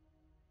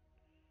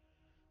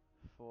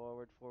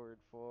 Forward, forward,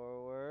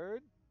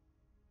 forward.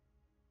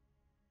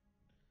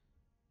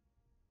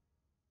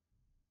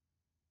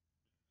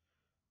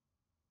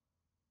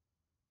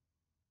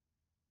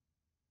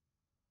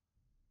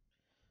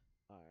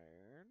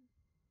 Iron.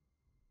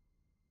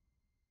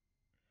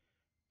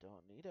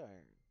 Don't need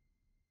iron.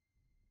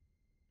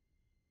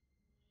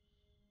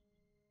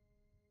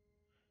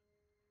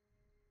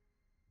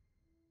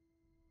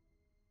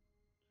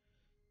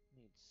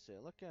 Need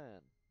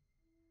silicon.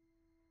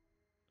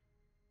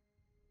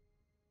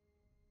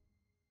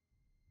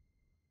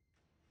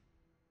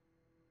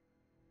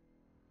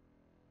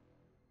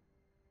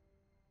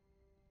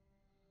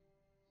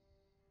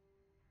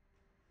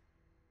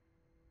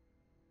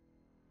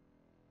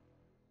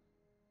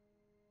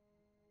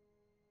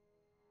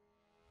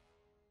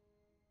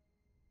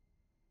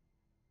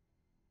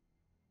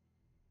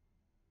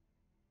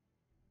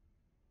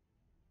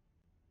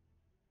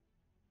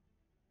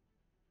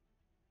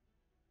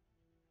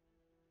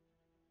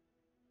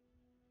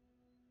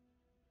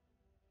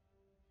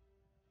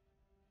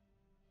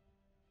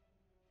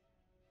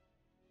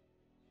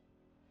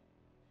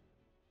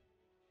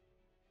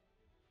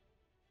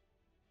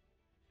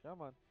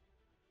 Come on.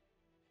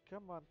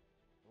 Come on.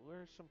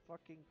 Where's some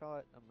fucking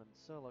platinum and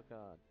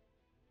silicon?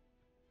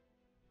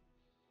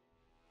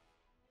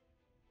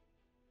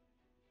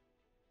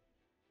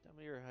 Tell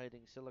me you're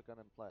hiding silicon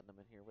and platinum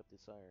in here with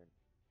this iron.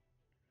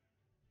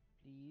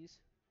 Please?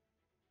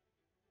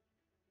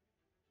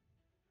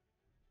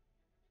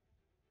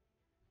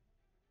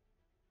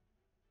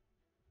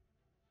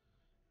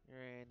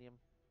 Uranium.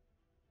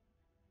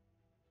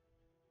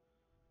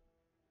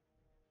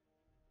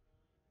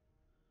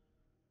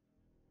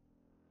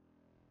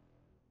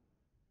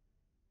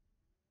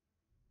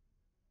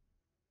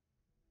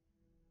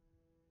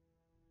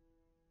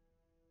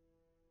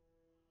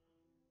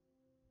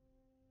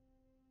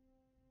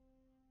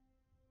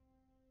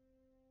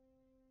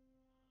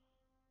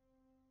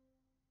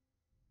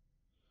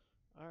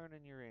 Iron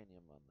and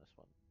uranium on this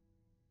one.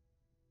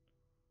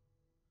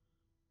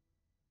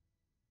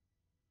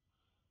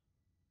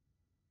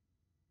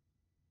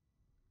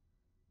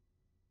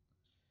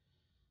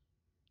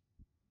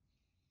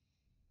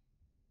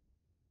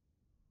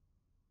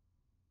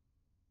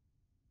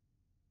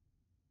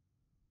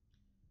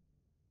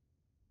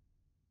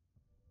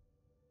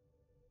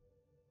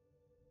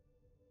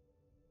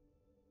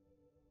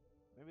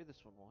 Maybe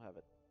this one will have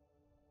it.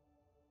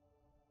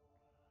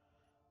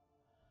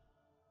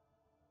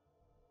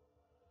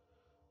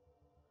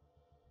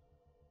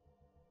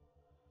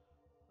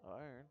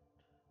 Iron,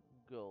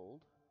 gold.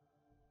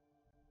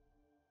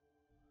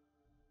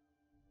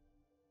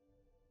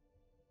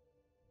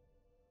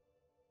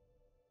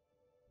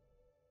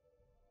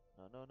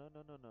 No, no, no,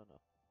 no, no, no, no.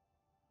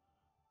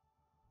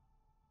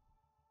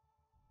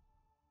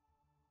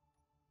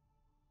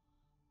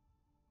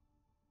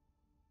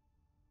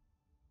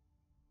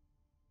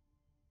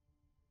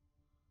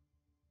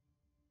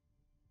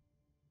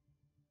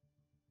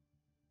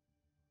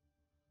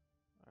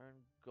 Iron,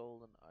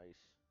 gold, and ice.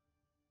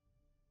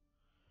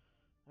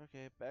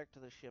 Okay, back to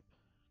the ship.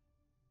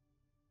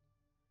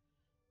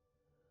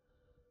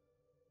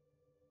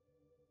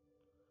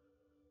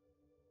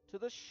 To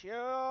the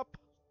ship!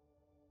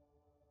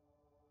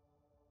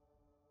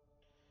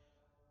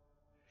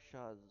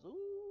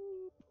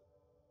 Shazoop!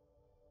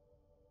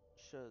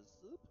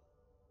 Shazoop!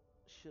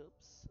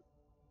 Ships.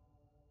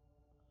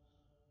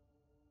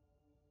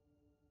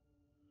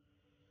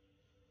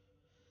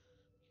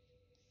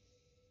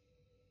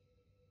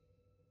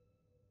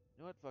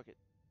 You know what? Fuck it.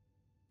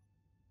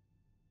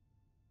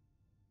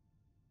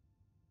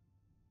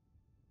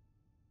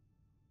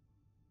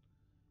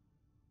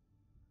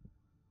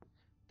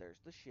 There's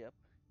the ship.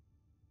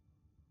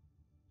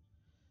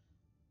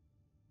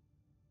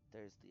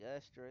 There's the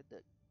asteroid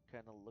that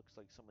kind of looks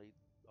like somebody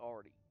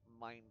already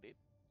mined it.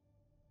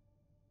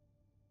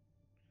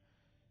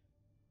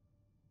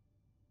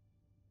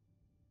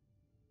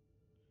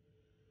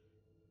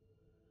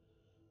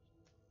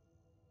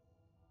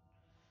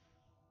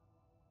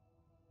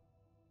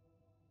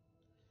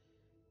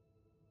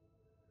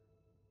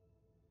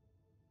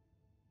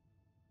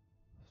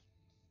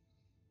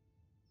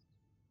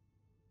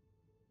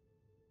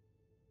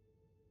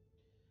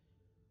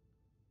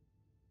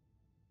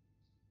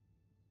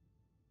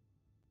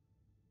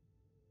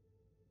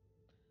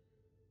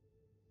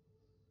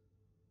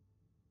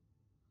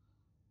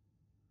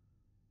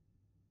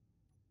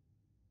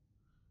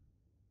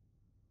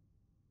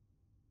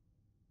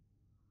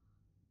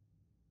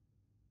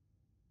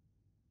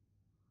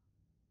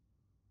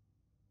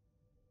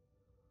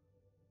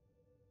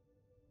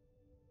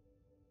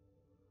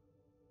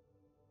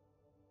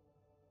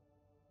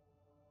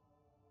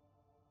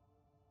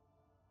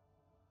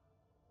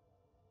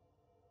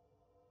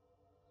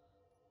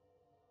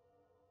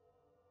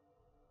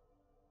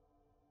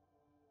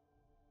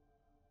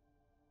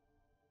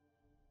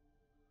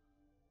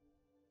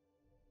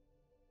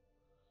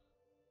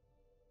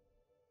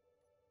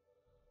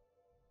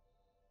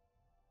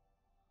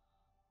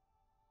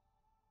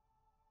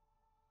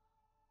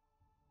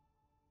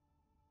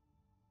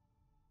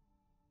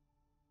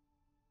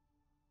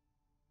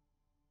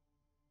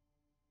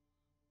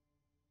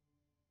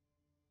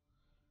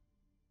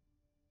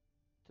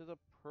 To the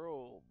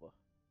probe.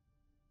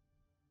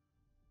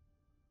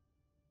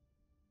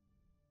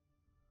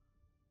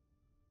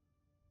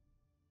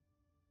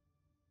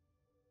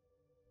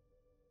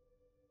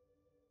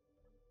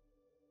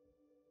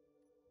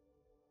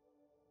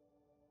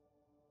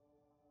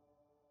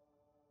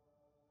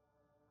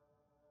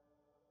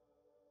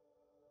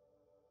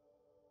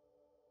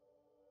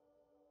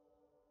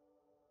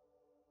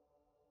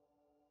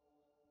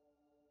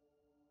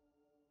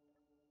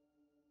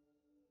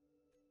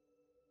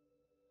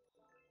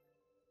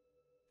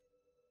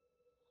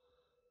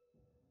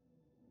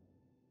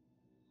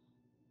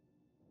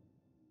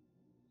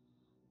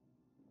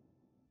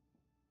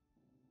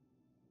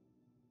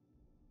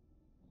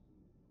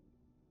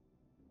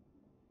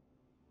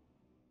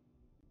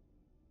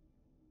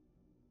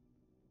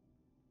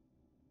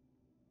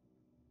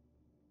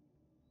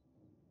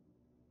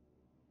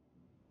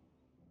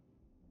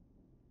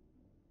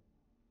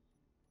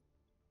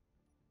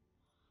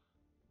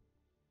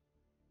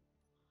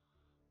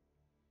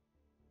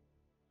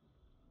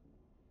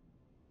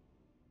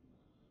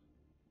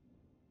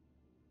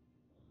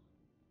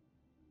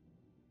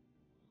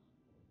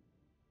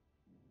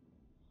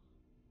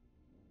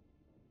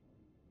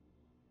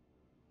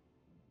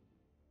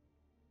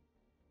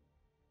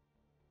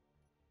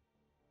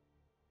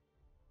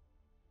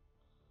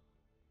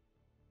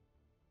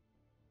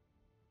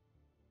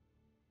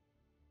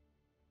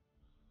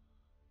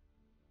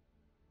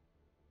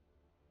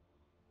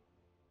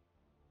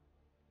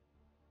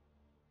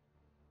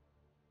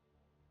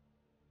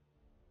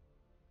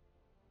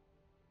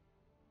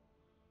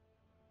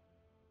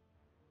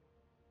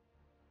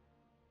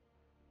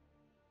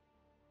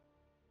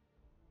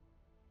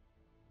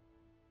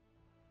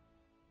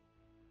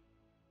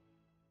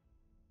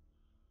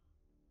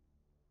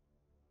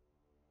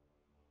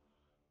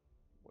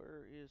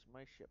 Where is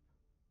my ship?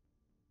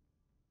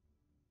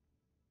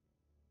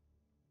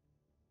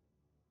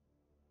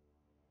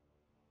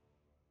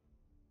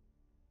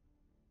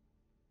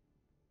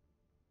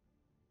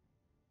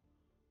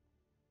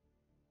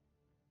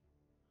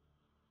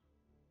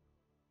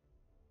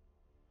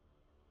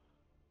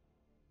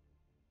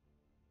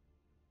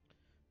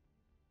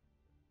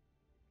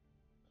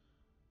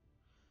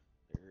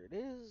 There it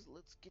is.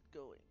 Let's get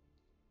going.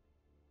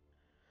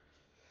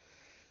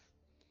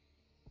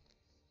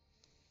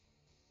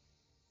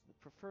 I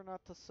prefer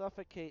not to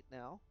suffocate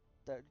now.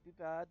 That would be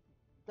bad.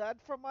 Bad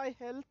for my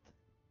health.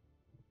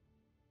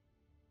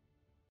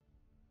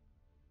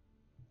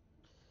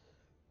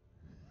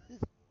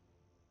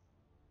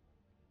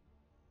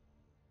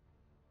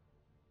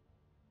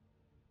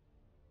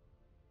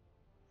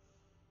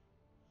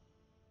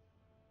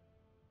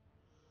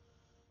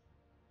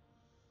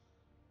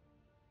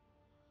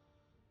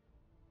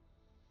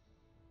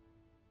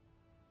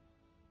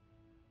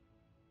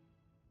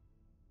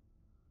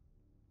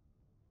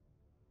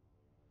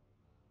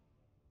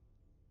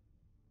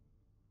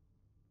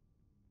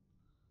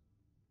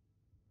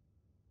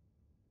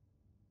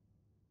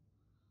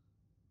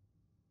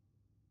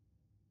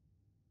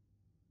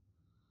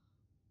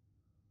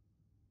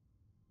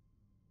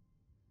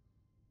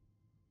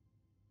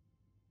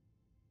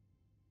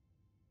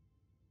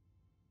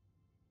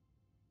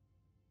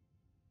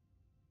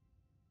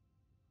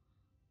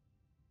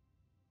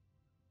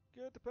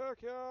 Get back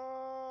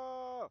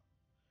here!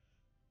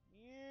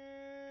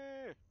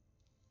 Yeah!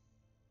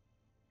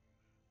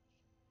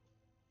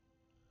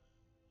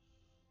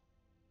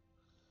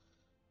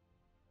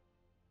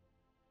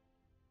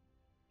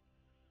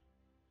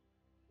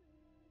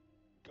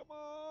 Come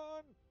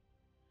on!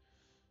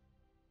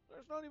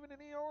 There's not even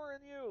any ore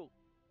in you!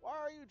 Why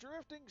are you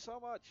drifting so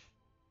much?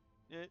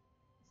 Yeah,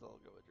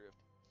 Zallgo Adrift.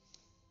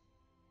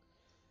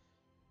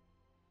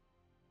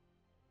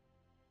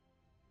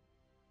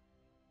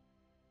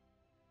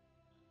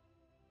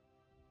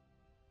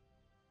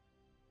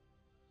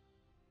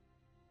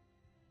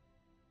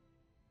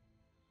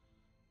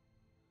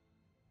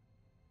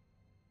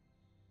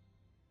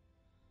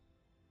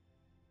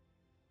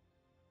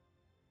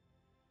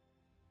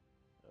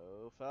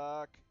 Oh,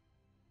 fuck.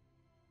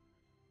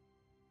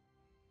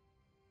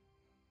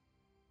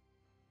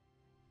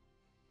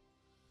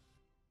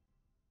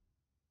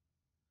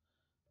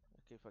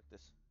 Okay, fuck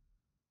this.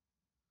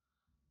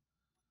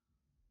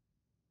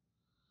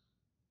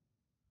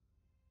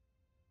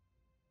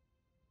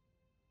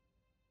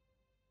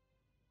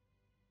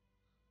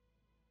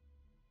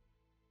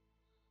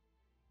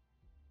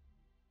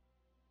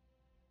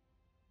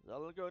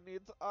 Zallgo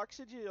needs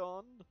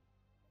oxygen.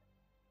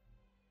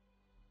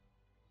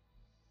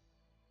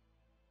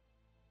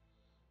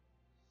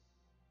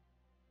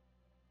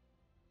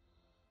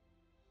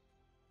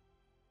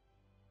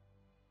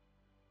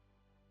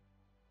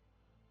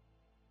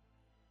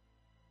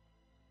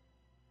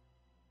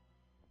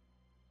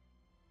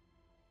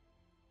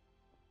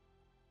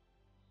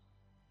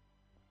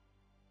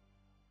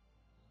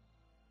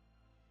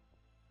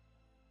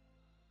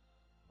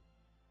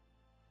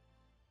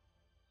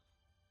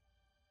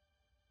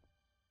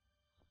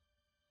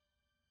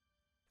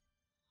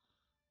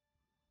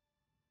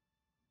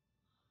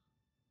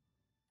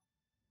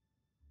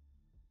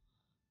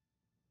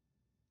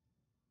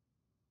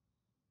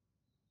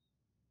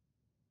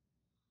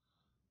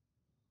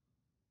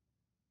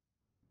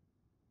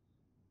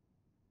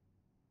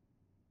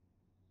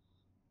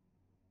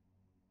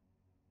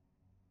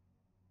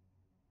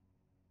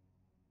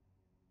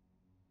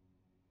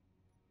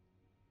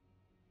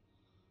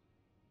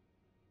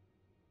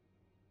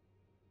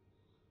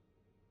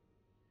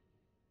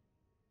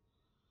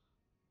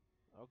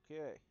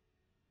 Okay.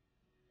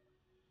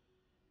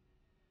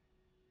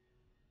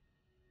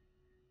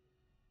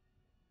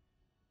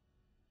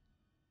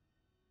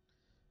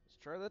 Let's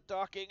try the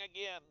docking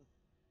again.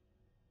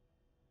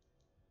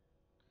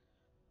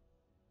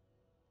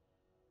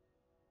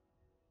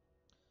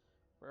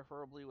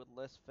 Preferably with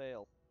less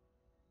fail.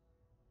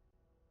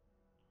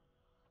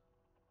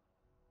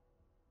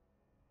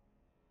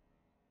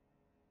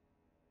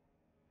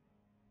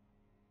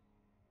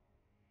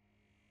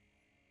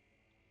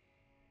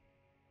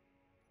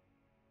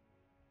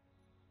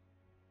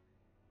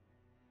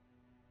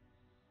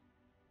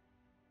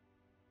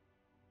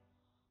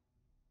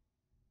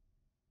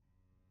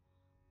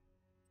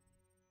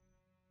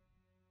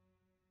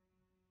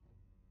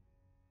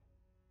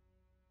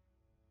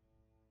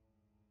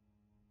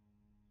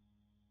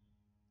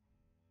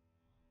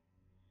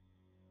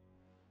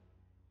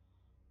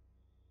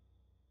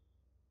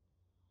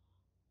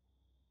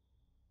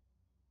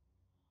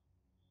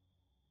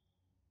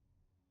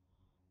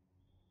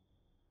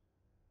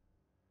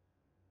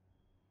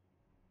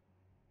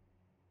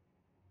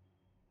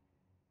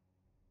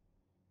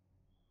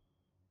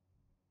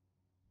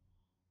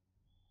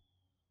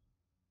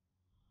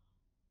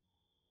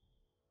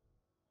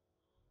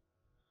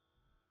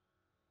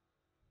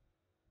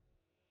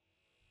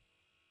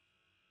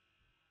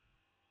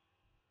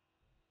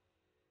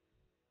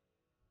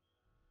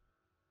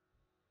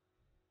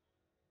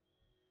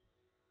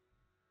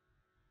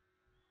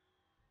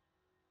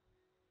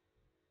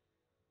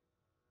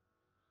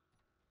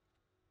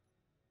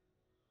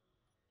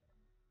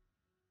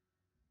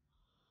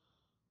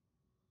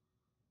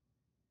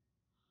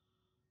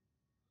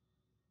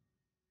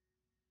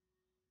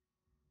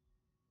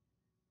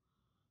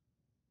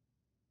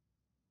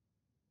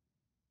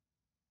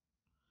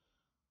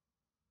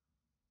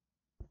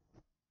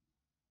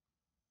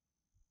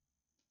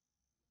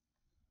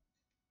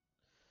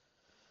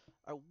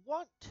 I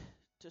want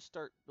to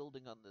start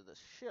building on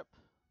this ship,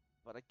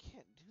 but I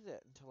can't do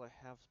that until I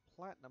have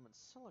platinum and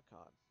silicon.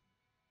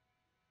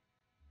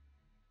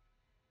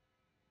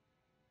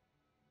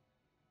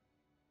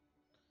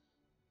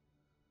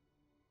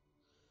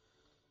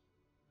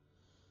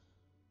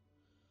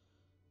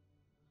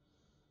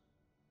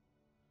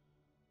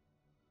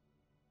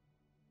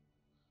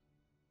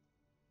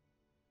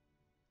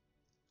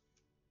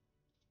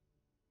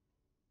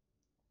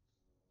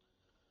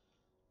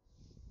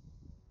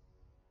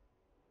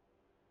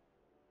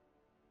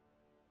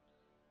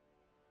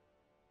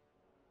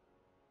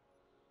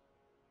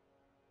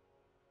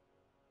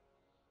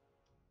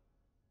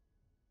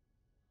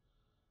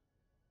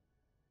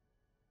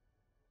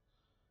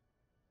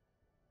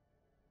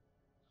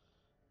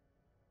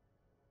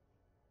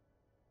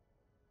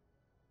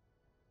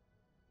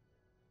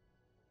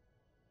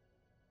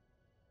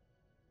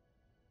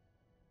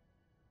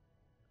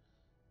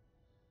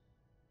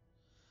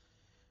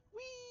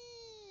 Whee!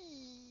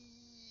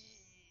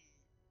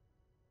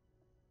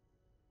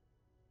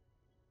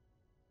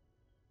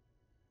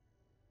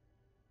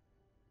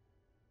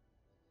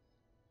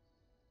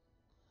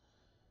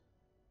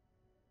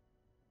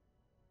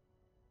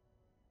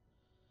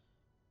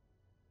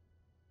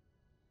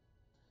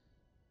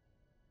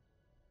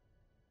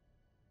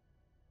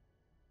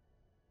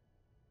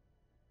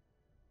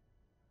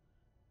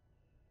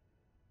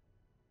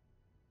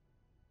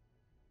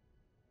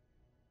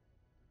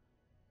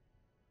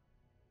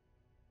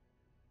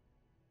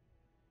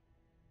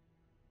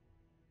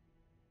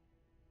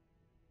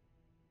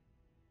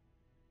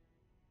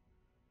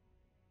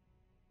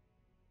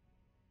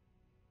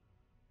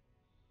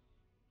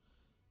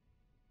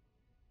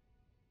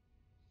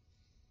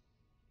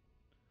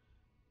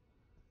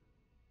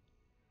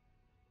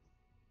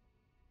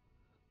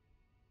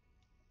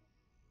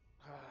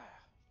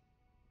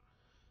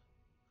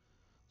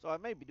 So I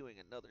may be doing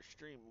another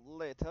stream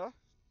later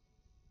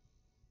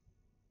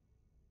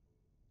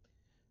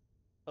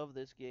of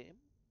this game.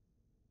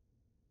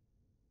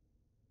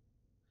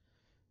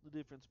 The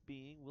difference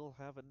being we'll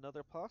have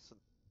another person.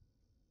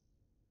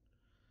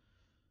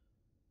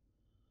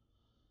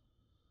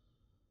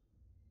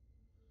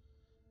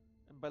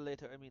 And by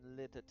later, I mean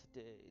later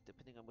today,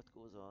 depending on what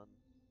goes on.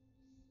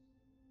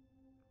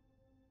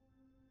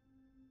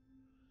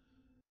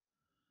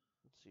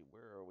 Let's see,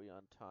 where are we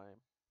on time?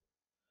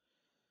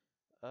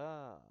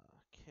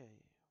 Okay.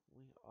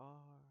 We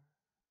are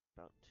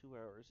about 2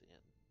 hours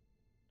in.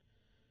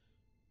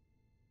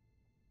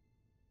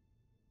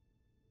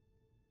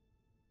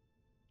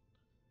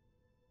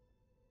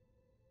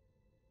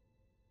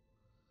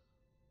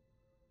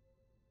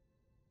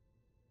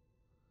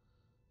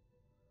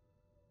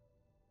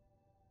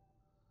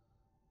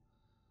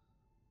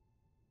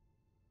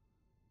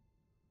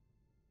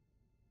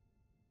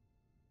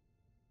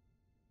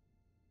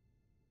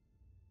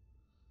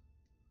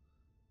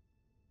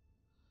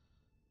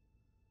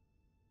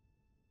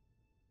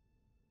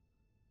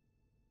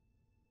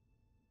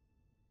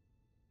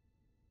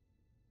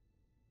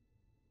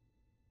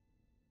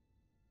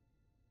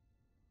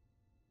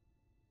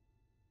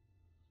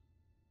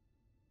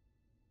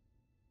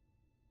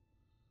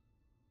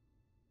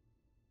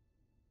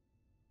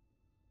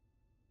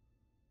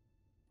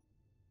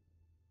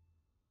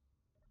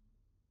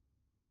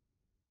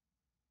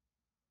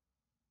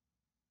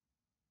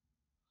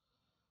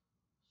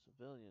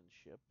 Civilian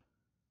ship.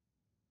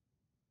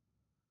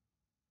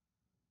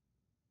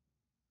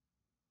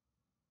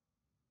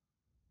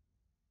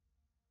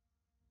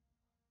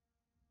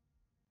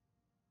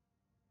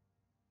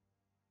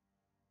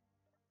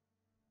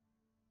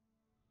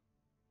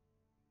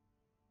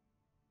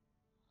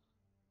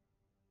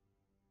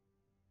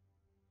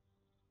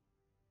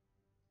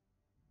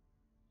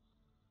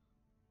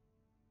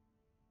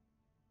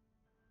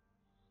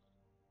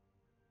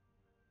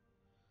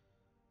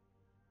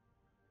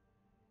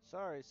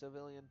 Sorry,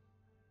 civilian.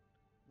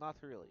 Not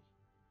really.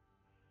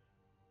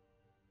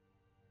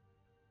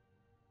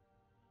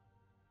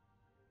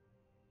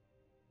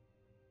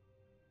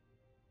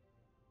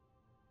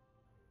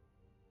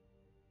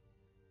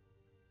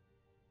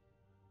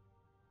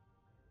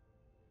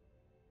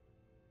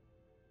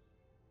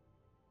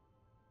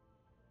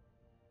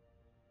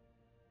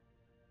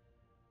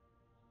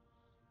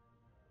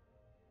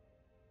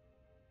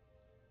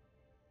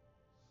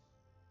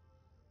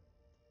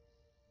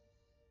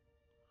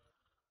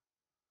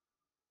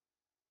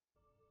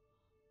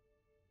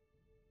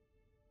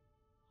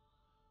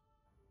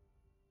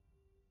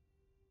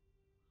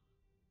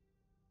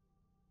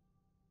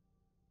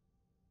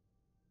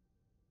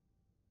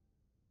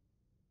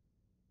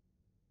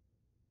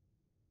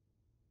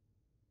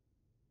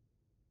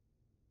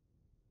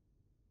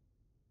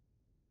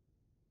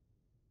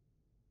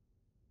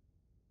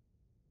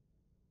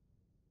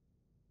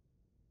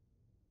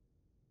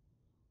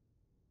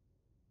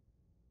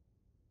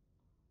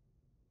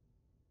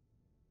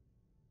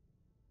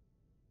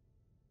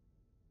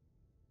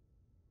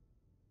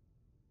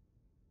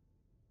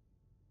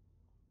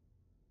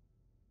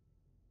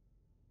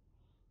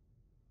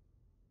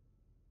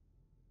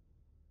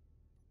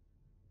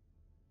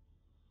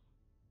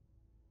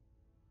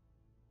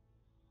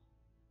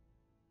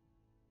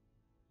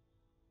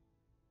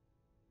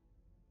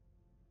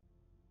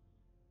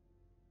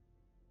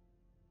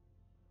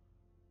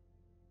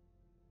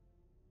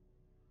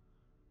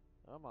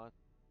 Come on.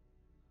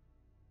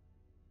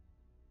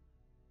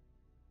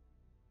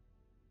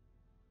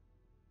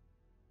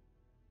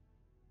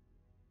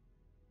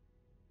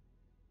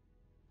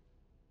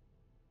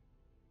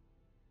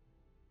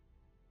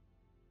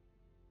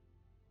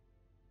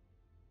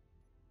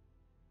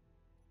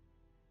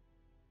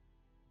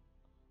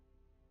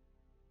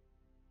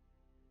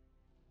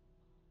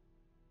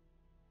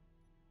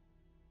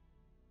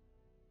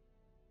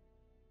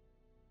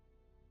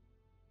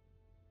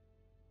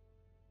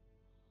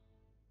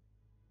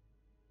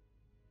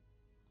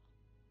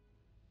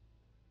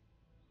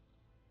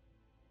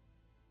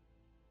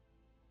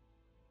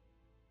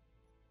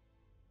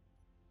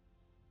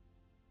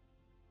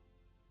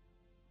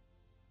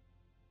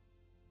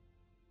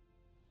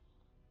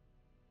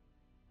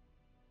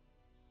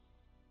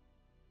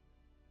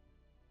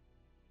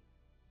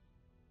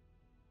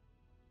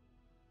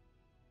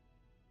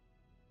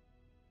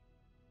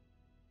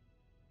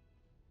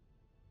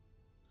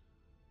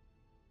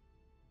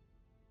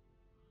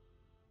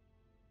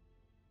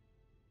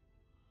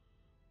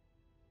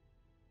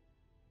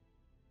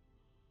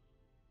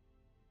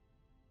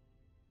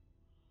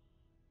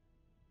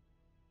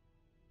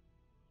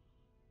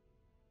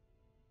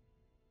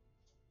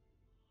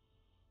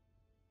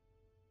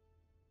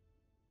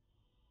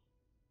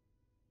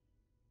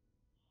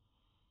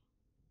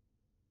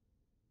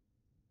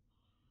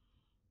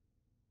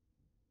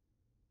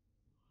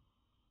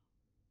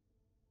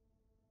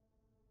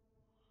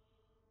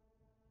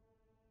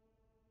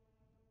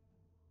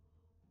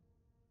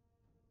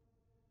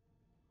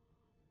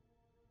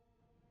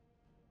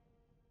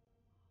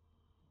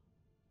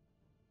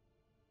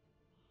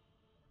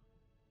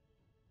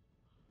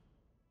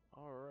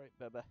 All right,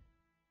 baby.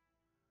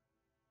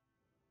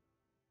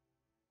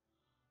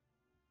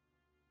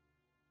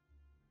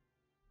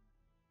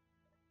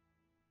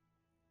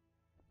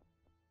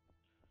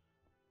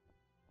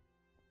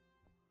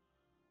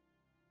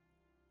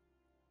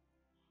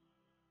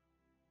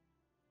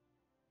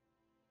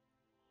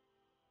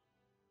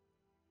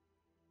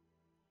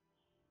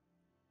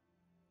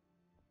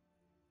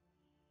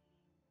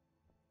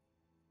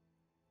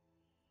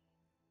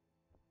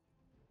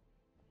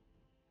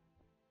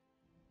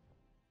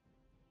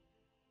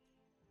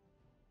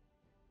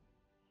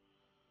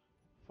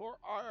 For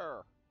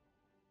air.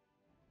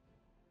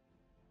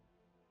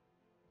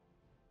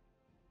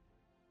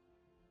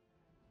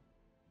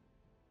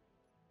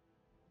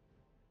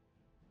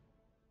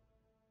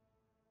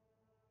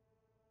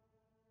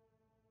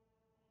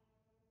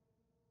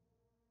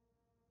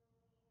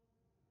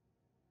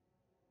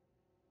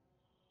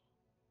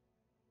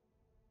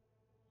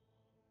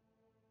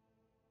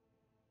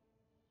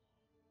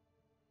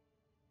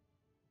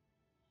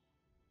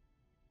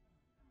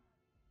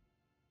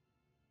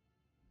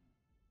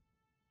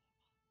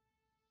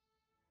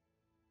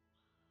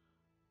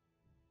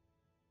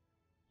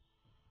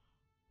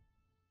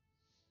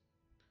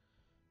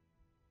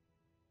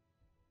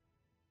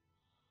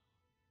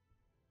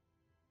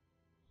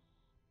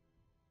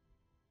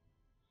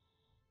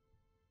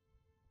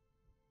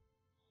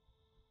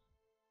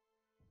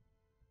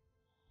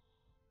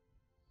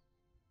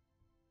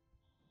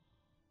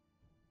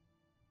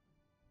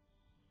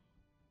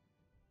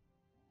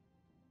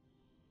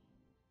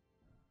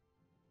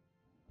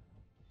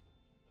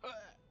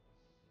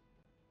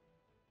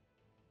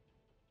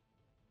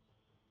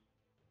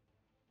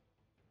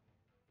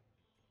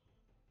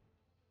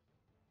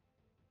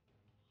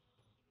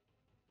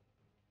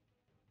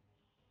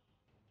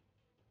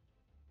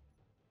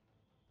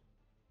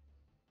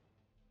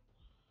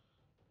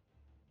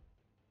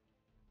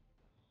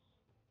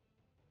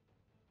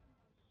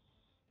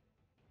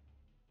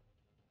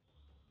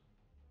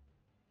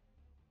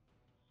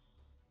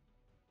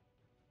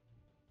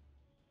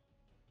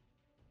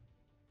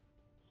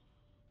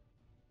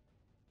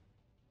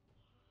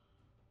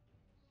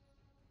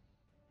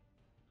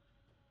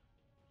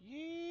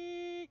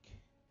 Yeek.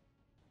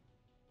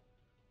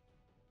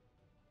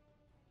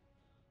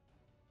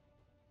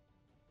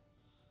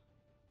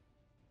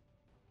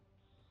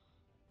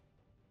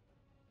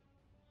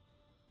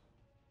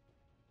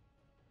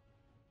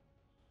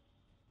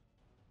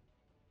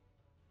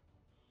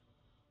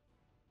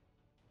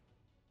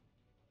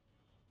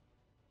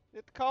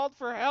 It called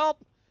for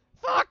help.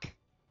 Fuck!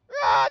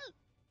 Run!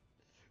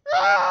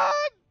 Run!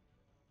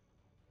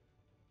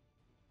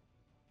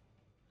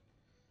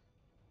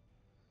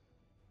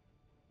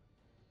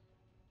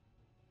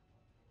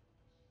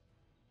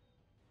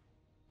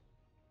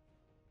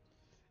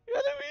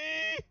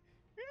 Enemy!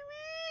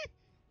 Enemy!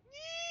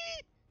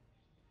 Yee!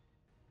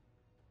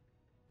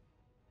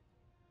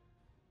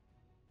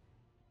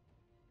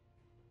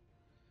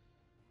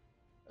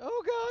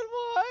 Oh god,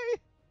 why?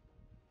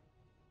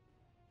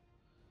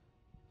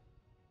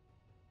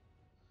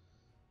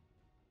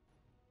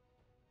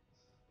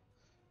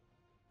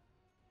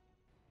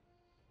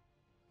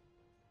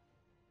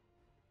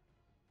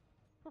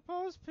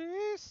 Propose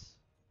peace.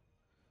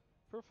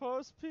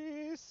 Propose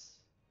peace.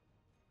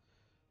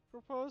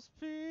 Propose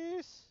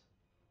peace.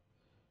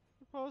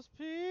 Propose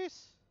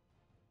peace.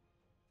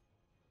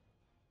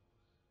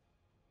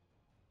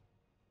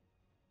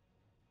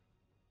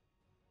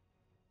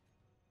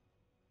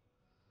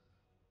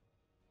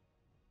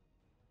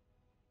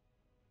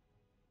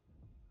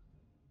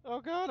 Oh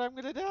god, I'm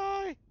gonna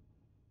die!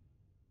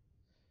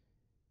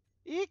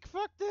 Eek,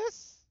 fuck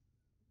this!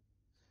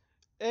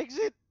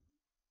 Exit!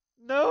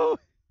 No!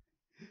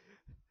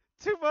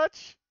 Too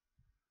much!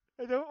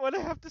 I don't want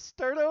to have to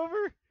start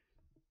over!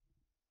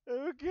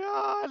 Oh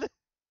god!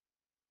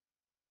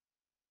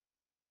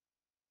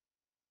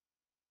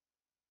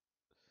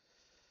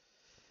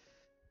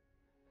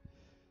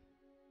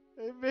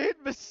 I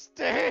made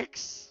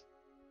mistakes!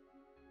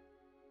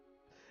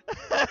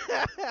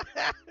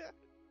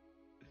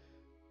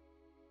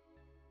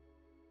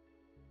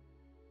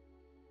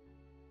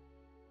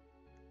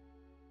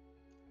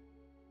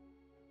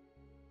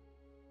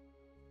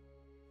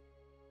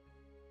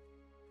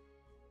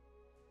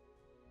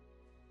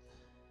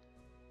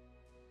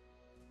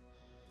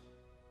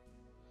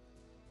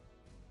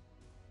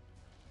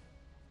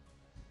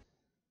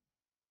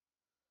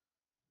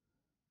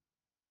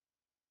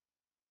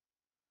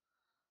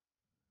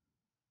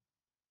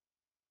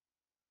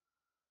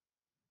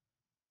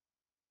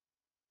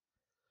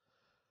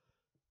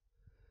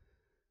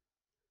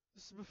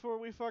 This is before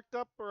we fucked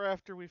up or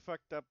after we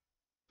fucked up?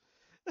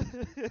 I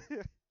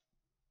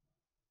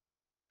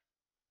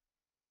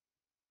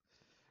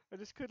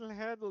just couldn't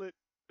handle it.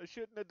 I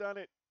shouldn't have done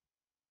it.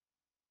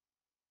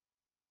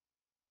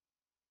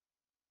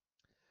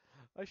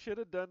 I should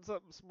have done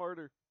something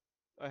smarter.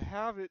 I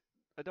have it.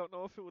 I don't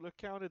know if it would have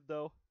counted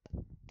though.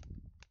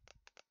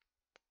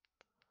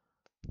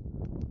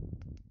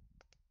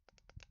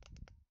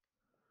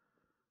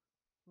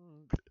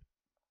 Hmm.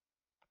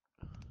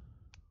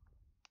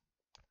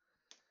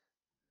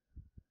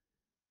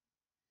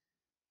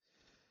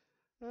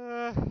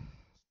 Uh,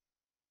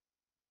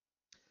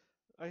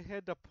 I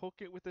had to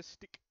poke it with a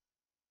stick.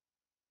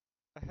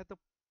 I had to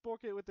poke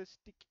it with a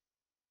stick.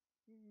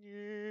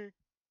 Yeah,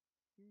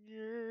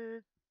 yeah.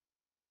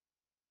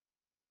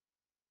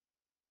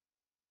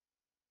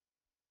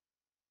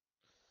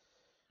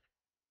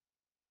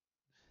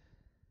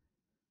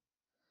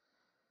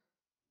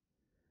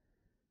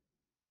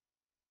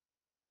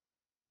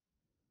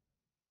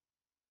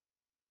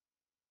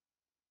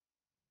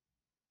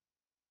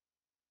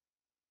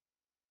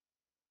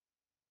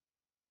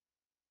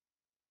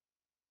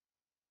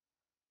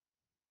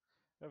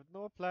 I have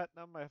no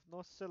platinum. I have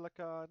no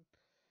silicon.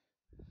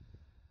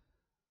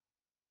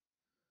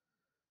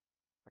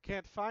 I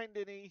can't find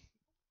any.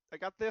 I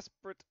got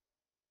desperate.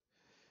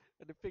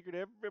 And I figured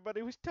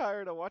everybody was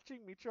tired of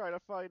watching me try to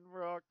find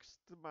rocks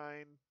to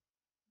mine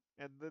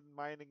and then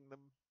mining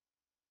them.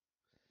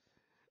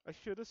 I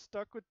should have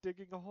stuck with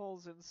digging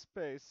holes in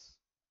space.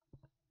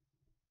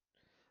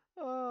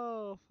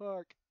 Oh,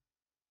 fuck.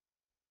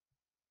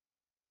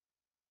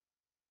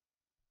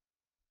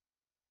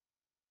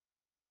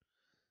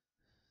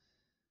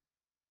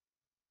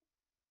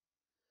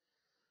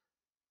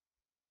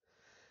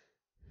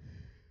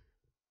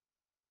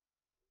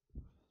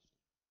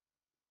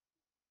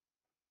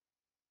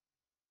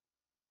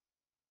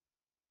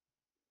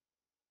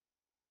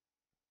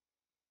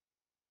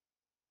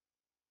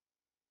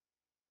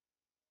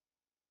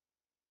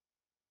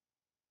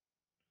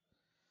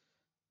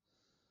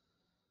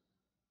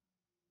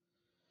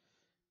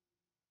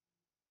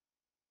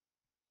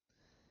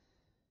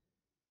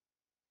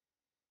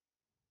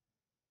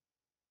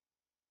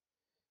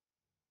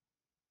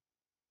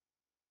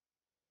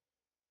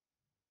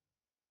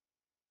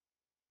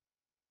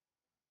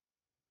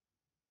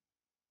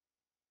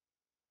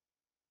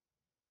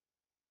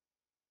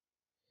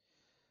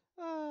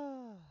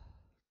 Ah.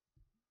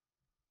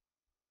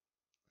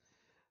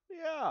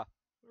 Yeah.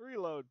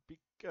 Reload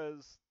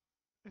because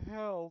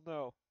hell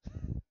no.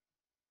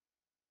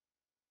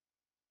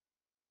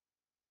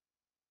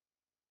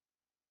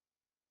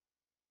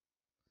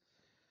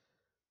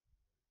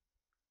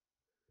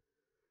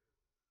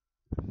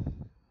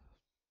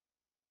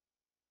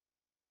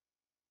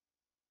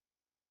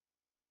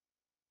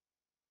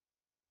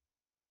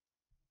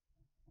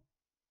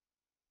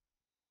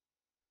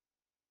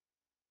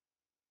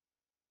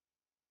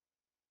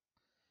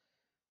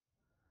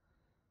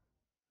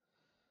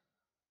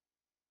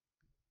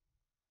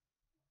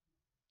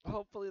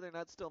 Hopefully they're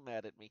not still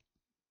mad at me.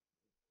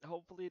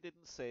 Hopefully it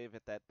didn't save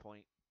at that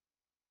point.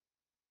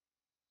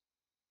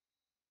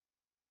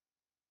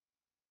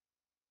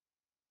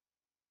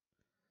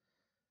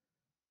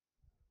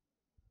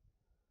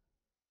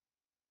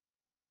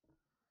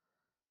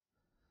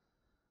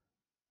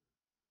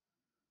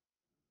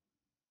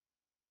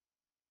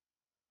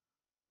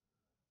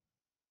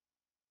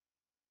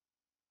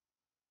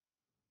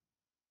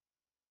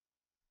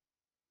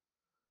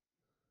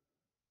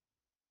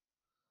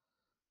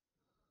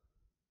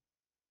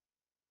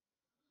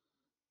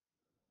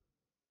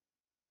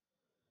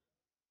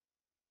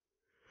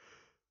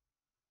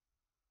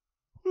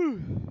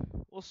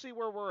 We'll see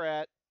where we're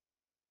at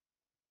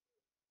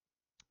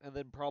and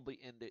then probably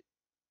end it.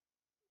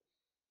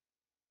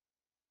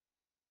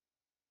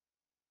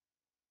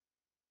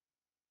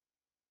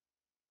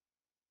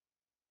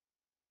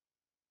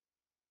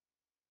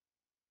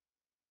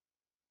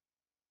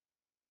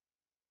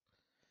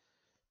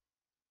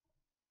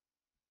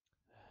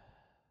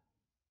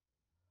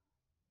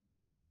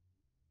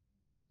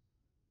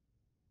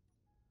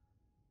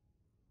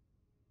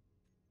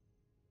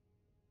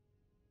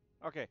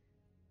 Okay,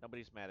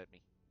 nobody's mad at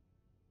me.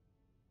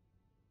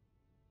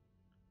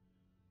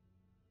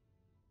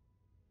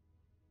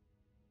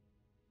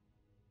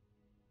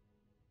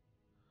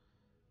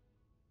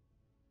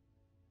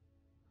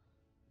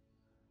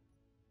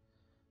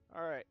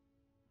 All right.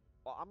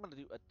 Well, I'm gonna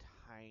do a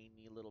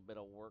tiny little bit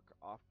of work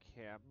off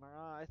camera,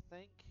 I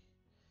think,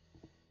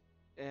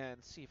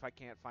 and see if I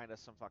can't find us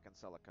some fucking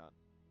silicone.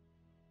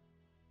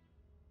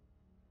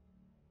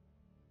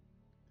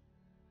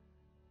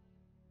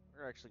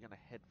 We're actually gonna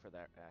head for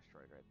that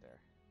asteroid right there.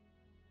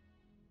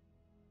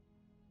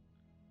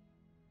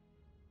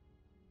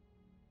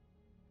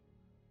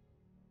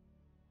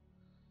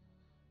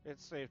 It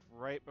saved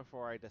right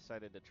before I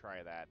decided to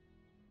try that.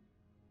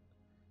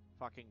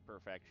 Fucking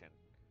perfection.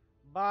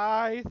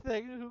 Bye,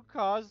 thing who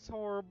caused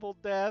horrible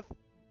death.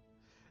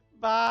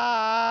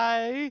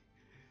 Bye!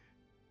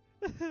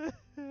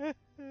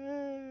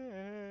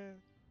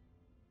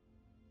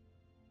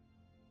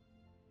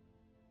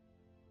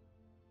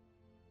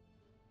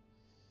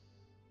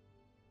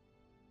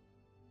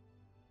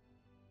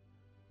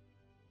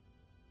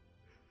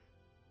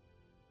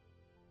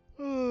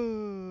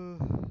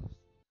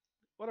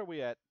 What are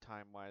we at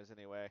time-wise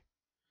anyway?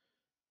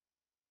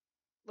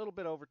 A little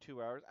bit over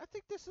 2 hours. I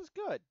think this is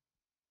good.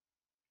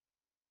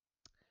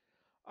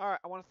 Alright,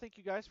 I want to thank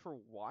you guys for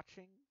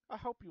watching. I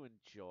hope you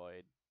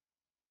enjoyed.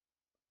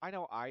 I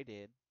know I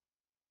did.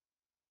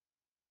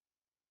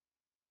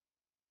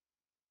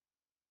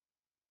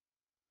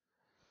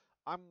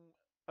 I'm,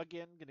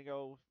 again, going to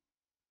go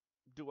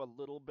do a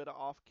little bit of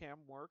off-cam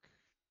work.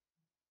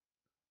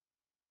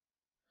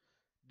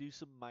 Do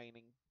some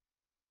mining.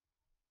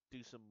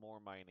 Do some more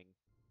mining.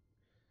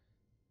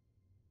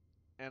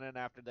 And then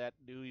after that,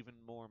 do even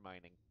more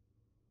mining.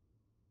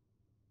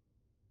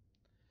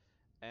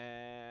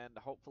 And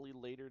hopefully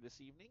later this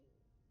evening,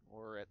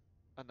 or at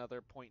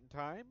another point in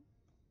time,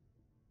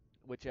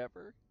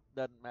 whichever,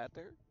 doesn't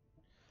matter,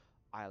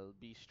 I'll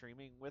be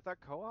streaming with a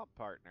co-op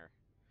partner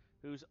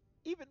who's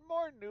even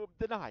more noob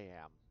than I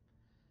am.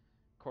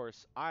 Of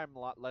course, I'm a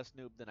lot less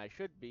noob than I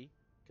should be,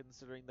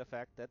 considering the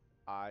fact that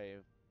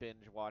I've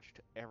binge watched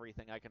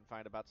everything I can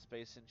find about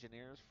space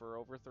engineers for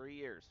over 3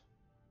 years.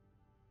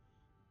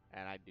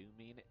 And I do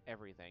mean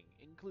everything,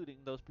 including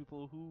those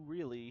people who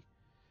really,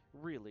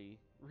 really,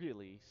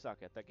 really suck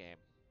at the game.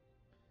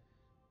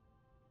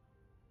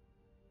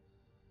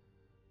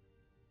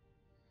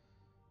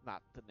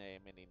 Not to name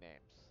any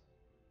names.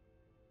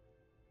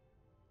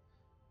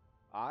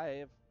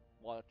 I've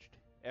watched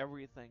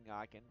everything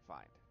I can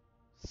find.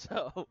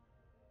 So,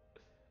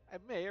 I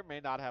may or may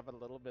not have a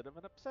little bit of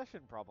an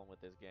obsession problem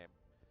with this game.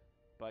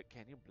 But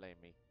can you blame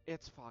me?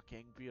 It's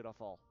fucking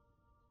beautiful.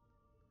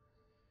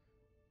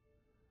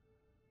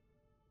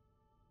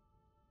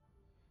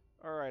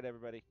 Alright,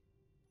 everybody.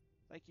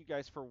 Thank you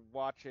guys for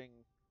watching.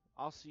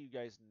 I'll see you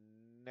guys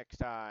next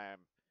time.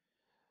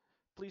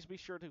 Please be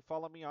sure to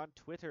follow me on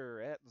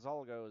Twitter at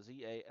Zallgo,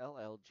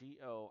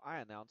 Zallgo. I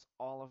announce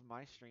all of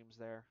my streams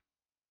there.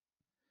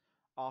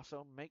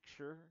 Also, make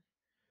sure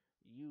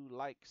you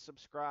like,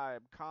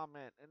 subscribe,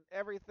 comment, and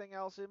everything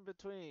else in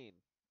between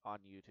on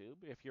YouTube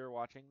if you're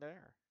watching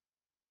there.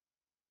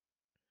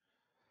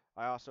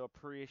 I also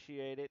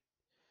appreciate it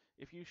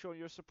if you show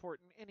your support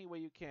in any way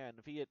you can,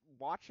 via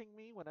watching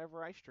me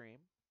whenever I stream,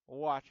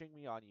 watching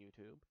me on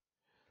YouTube,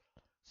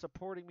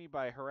 supporting me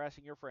by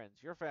harassing your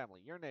friends, your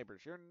family, your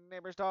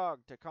neighbor's dog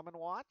to come and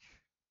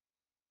watch,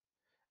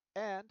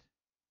 and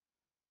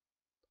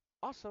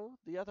also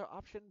the other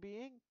option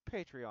being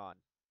Patreon.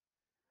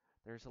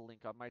 There's a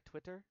link on my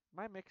Twitter,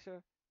 my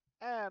Mixer,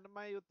 and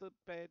my YouTube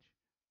page,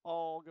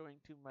 all going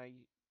to my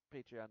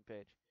Patreon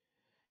page.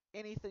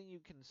 Anything you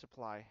can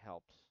supply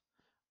helps.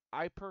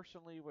 I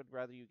personally would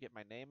rather you get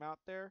my name out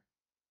there,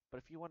 but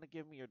if you want to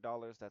give me your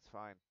dollars, that's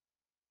fine.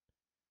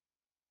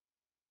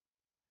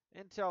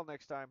 Until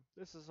next time,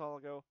 this is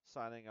Zallgo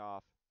signing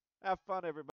off. Have fun, everybody.